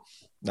Innuendo,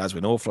 as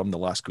we know from the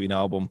last Queen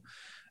album,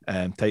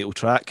 title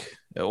track.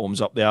 It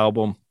opens up the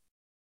album.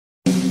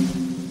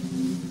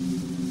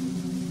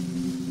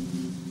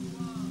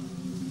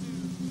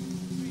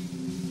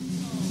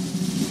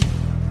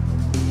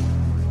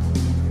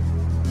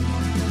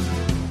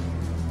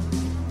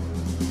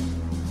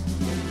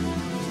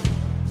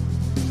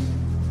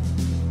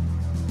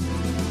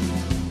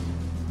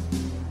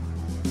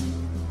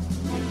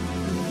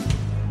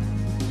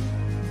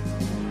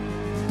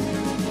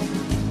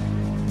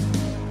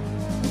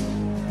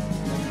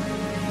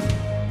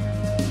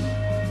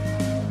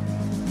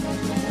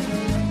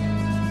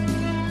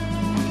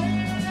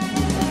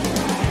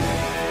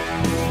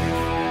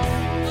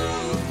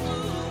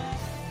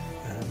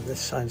 This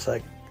sounds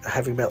like a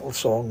heavy metal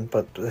song,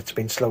 but it's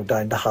been slowed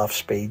down to half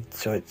speed,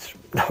 so it's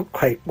not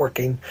quite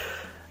working.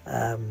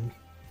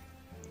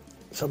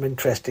 Some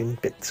interesting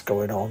bits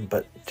going on,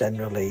 but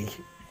generally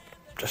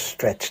just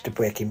stretched to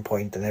breaking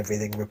point and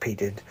everything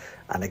repeated.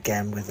 And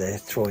again, with the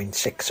throwing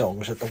 6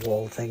 songs at the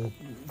wall thing,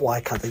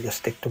 why can't they just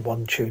stick to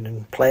one tune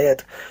and play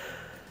it?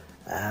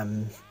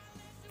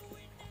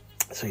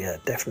 So yeah,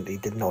 definitely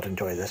did not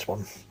enjoy this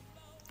one.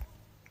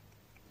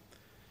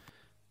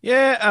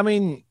 Yeah, I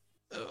mean,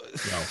 Well,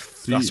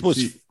 I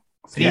suppose.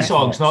 Three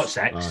songs, not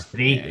Aye. 6.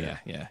 3.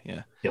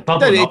 Yeah. You're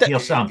doubling He up did- here,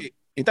 Sam.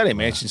 He didn't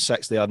mention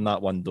 6 there in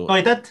that one, though. Oh,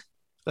 he did.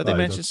 Did he Aye, he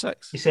mention did.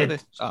 6? He said- Did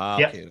he?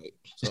 yep. Okay, right.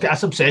 He's So, got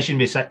this obsession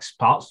with 6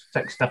 parts,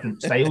 6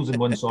 different styles in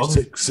one song.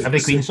 Six, Every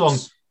Queen six. song.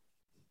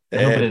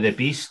 The number Um, of the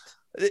beast.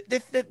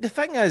 the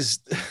thing is,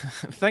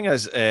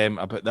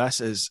 about this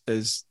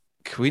is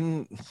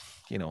Queen.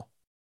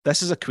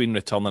 this is a Queen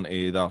returning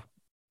to their,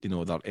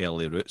 their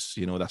early roots.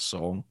 This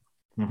song,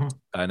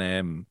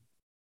 and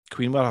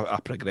Queen were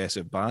a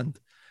progressive band.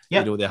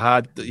 Yeah.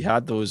 They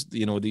had those,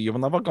 you were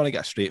never going to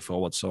get a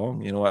straightforward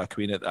song, a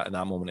Queen at that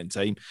moment in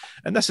time.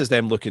 And this is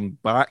them looking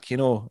back,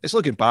 it's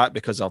looking back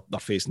because they're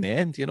facing the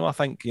end, I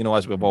think,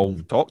 as we've all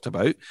talked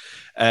about.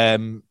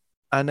 So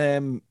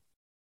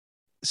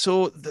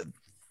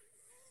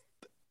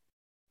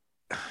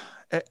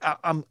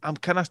I'm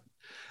kind of,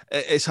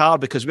 it's hard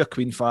because we're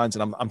Queen fans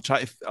and I'm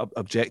trying to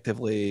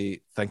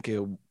objectively think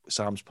of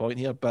Sam's point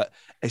here, but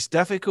it's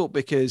difficult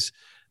because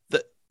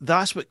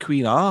that's what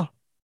Queen are.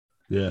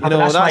 Yeah,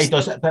 that's why he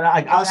does it.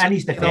 But in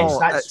his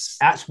defence,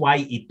 that's why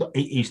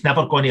he's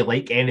never going to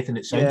like anything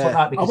that sounds like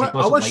that, because he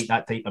doesn't like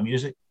that type of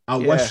music. I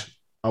wish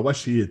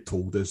he had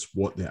told us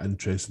what the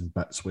interesting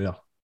bits were.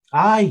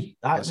 Aye,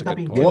 that would have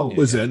been good. What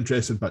was the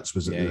interesting bits?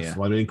 Was it the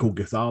flamenco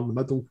guitar in the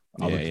middle?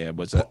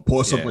 Was it?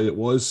 Possibly it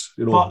was.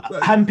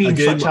 But him being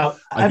such a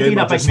big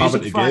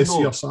music fan,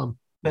 here, Sam.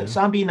 But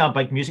Sam being a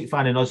big music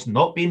fan and us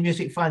not being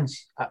music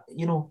fans,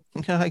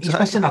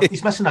 exactly.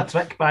 he's missing a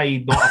trick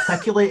by not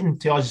articulating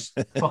to us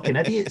fucking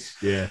idiots.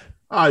 Yeah.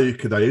 You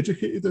could have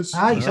educated us.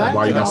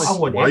 Exactly.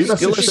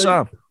 School us,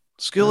 Sam.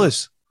 School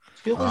us.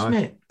 School us,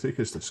 mate. Take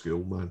us to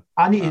school, man.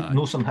 I need to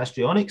know some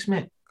histrionics,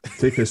 mate.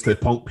 Take us to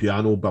punk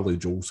piano, Billy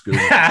Joel school.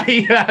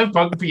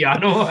 Punk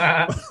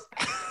piano.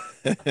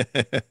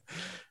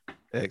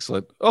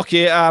 Excellent.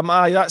 Okay,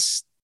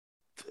 that's.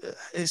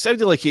 It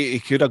sounded like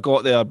he could have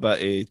got there, but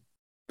he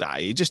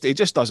just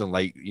doesn't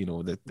like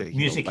the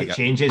music. It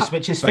changes,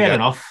 which is fair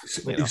enough.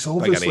 He's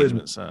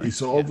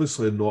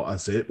obviously not a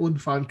Zeppelin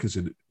fan, because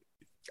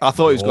I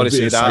thought he was going to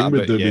say that,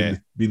 but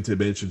been to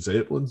mention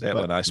Zeppelin,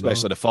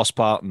 especially the first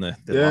part and the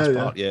last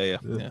part. Yeah.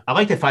 I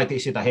like the fact that he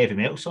said a heavy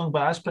metal song,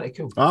 but that's pretty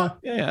cool.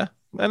 Yeah.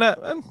 And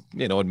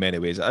in many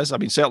ways it is. I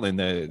mean, certainly in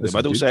the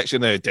middle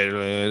section, that's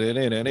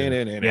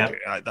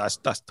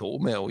total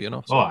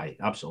metal, So, aye,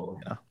 absolutely.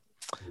 Yeah.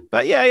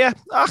 But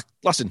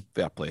listen,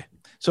 fair play.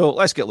 So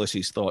let's get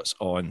Lucy's thoughts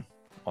on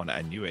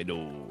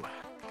Innuendo.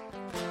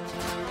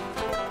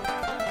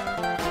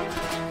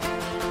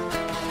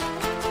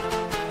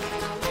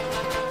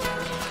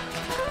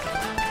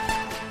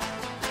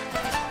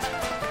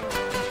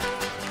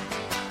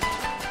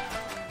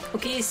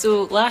 Okay,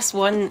 so last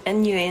one,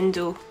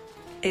 Innuendo.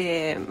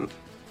 I'm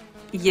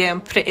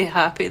pretty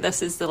happy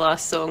this is the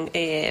last song.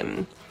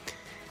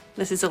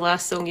 This is the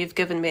last song you've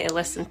given me to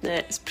listen to.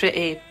 It's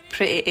pretty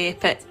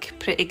epic,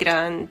 pretty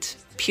grand,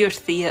 pure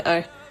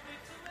theatre.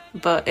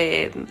 But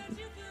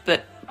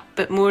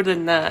more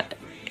than that,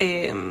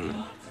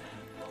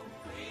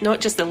 not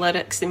just the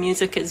lyrics, the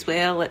music as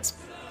well. It's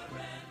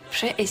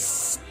pretty.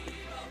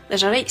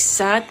 There's a right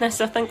sadness,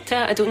 I think,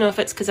 to it. I don't know if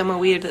it's because I'm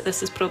aware that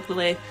this is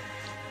probably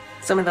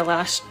some of the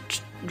last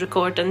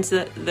recordings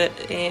that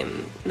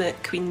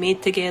Queen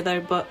made together,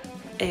 but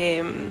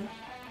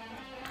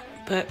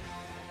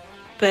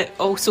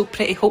also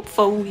pretty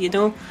hopeful,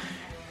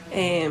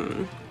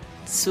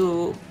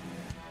 so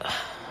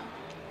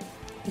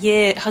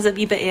it has a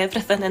wee bit of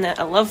everything in it.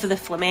 I love the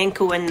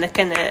flamenco and the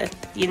kind of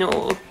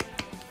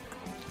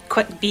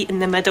quick beat in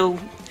the middle,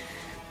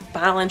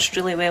 balanced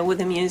really well with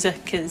the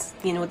music, because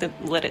the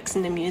lyrics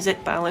and the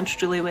music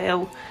balanced really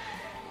well.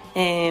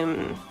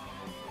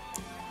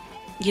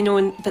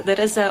 But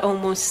there is that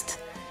almost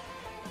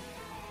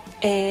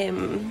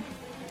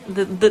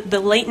the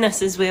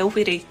lightness as well,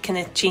 where it kind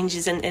of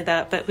changes into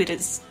that bit where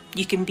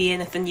you can be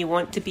anything you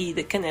want to be,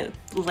 that kind of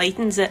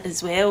lightens it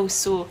as well.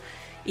 So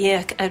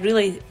I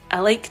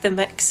like the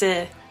mix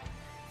of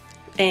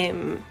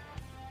kind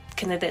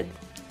of the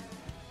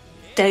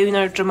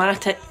downer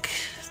dramatic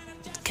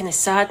kind of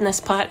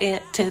sadness part of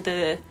it to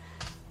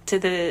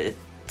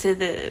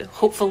the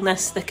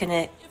hopefulness, the kind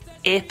of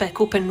epic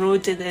open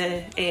road of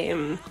the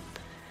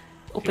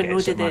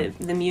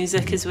the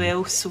music as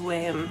well. So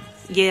I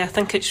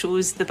think it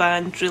shows the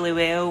band really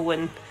well,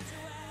 and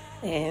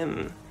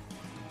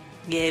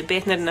better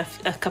than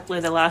a couple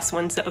of the last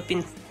ones that have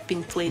been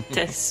played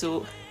to.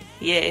 So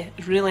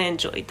really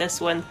enjoyed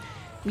this one.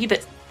 Wee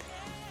bit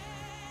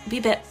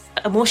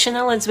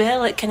emotional as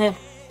well. It kind of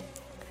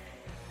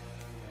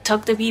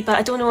tugged a wee bit.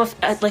 I don't know if,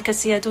 like I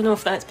say, I don't know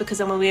if that's because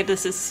I'm aware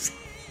this is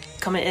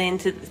coming to the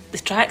end of the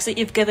tracks that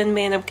you've given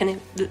me, and I'm kind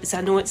of,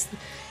 I know it's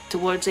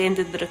towards the end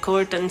of the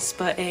recordings,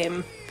 but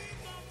I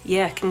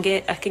can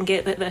get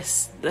that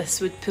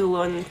this would pull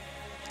on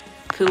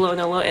a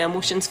lot of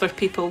emotions for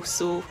people.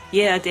 So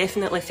I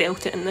definitely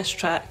felt it in this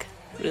track.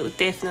 Really,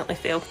 definitely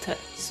felt it.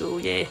 So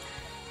I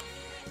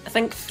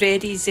think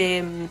Freddie's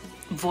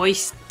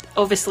voice,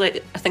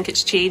 obviously, I think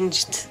it's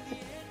changed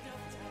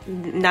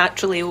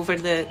naturally over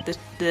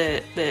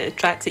the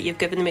tracks that you've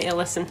given me to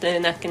listen to,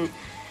 and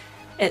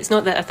it's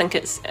not that I think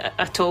it's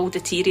at all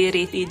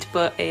deteriorated,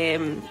 but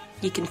you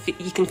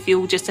can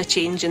feel just a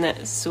change in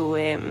it. So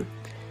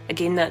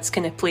again, that's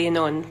kind of playing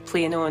on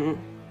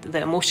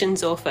the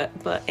emotions of it.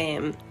 But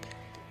I'm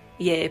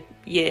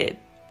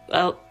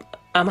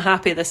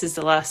happy this is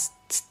the last.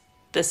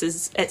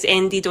 It's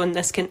ended on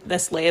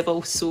this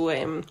level. So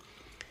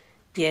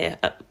yeah,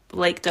 I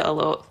liked it a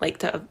lot.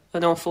 Liked it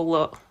an awful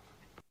lot.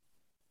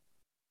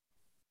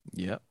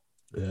 Yeah.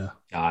 Yeah.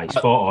 Aye,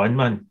 spot on,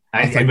 man.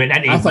 I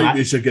think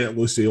we should get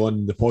Lucy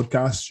on the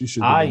podcast. She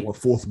should be our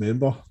fourth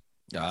member.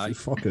 Aye.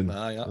 She's fucking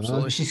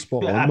absolutely. She's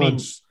spot I on, mean, man.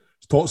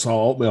 She talks a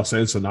lot more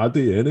sense than I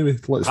do anyway.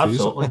 Let's face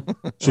absolutely.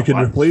 it. She can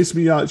replace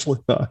me, actually.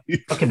 I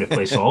can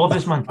replace all of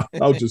us, man.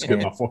 I'll just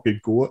get my fucking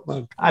coat,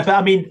 man. But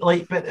I mean,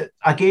 like, but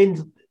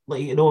again,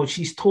 like, you know,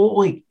 she's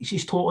totally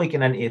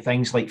getting into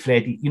things like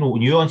Freddie, you know,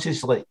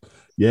 nuances, like,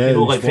 yeah, you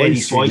know, like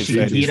Freddie's voice, you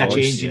can Freddie's hear a voice,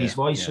 change in his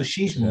voice. So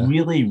she's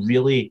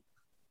really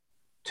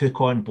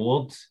took on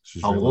board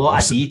She's a really lot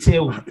listened. of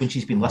detail when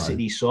she's been listening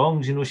to these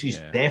songs. You know, she's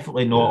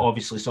definitely not Yeah.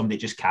 obviously somebody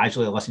that just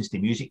casually listens to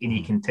music, and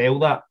you can tell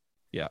that.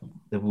 Yeah.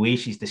 The way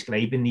she's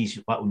describing these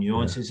little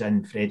nuances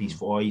in Freddie's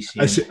voice.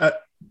 Is she,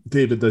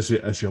 David, is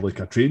she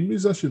like a trained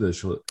musician? Is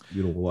she, like,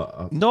 you know,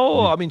 like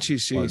No, I mean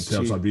she's in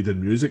terms of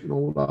reading music and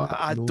all that?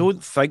 I you know?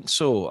 don't think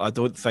so. I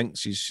don't think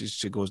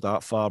she goes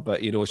that far.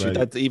 But you know, she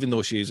did. Even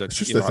though she's a, It's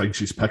just you the know, thing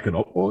she's picking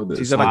up on. she's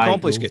It's an like,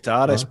 accomplished you know,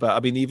 guitarist. But I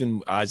mean,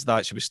 even as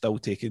that, she was still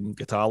taking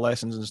guitar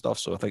lessons and stuff.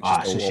 So I think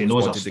So she she still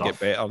knows her wanted to get stuff.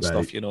 better and Right.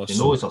 stuff. You know, She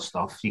so, knows her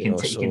stuff. You can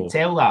you you know, can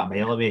tell that a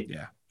mile away.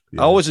 yeah.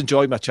 Yeah. I always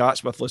enjoy my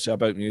chats with Lucy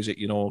about music,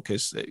 you know,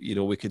 because you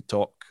know we could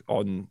talk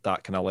on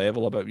that kind of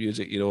level about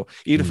music, you know,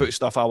 even if it was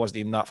stuff I wasn't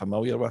even that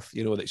familiar with,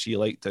 you know, that she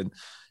liked, and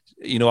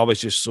you know, it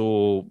was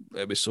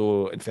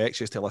so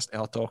infectious to listen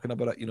to her talking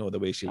about it, you know, the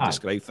way she would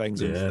describe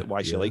things and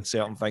why she liked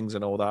certain things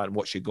and all that, and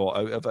what she got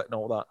out of it and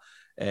all that.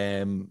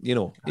 You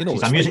know,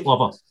 She's a music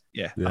lover.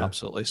 Yeah, Yeah.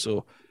 absolutely.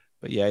 So,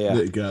 but yeah.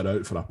 Need to get her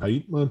out for a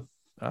pint, man.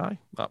 Aye,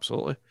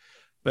 absolutely.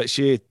 But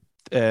she,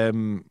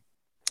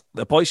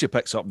 the point she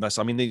picks up in this,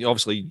 I mean,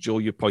 obviously, Joe,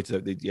 you pointed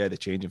out the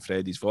change in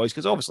Freddie's voice,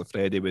 because obviously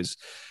Freddie was,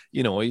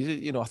 I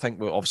think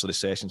obviously the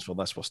sessions for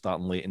this were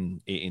starting late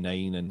in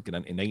 89 and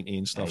going into 90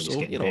 and stuff. He's So,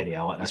 getting you know, very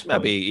ill at this it's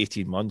maybe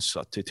 18 months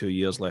or 2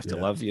 years left to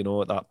live, you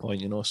know, at that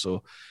point, you know.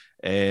 So,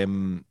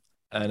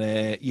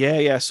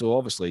 so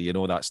obviously, you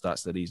know, that's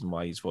the reason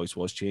why his voice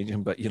was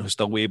changing, but you know,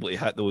 still able to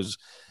hit those.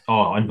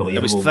 Oh, unbelievable!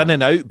 It was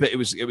thinning out, but it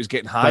was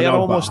getting higher Thinner, but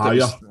almost.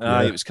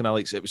 higher. It was kind of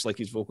like, it was like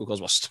his vocal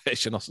cords were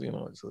stretching us, you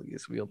know.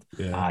 It's weird.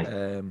 Yeah. Aye.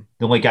 Um,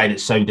 The only guy that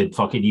sounded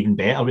fucking even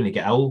better when he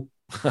get ill.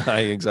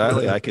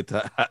 exactly. I could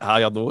hit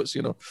higher notes,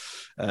 you know.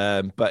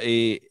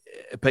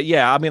 But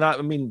yeah, I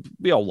mean,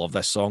 we all love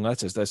this song.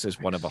 This is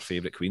one of our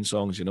favourite Queen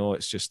songs. You know,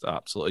 it's just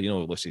absolutely, you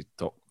know, Lucy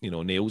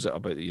nails it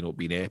about, you know,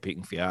 being epic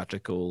and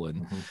theatrical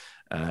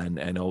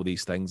and all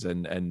these things,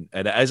 and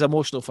it is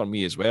emotional for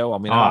me as well. I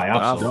mean,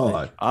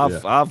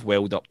 I've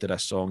welled up to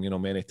this song, you know,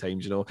 many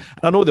times, you know.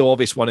 And I know the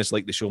obvious one is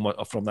like the show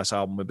from this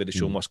album, maybe the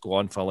show must go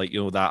on, for like,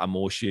 you know, that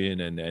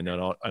emotion and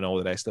all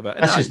the rest of it.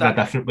 And This is in a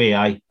different way,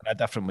 aye. In a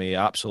different way,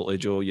 absolutely,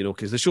 Joe. You know,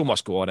 because the show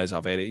must go on is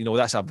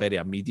that's a very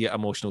immediate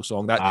emotional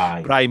song.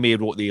 That Brian May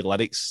wrote the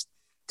lyrics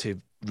to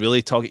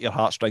really tug at your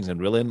heartstrings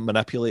and really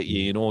manipulate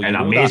you, you know. And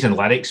amazing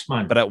lyrics,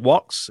 man. But it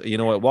works, you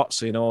know,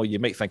 you know, you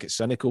might think it's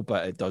cynical,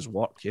 but it does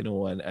work, you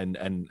know, and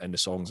the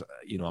song's,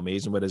 you know,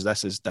 amazing. Whereas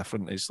this is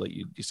different. It's like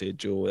you said,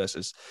 Joe, this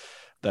is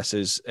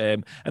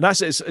and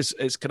that's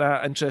it's kind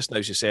of interesting,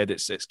 as you said,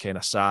 it's kind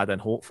of sad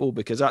and hopeful,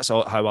 because that's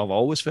how I've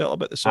always felt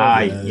about the song.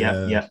 Aye,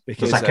 yeah.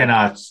 Because there's a kind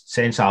of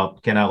sense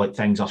of kind of like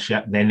things are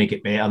shit, and then they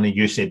get better. And then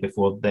you said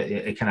before that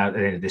it kind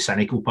of the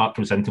cynical part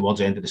comes in towards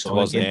the end of the song.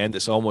 Towards the end,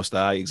 it's almost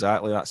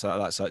exactly that's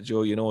that,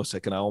 Joe. You know, it's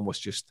kind of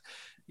almost just,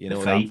 you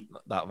know,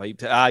 that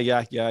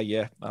vibe.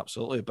 Yeah,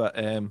 absolutely. But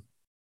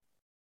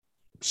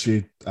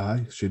she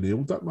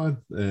nailed it,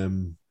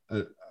 man.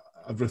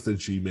 Everything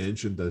she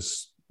mentioned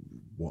is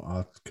what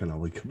I kind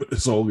of like about the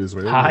song as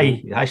well.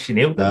 Aye, she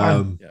nailed it,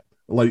 man.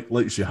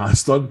 Like she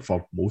has done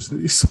for most of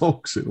these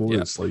songs, you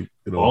know. It's like,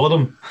 you know, all of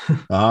them.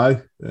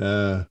 Aye,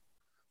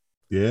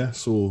 yeah.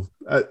 So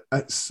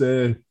it's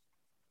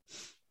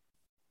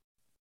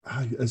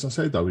as I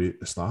said away at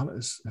the start,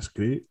 it's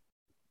great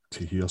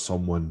to hear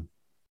someone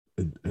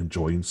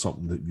enjoying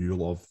something that you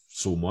love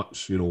so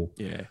much, you know.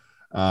 Yeah.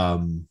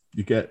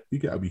 You get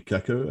a wee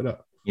kick out of it.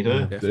 You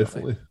do,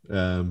 definitely.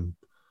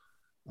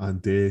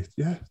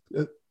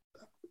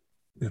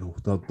 You know,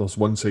 there's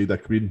one side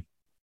of Queen,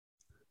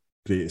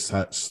 greatest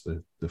hits,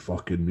 the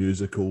fucking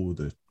musical,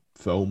 the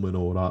film and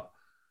all that,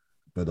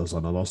 but there's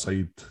another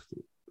side.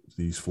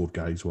 These four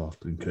guys were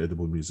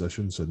incredible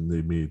musicians, and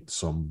they made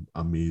some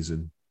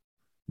amazing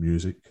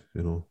music,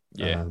 you know.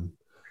 Yeah.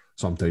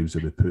 Sometimes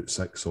they would put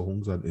 6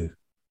 songs into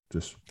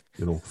just,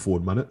 you know,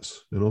 4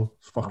 minutes, you know.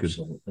 It's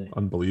fucking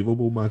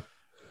unbelievable, man.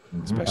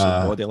 Especially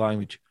in body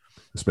language.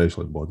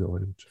 Especially in body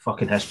language.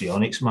 Fucking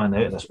histrionics, man,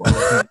 out of this one.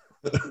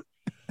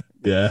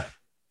 Yeah.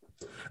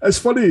 It's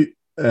funny,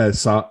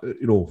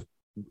 you know,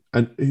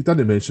 and he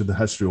didn't mention the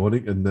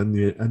histrionic and then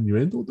the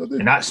innuendo, did he?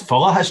 And that's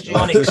full of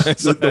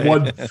histrionics.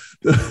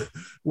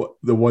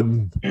 the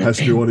one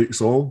histrionic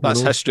song. That's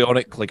you know?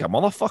 histrionic like a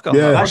motherfucker.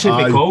 Yeah, that should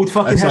be called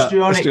fucking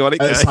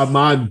histrionic.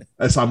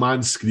 It's a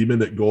man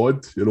screaming at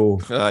God, you know.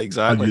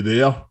 Exactly. Are you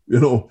there? You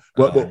know,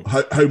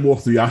 how more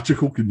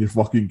theatrical can you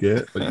fucking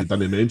get? But you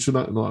didn't mention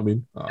it, you know what I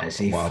mean?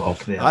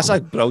 That's a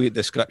brilliant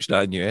description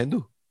of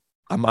innuendo.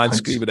 a man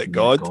screaming at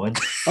God.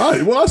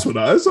 Aye, well, that's what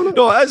that is, isn't it?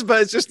 No, it is,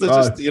 but it's just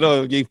Aye. you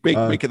know, you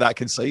make it that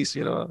concise,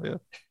 you know. Yeah.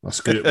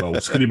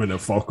 Screaming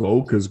at fuck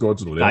all because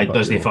God's not there. Aye, but,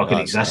 doesn't you know, fucking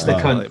exist, the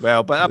cunt.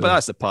 Well, but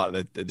that's the part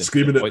of the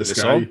screaming at point the of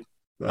sky. song.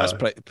 That's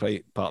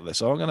pretty part of the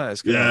song, isn't it?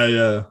 It's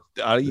Yeah.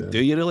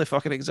 Do you really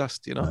fucking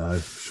exist? You know. Aye,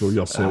 show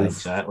yourself. Aye,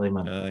 exactly,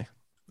 man.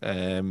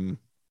 Aye.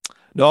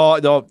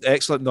 No,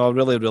 excellent. No,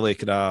 really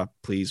kind of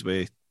pleased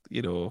with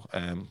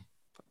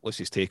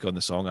Lucy's take on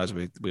the song, as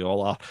we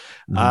all are.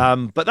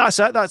 But that's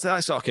it. That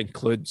sort of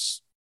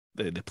concludes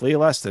the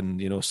playlist, and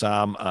you know,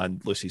 Sam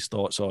and Lucy's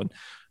thoughts on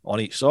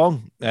each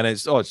song, and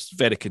it's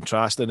very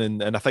contrasting,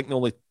 and I think the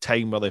only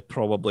time where they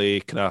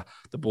probably they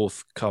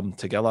both come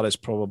together is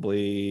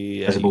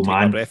probably Invisible You Take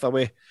Man. My Breath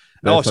Away.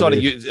 No, sorry,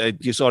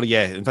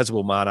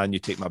 Invisible Man and You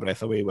Take My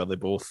Breath Away, where they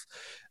both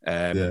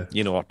are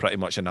pretty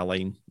much in a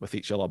line with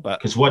each other. But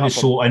Because one is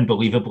so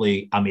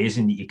unbelievably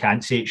amazing that you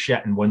can't say it's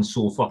shit, and one's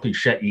so fucking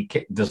shit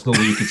there's no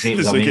way you could say it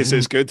was amazing.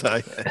 it's good,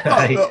 aye.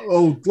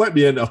 Let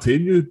me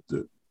entertain you.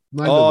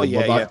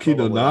 That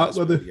keen on that,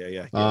 were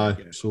they? Aye.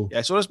 So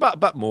there's a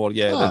bit more,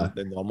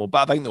 than normal.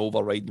 But I think the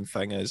overriding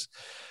thing is,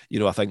 you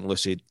know, I think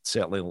Lucy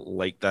certainly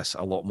liked this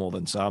a lot more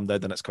than Sam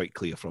did, and it's quite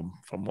clear from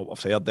what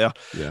we've heard there.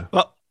 Yeah.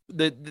 But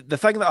the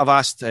thing that I've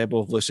asked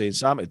both Lucy and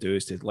Sam to do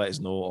is to let us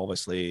know,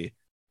 obviously,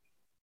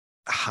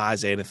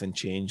 has anything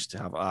changed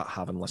to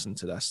having listened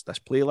to this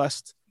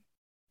playlist?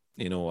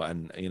 You know,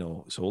 and you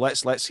know, so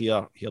let's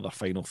hear their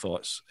final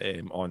thoughts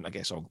on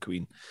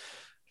Queen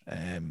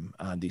and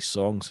these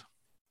songs.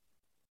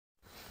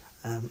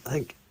 I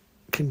think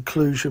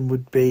conclusion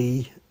would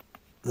be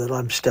that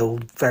I'm still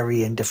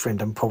very indifferent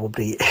and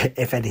probably,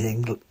 if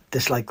anything,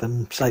 dislike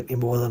them slightly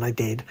more than I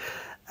did.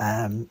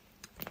 As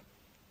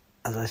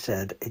I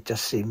said, it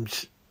just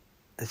seems,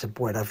 it's a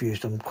word I've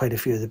used on quite a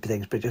few of the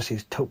things, but it just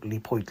seems totally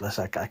pointless.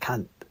 I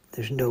can't,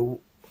 there's no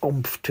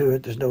oomph to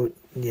it, there's no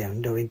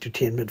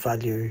entertainment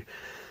value.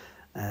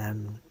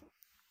 As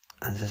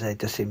I say, it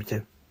just seems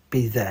to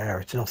be there.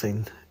 It's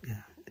nothing,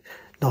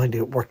 nothing to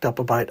get worked up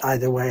about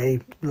either way,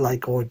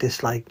 like or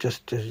dislike.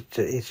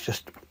 It's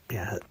just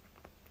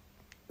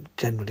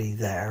generally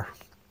there.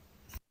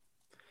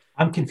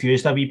 I'm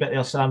confused a wee bit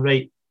there, Sam.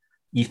 Right?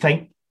 You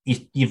think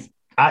you've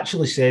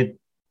actually said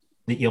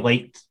that you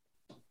liked,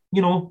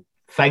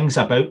 things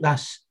about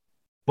this,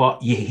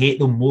 but you hate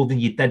them more than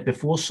you did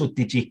before. So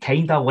did you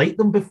kind of like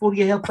them before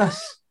you heard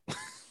this?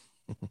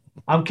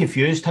 I'm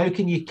confused. How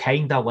can you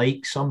kind of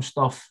like some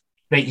stuff?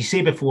 Right? You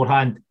say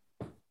beforehand,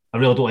 I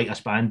really don't like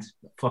this band.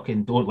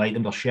 Fucking don't like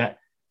them. They're shit.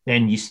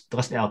 Then you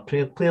listen to our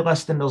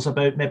playlist, and there's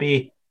about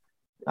maybe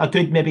a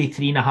good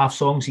 3.5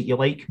 songs that you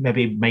like,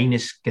 maybe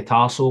minus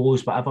guitar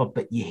solos, whatever.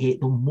 But you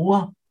hate them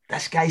more.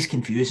 This guy's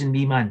confusing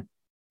me, man.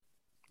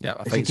 Yeah,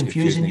 I think it's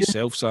confusing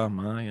yourself, Sam.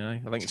 Aye. I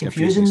think it's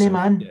confusing me,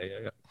 man.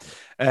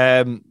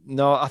 Yeah.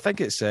 No, I think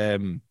it's I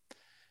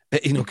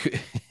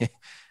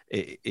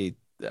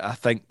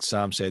think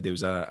Sam said he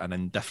was an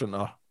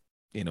indifferenter.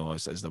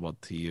 Is the word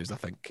he used. I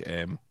think,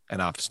 and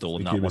I've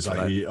stolen that one. He was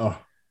a hater.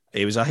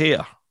 He was a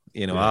hater.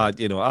 He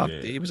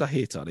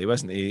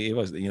wasn't.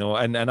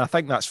 And I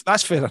think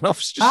that's fair enough.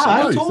 Just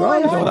say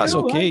it. That's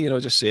okay.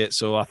 Just say it.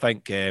 So I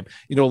think,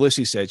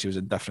 Lucy said she was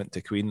indifferent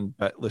to Queen,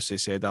 but Lucy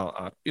said,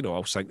 I'll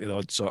sing the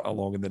odd sort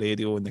along in the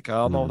radio in the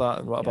car and all that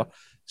and whatever. Yeah.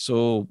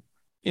 So,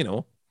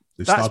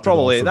 that's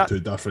probably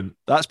indifferent.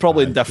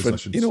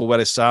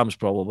 Whereas Sam's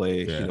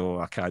probably,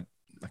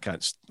 I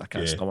can't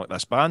stomach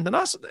this band, and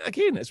that's,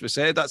 again, as we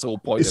said, that's the whole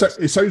point.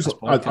 It sounds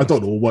like, I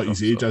don't know what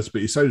his age is,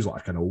 but he sounds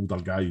like an older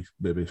guy,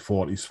 maybe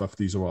 40s,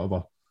 50s, or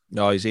whatever.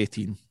 No, he's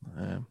 18.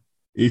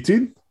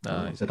 18?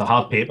 Is it a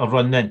hard paper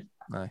run then?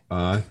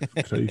 Aye,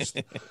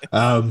 Christ.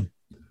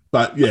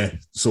 But yeah,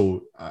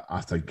 so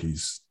I think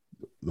he's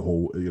the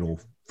whole,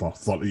 for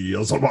 30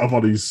 years or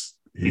whatever, he's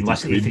been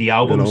listening to 3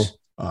 albums.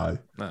 Aye.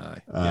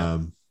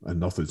 And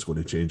nothing's going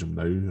to change him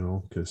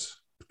now, because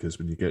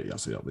when you get your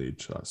certain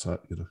age, that's it.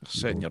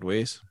 Set in your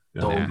ways.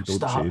 Don't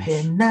stop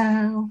him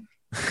now.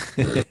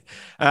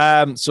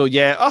 So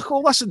yeah,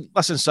 listen,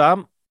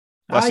 Sam.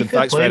 Listen,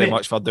 thanks very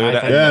much for doing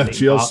it. Yeah,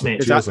 cheers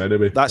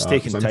anyway. That's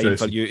taking time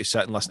for you to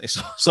sit and listen to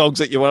songs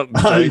that you weren't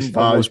doing for the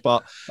most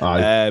part.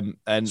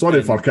 And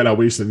sorry for kind of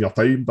wasting your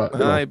time, but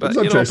it's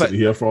interesting to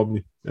hear from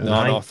you.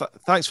 Yeah.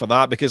 Thanks for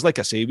that, because like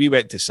I say, we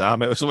went to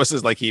Sam. It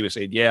was like he was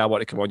saying, "Yeah, I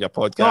want to come on your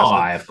podcast."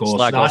 Oh, of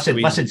course.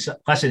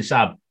 Listen,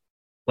 Sam.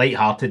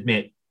 Light-hearted,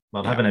 mate.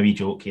 We're having a wee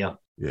joke here.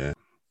 Yeah.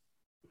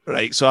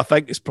 Right, so I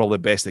think it's probably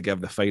best to give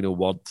the final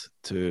word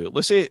to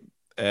Lucy,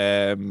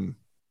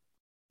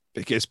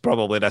 because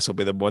probably this will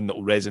be the one that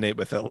will resonate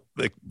with the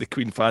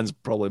Queen fans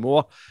probably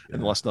more,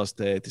 and listeners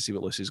to see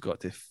what Lucy's got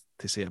to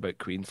say about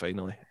Queen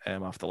finally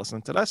after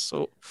listening to this.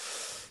 So,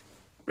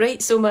 right,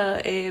 so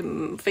my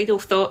final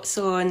thoughts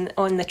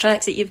on the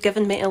tracks that you've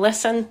given me to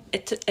listen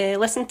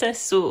to.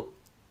 So,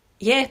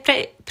 yeah,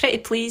 pretty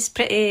pleased,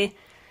 pretty.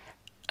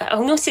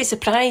 I'll not say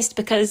surprised,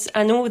 because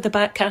I know the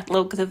back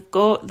catalogue they've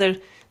got.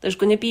 There's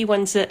going to be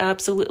ones that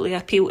absolutely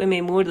appeal to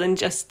me more than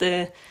just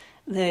the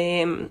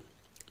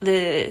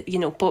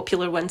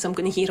popular ones I'm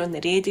going to hear on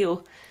the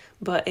radio.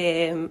 But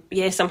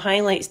yeah, some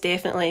highlights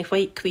definitely.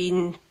 White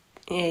Queen,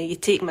 You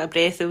Take My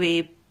Breath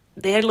Away.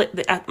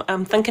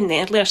 I'm thinking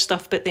the earlier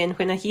stuff, but then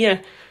when I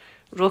hear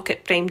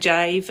Rocket Prime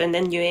Jive and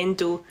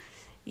Innuendo,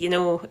 you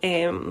know,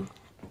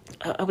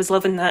 I was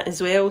loving that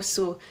as well.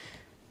 So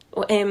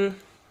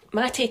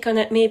my take on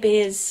it maybe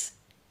is,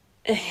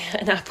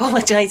 and I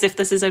apologise if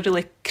this is a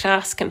really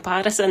crass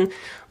comparison,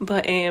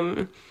 but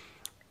you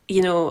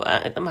know,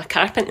 I'm a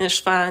Carpenters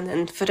fan,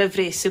 and for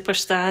every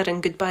Superstar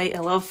and Goodbye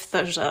to Love,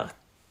 there's a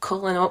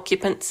Calling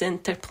Occupants,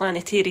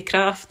 Interplanetary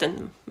Craft,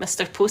 and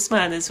Mr.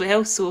 Postman as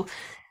well. So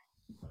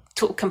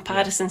total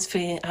comparisons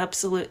for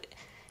absolute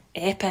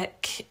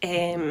epic,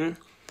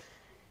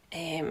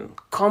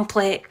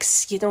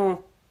 complex, you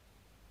know,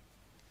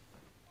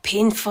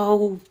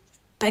 painful,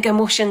 big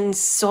emotions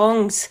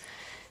songs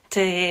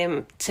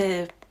to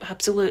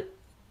absolute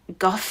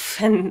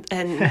guff and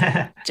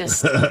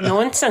just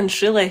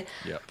nonsense, really.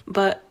 Yep.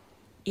 But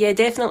yeah,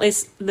 definitely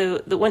some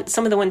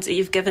of the ones that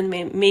you've given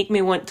me make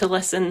me want to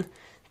listen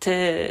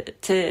to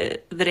the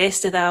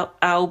rest of the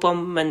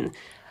album, and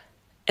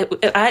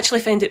I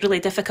actually found it really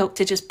difficult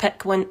to just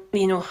pick one,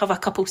 you know, have a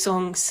couple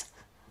songs,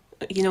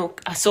 you know,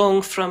 a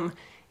song from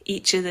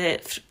each of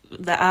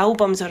the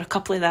albums or a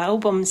couple of the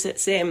albums.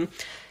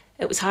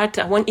 It was hard.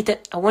 I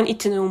wanted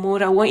to know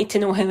more. I wanted to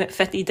know how it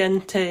fitted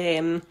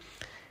into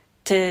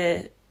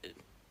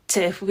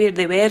to where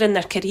they were in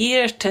their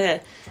career,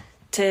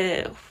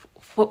 to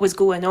what was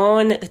going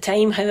on at the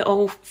time, how it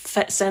all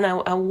fits in.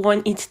 I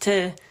wanted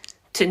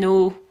to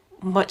know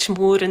much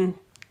more and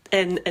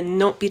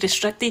not be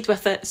restricted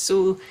with it.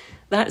 So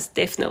that's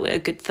definitely a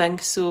good thing.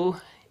 So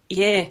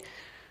yeah,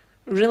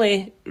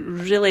 really,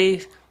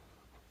 really,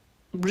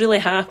 really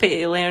happy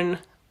to learn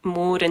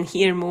more and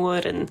hear more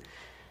and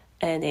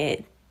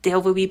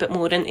delve a wee bit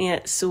more into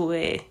it. So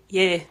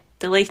yeah,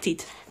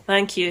 delighted.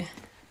 Thank you.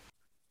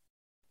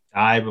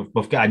 Aye,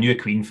 we've got a new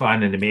Queen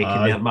fan in the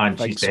making there, man.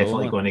 She's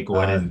definitely going to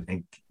go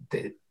in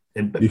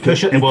and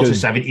push it towards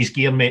the 70s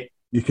gear, mate.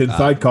 You can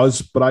thank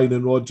us, Brian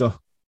and Roger,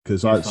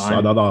 because that's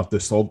another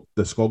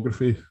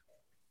discography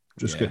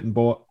just getting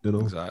bought, you know.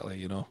 Exactly,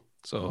 you know.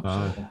 So,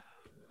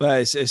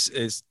 but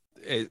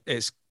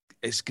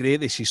it's great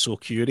that she's so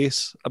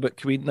curious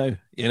about Queen now.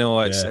 You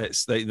know,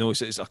 it's like, you know,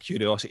 it's her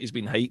curiosity's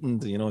been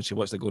heightened. You know, she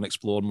wants to go and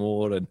explore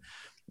more, and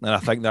I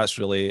think that's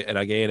really. And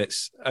again,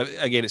 it's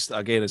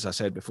as I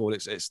said before,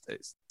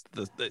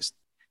 it's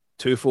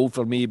twofold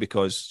for me,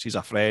 because she's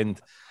a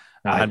friend,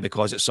 and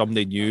because it's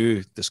somebody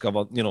new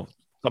discovered. You know,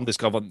 some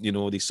discovered, you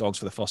know, these songs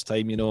for the first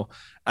time. You know,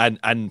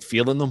 and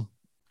feeling them.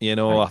 You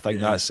know, I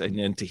think that's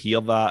and to hear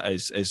that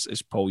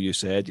as Paul, you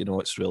said, you know,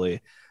 it's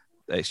really.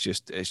 It's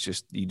just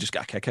you just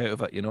get a kick out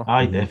of it, you know.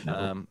 Aye,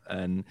 definitely.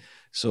 And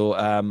so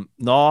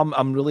no,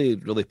 I'm really,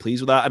 really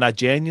pleased with that. And I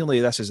genuinely,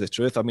 this is the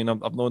truth. I mean,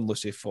 I've known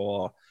Lucy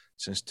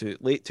since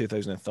late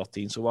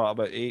 2013, so what,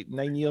 about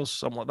 8-9 years,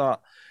 something like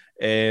that.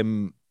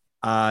 And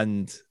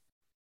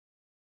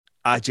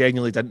I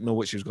genuinely didn't know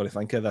what she was going to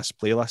think of this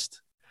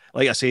playlist.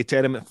 Like I say,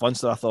 Tenement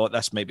Funster, I thought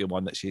this might be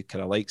one that she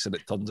kind of likes, and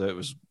it turns out it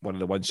was one of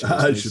the ones she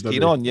was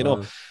keen on, you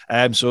know.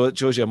 So it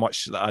shows you how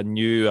much that I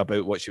knew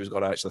about what she was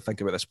going to actually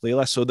think about this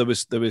playlist. So there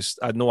was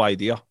I had no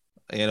idea,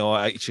 you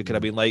know. She could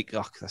have been like,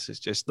 "Oh, this is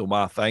just no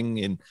my thing,"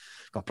 and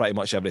for pretty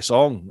much every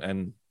song,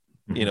 and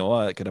you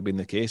know, it could have been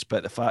the case.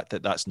 But the fact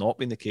that that's not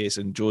been the case,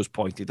 and Joe's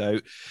pointed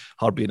out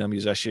her being a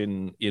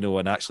musician, you know,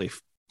 and actually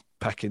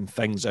picking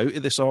things out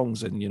of the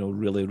songs and, you know,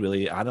 really,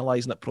 really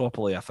analysing it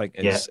properly, I think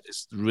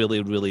it's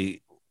really,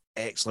 really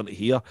excellent to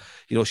hear.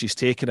 You know, she's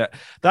taken it.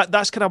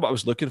 That's kind of what I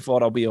was looking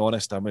for. I'll be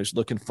honest. I was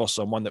looking for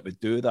someone that would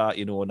do that.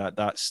 You know, and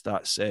that's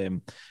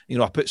you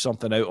know, I put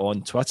something out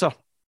on Twitter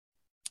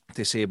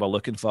to say we're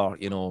looking for,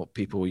 you know,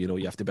 people. You know,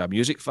 you have to be a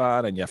music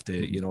fan, and you have to,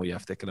 you know, you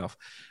have to kind of.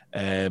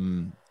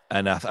 And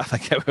I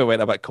think it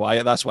went a bit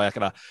quiet. That's why I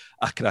kind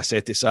of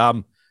said to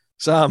Sam,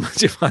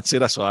 do you fancy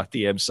this? So I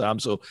DM Sam.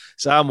 So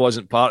Sam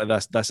wasn't part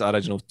of this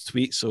original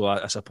tweet. So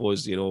I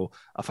suppose, you know,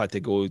 I've had to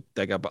go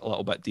dig a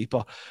little bit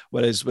deeper.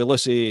 Whereas with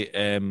Lucy,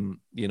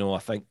 you know, I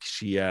think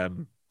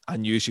I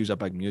knew she was a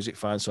big music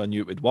fan, so I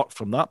knew it would work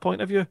from that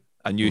point of view.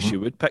 I knew she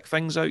would pick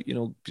things out, you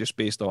know, just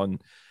based on,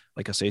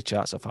 like I say,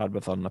 chats I've had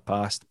with her in the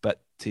past.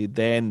 But to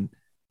then,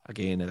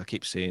 again, as I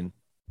keep saying,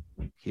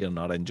 hearing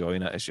her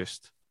enjoying it is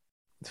just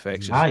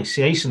infectious. It's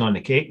the icing on the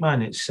cake,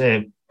 man. It's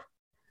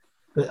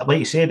like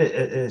you said,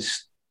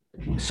 it's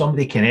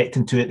somebody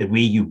connecting to it the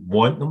way you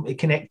want them to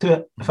connect to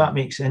it, if that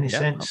makes any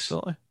sense.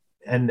 Absolutely.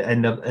 And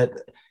I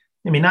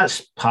mean,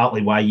 that's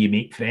partly why you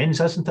make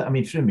friends, isn't it? I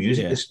mean, through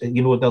music,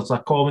 you know, there's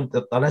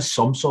there is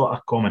some sort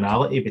of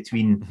commonality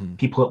between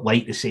people that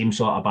like the same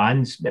sort of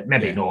bands.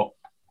 Maybe not,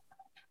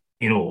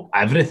 you know,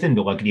 everything,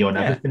 they'll agree on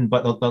everything,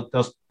 but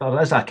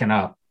there is a kind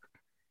of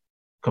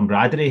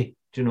camaraderie.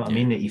 Do you know what I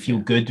mean? That you feel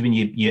good when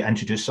you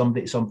introduce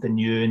somebody to something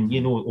new, and, you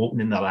know,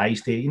 opening their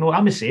eyes to, you know,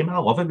 I'm the same. I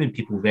love it when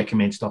people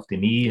recommend stuff to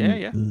me.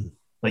 And,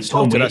 like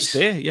Tom Waits.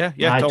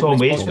 Tom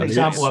Waits, for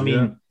example. I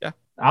mean,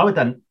 I would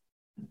have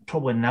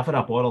probably never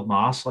have bothered my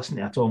arse listening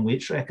to a Tom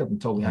Waits record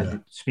until we had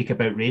to speak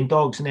about Rain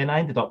Dogs, and then I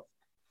ended up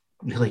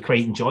really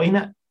quite enjoying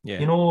it. Yeah.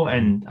 You know,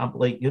 and I'm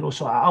like, you know,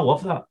 so I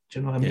love that. Do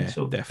you know what I mean? Yeah,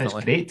 So definitely.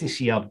 it's great to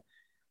see her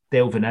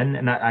delving in.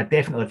 And I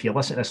definitely, if you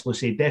listen to this,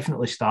 Lucy,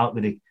 definitely start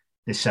with the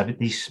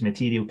 70s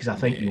material, because I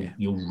think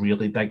you'll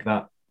really dig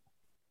that.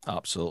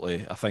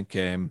 Absolutely. I've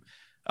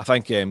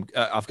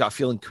got a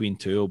feeling Queen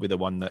 2 will be the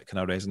one that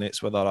kind of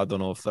resonates with her. I don't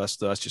know if that's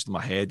just in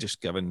my head, just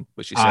given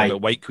what she said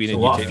about White Queen It's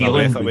and a you lot of taking her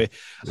breath feeling. away.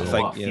 There's I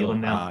a lot think, of you know,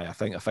 feeling there. I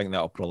think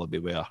that'll probably be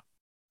where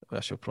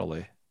she'll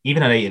probably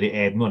Even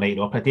a night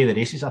up, a day of the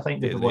races, I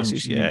think, would be one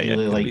races. she Yeah, would yeah,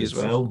 really could like be as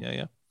well.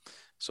 Yeah.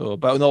 So,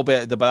 but no,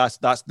 but that's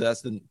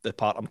the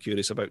part I'm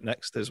curious about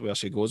next, is where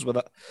she goes with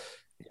it.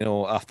 You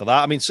know, after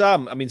that, I mean,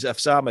 if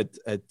Sam had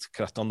kind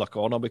of turned the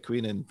corner with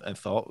Queen and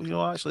thought, you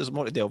know, actually there's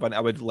more to delve into,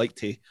 I would like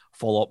to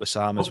follow up with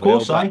Sam as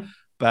well.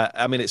 But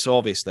I mean, it's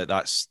obvious that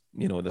that's,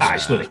 you know,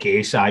 it's not the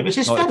case, which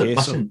is fair.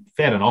 Listen,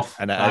 fair enough.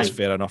 And it is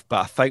fair enough.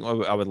 But I think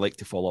I would like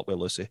to follow up with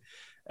Lucy.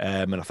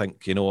 And I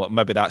think, you know,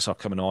 maybe that's her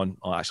coming on,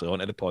 or actually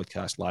onto the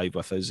podcast live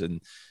with us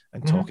and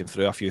talking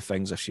through a few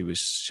things if she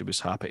was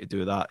happy to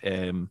do that.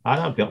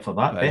 I'd be up for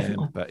that,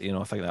 definitely. But, you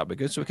know, I think that'd be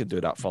good. So we could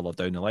do that further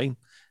down the line.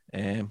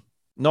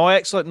 No,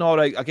 excellent. No,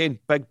 right. Again,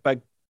 big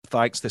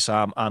thanks to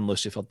Sam and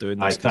Lucy for doing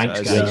this.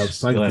 Thanks, guys.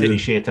 Thank you.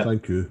 Appreciate it.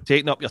 Thank you.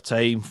 Taking up your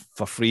time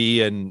for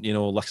free and, you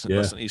know, listen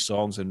to these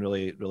songs and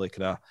really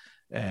kind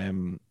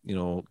of, you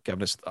know,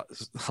 giving us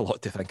a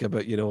lot to think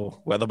about, you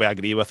know, whether we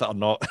agree with it or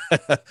not.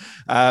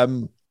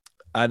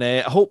 And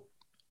I hope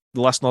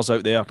the listeners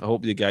out there, I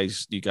hope you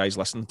guys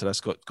listening to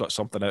this got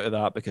something out of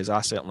that, because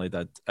I certainly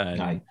did.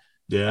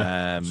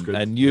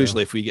 And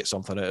usually if we get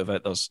something out of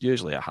it, there's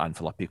usually a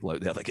handful of people out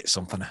there that get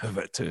something out of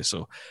it too.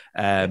 So,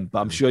 but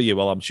I'm sure you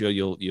will. I'm sure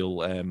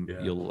you'll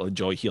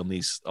enjoy hearing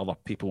these other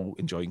people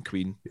enjoying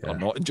Queen or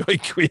not enjoying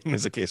Queen,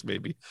 as the case may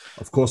be.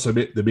 Of course,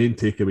 the main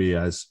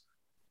takeaway is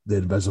the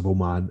Invisible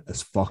Man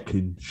is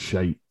fucking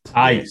shite.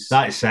 That's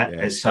it.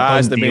 Yes.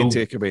 That's the main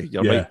takeaway.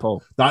 You're right,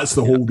 Paul. That's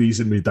the whole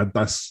reason we did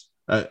this.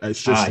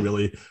 It's just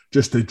really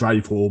just to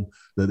drive home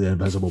that the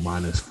Invisible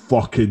Man is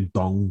fucking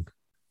dung.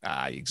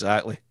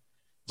 Exactly.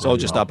 It's all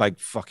just a big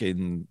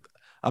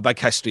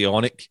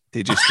histrionic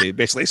to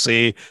basically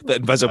say that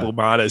Invisible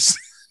Man is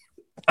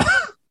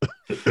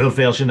their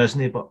version,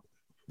 isn't it? But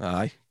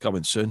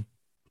coming soon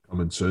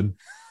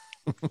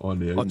on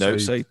the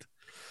outside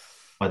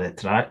by the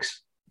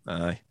tracks.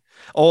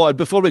 Oh, and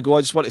before we go,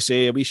 I just want to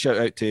say a wee shout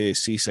out to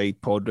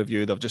Seaside Pod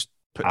Review. They've just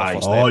put the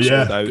first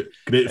episode out.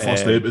 Great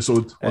first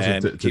episode.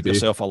 Keep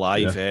yourself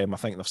alive. I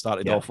think they've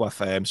started off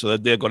with so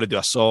they're going to do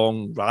a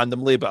song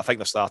randomly, but I think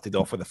they've started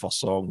off with the first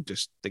song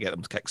just to get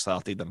them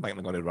kick-started. I think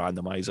they're going to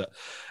randomise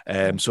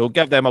it. So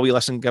give them a wee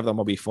listen, give them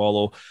a wee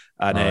follow,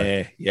 and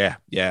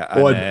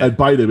and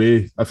by the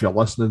way, if you're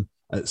listening,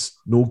 it's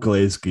no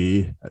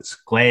Glasgow, it's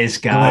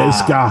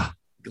Glasgow.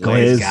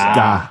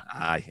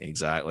 Aye,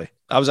 exactly.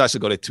 I was actually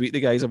going to tweet the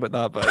guys about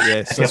that, but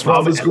yes,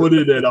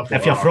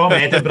 if you're from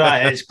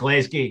Edinburgh, it's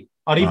Glasgow.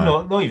 Or even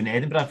not even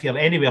Edinburgh, if you're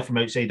anywhere from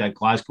outside of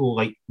Glasgow,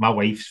 like my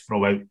wife's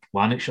from out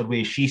Lanarkshire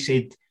way, she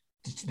said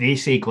they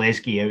say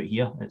Glasgow out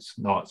here. It's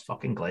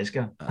fucking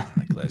Glasgow.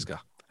 Glasgow.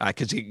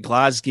 Because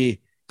Glasgow.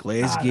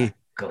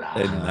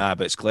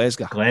 But it's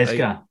Glasgow.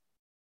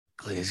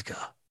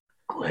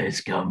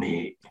 Glasgow,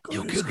 mate.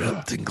 You'll get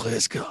ripped in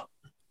Glasgow.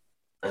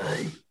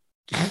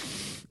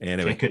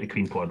 Anyway, check out the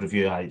Queen Pod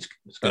Review. It's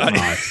good.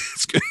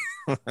 It's good.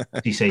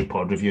 Seaside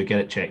Pod Review.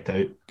 Get it checked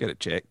out. Get it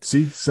checked.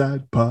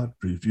 Seaside Pod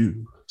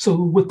Review.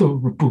 So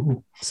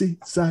adorable.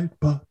 Seaside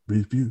Pod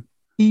Review.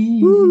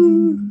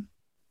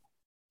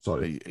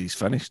 Sorry, he's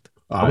finished.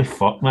 Oh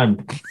fuck,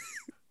 man.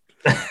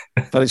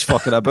 Finished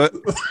fucking about.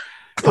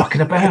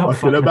 Fucking about.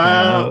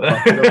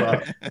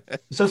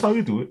 So that's how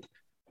you do it.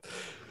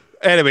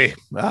 Anyway,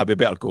 we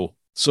better go.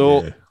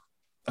 So,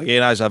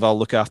 again, as ever,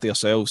 look after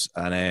yourselves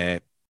and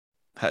hit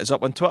us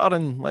up on Twitter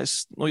and let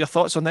us know your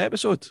thoughts on the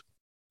episode.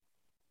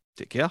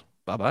 Take care.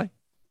 Bye-bye.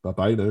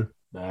 Bye-bye now.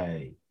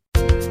 Bye.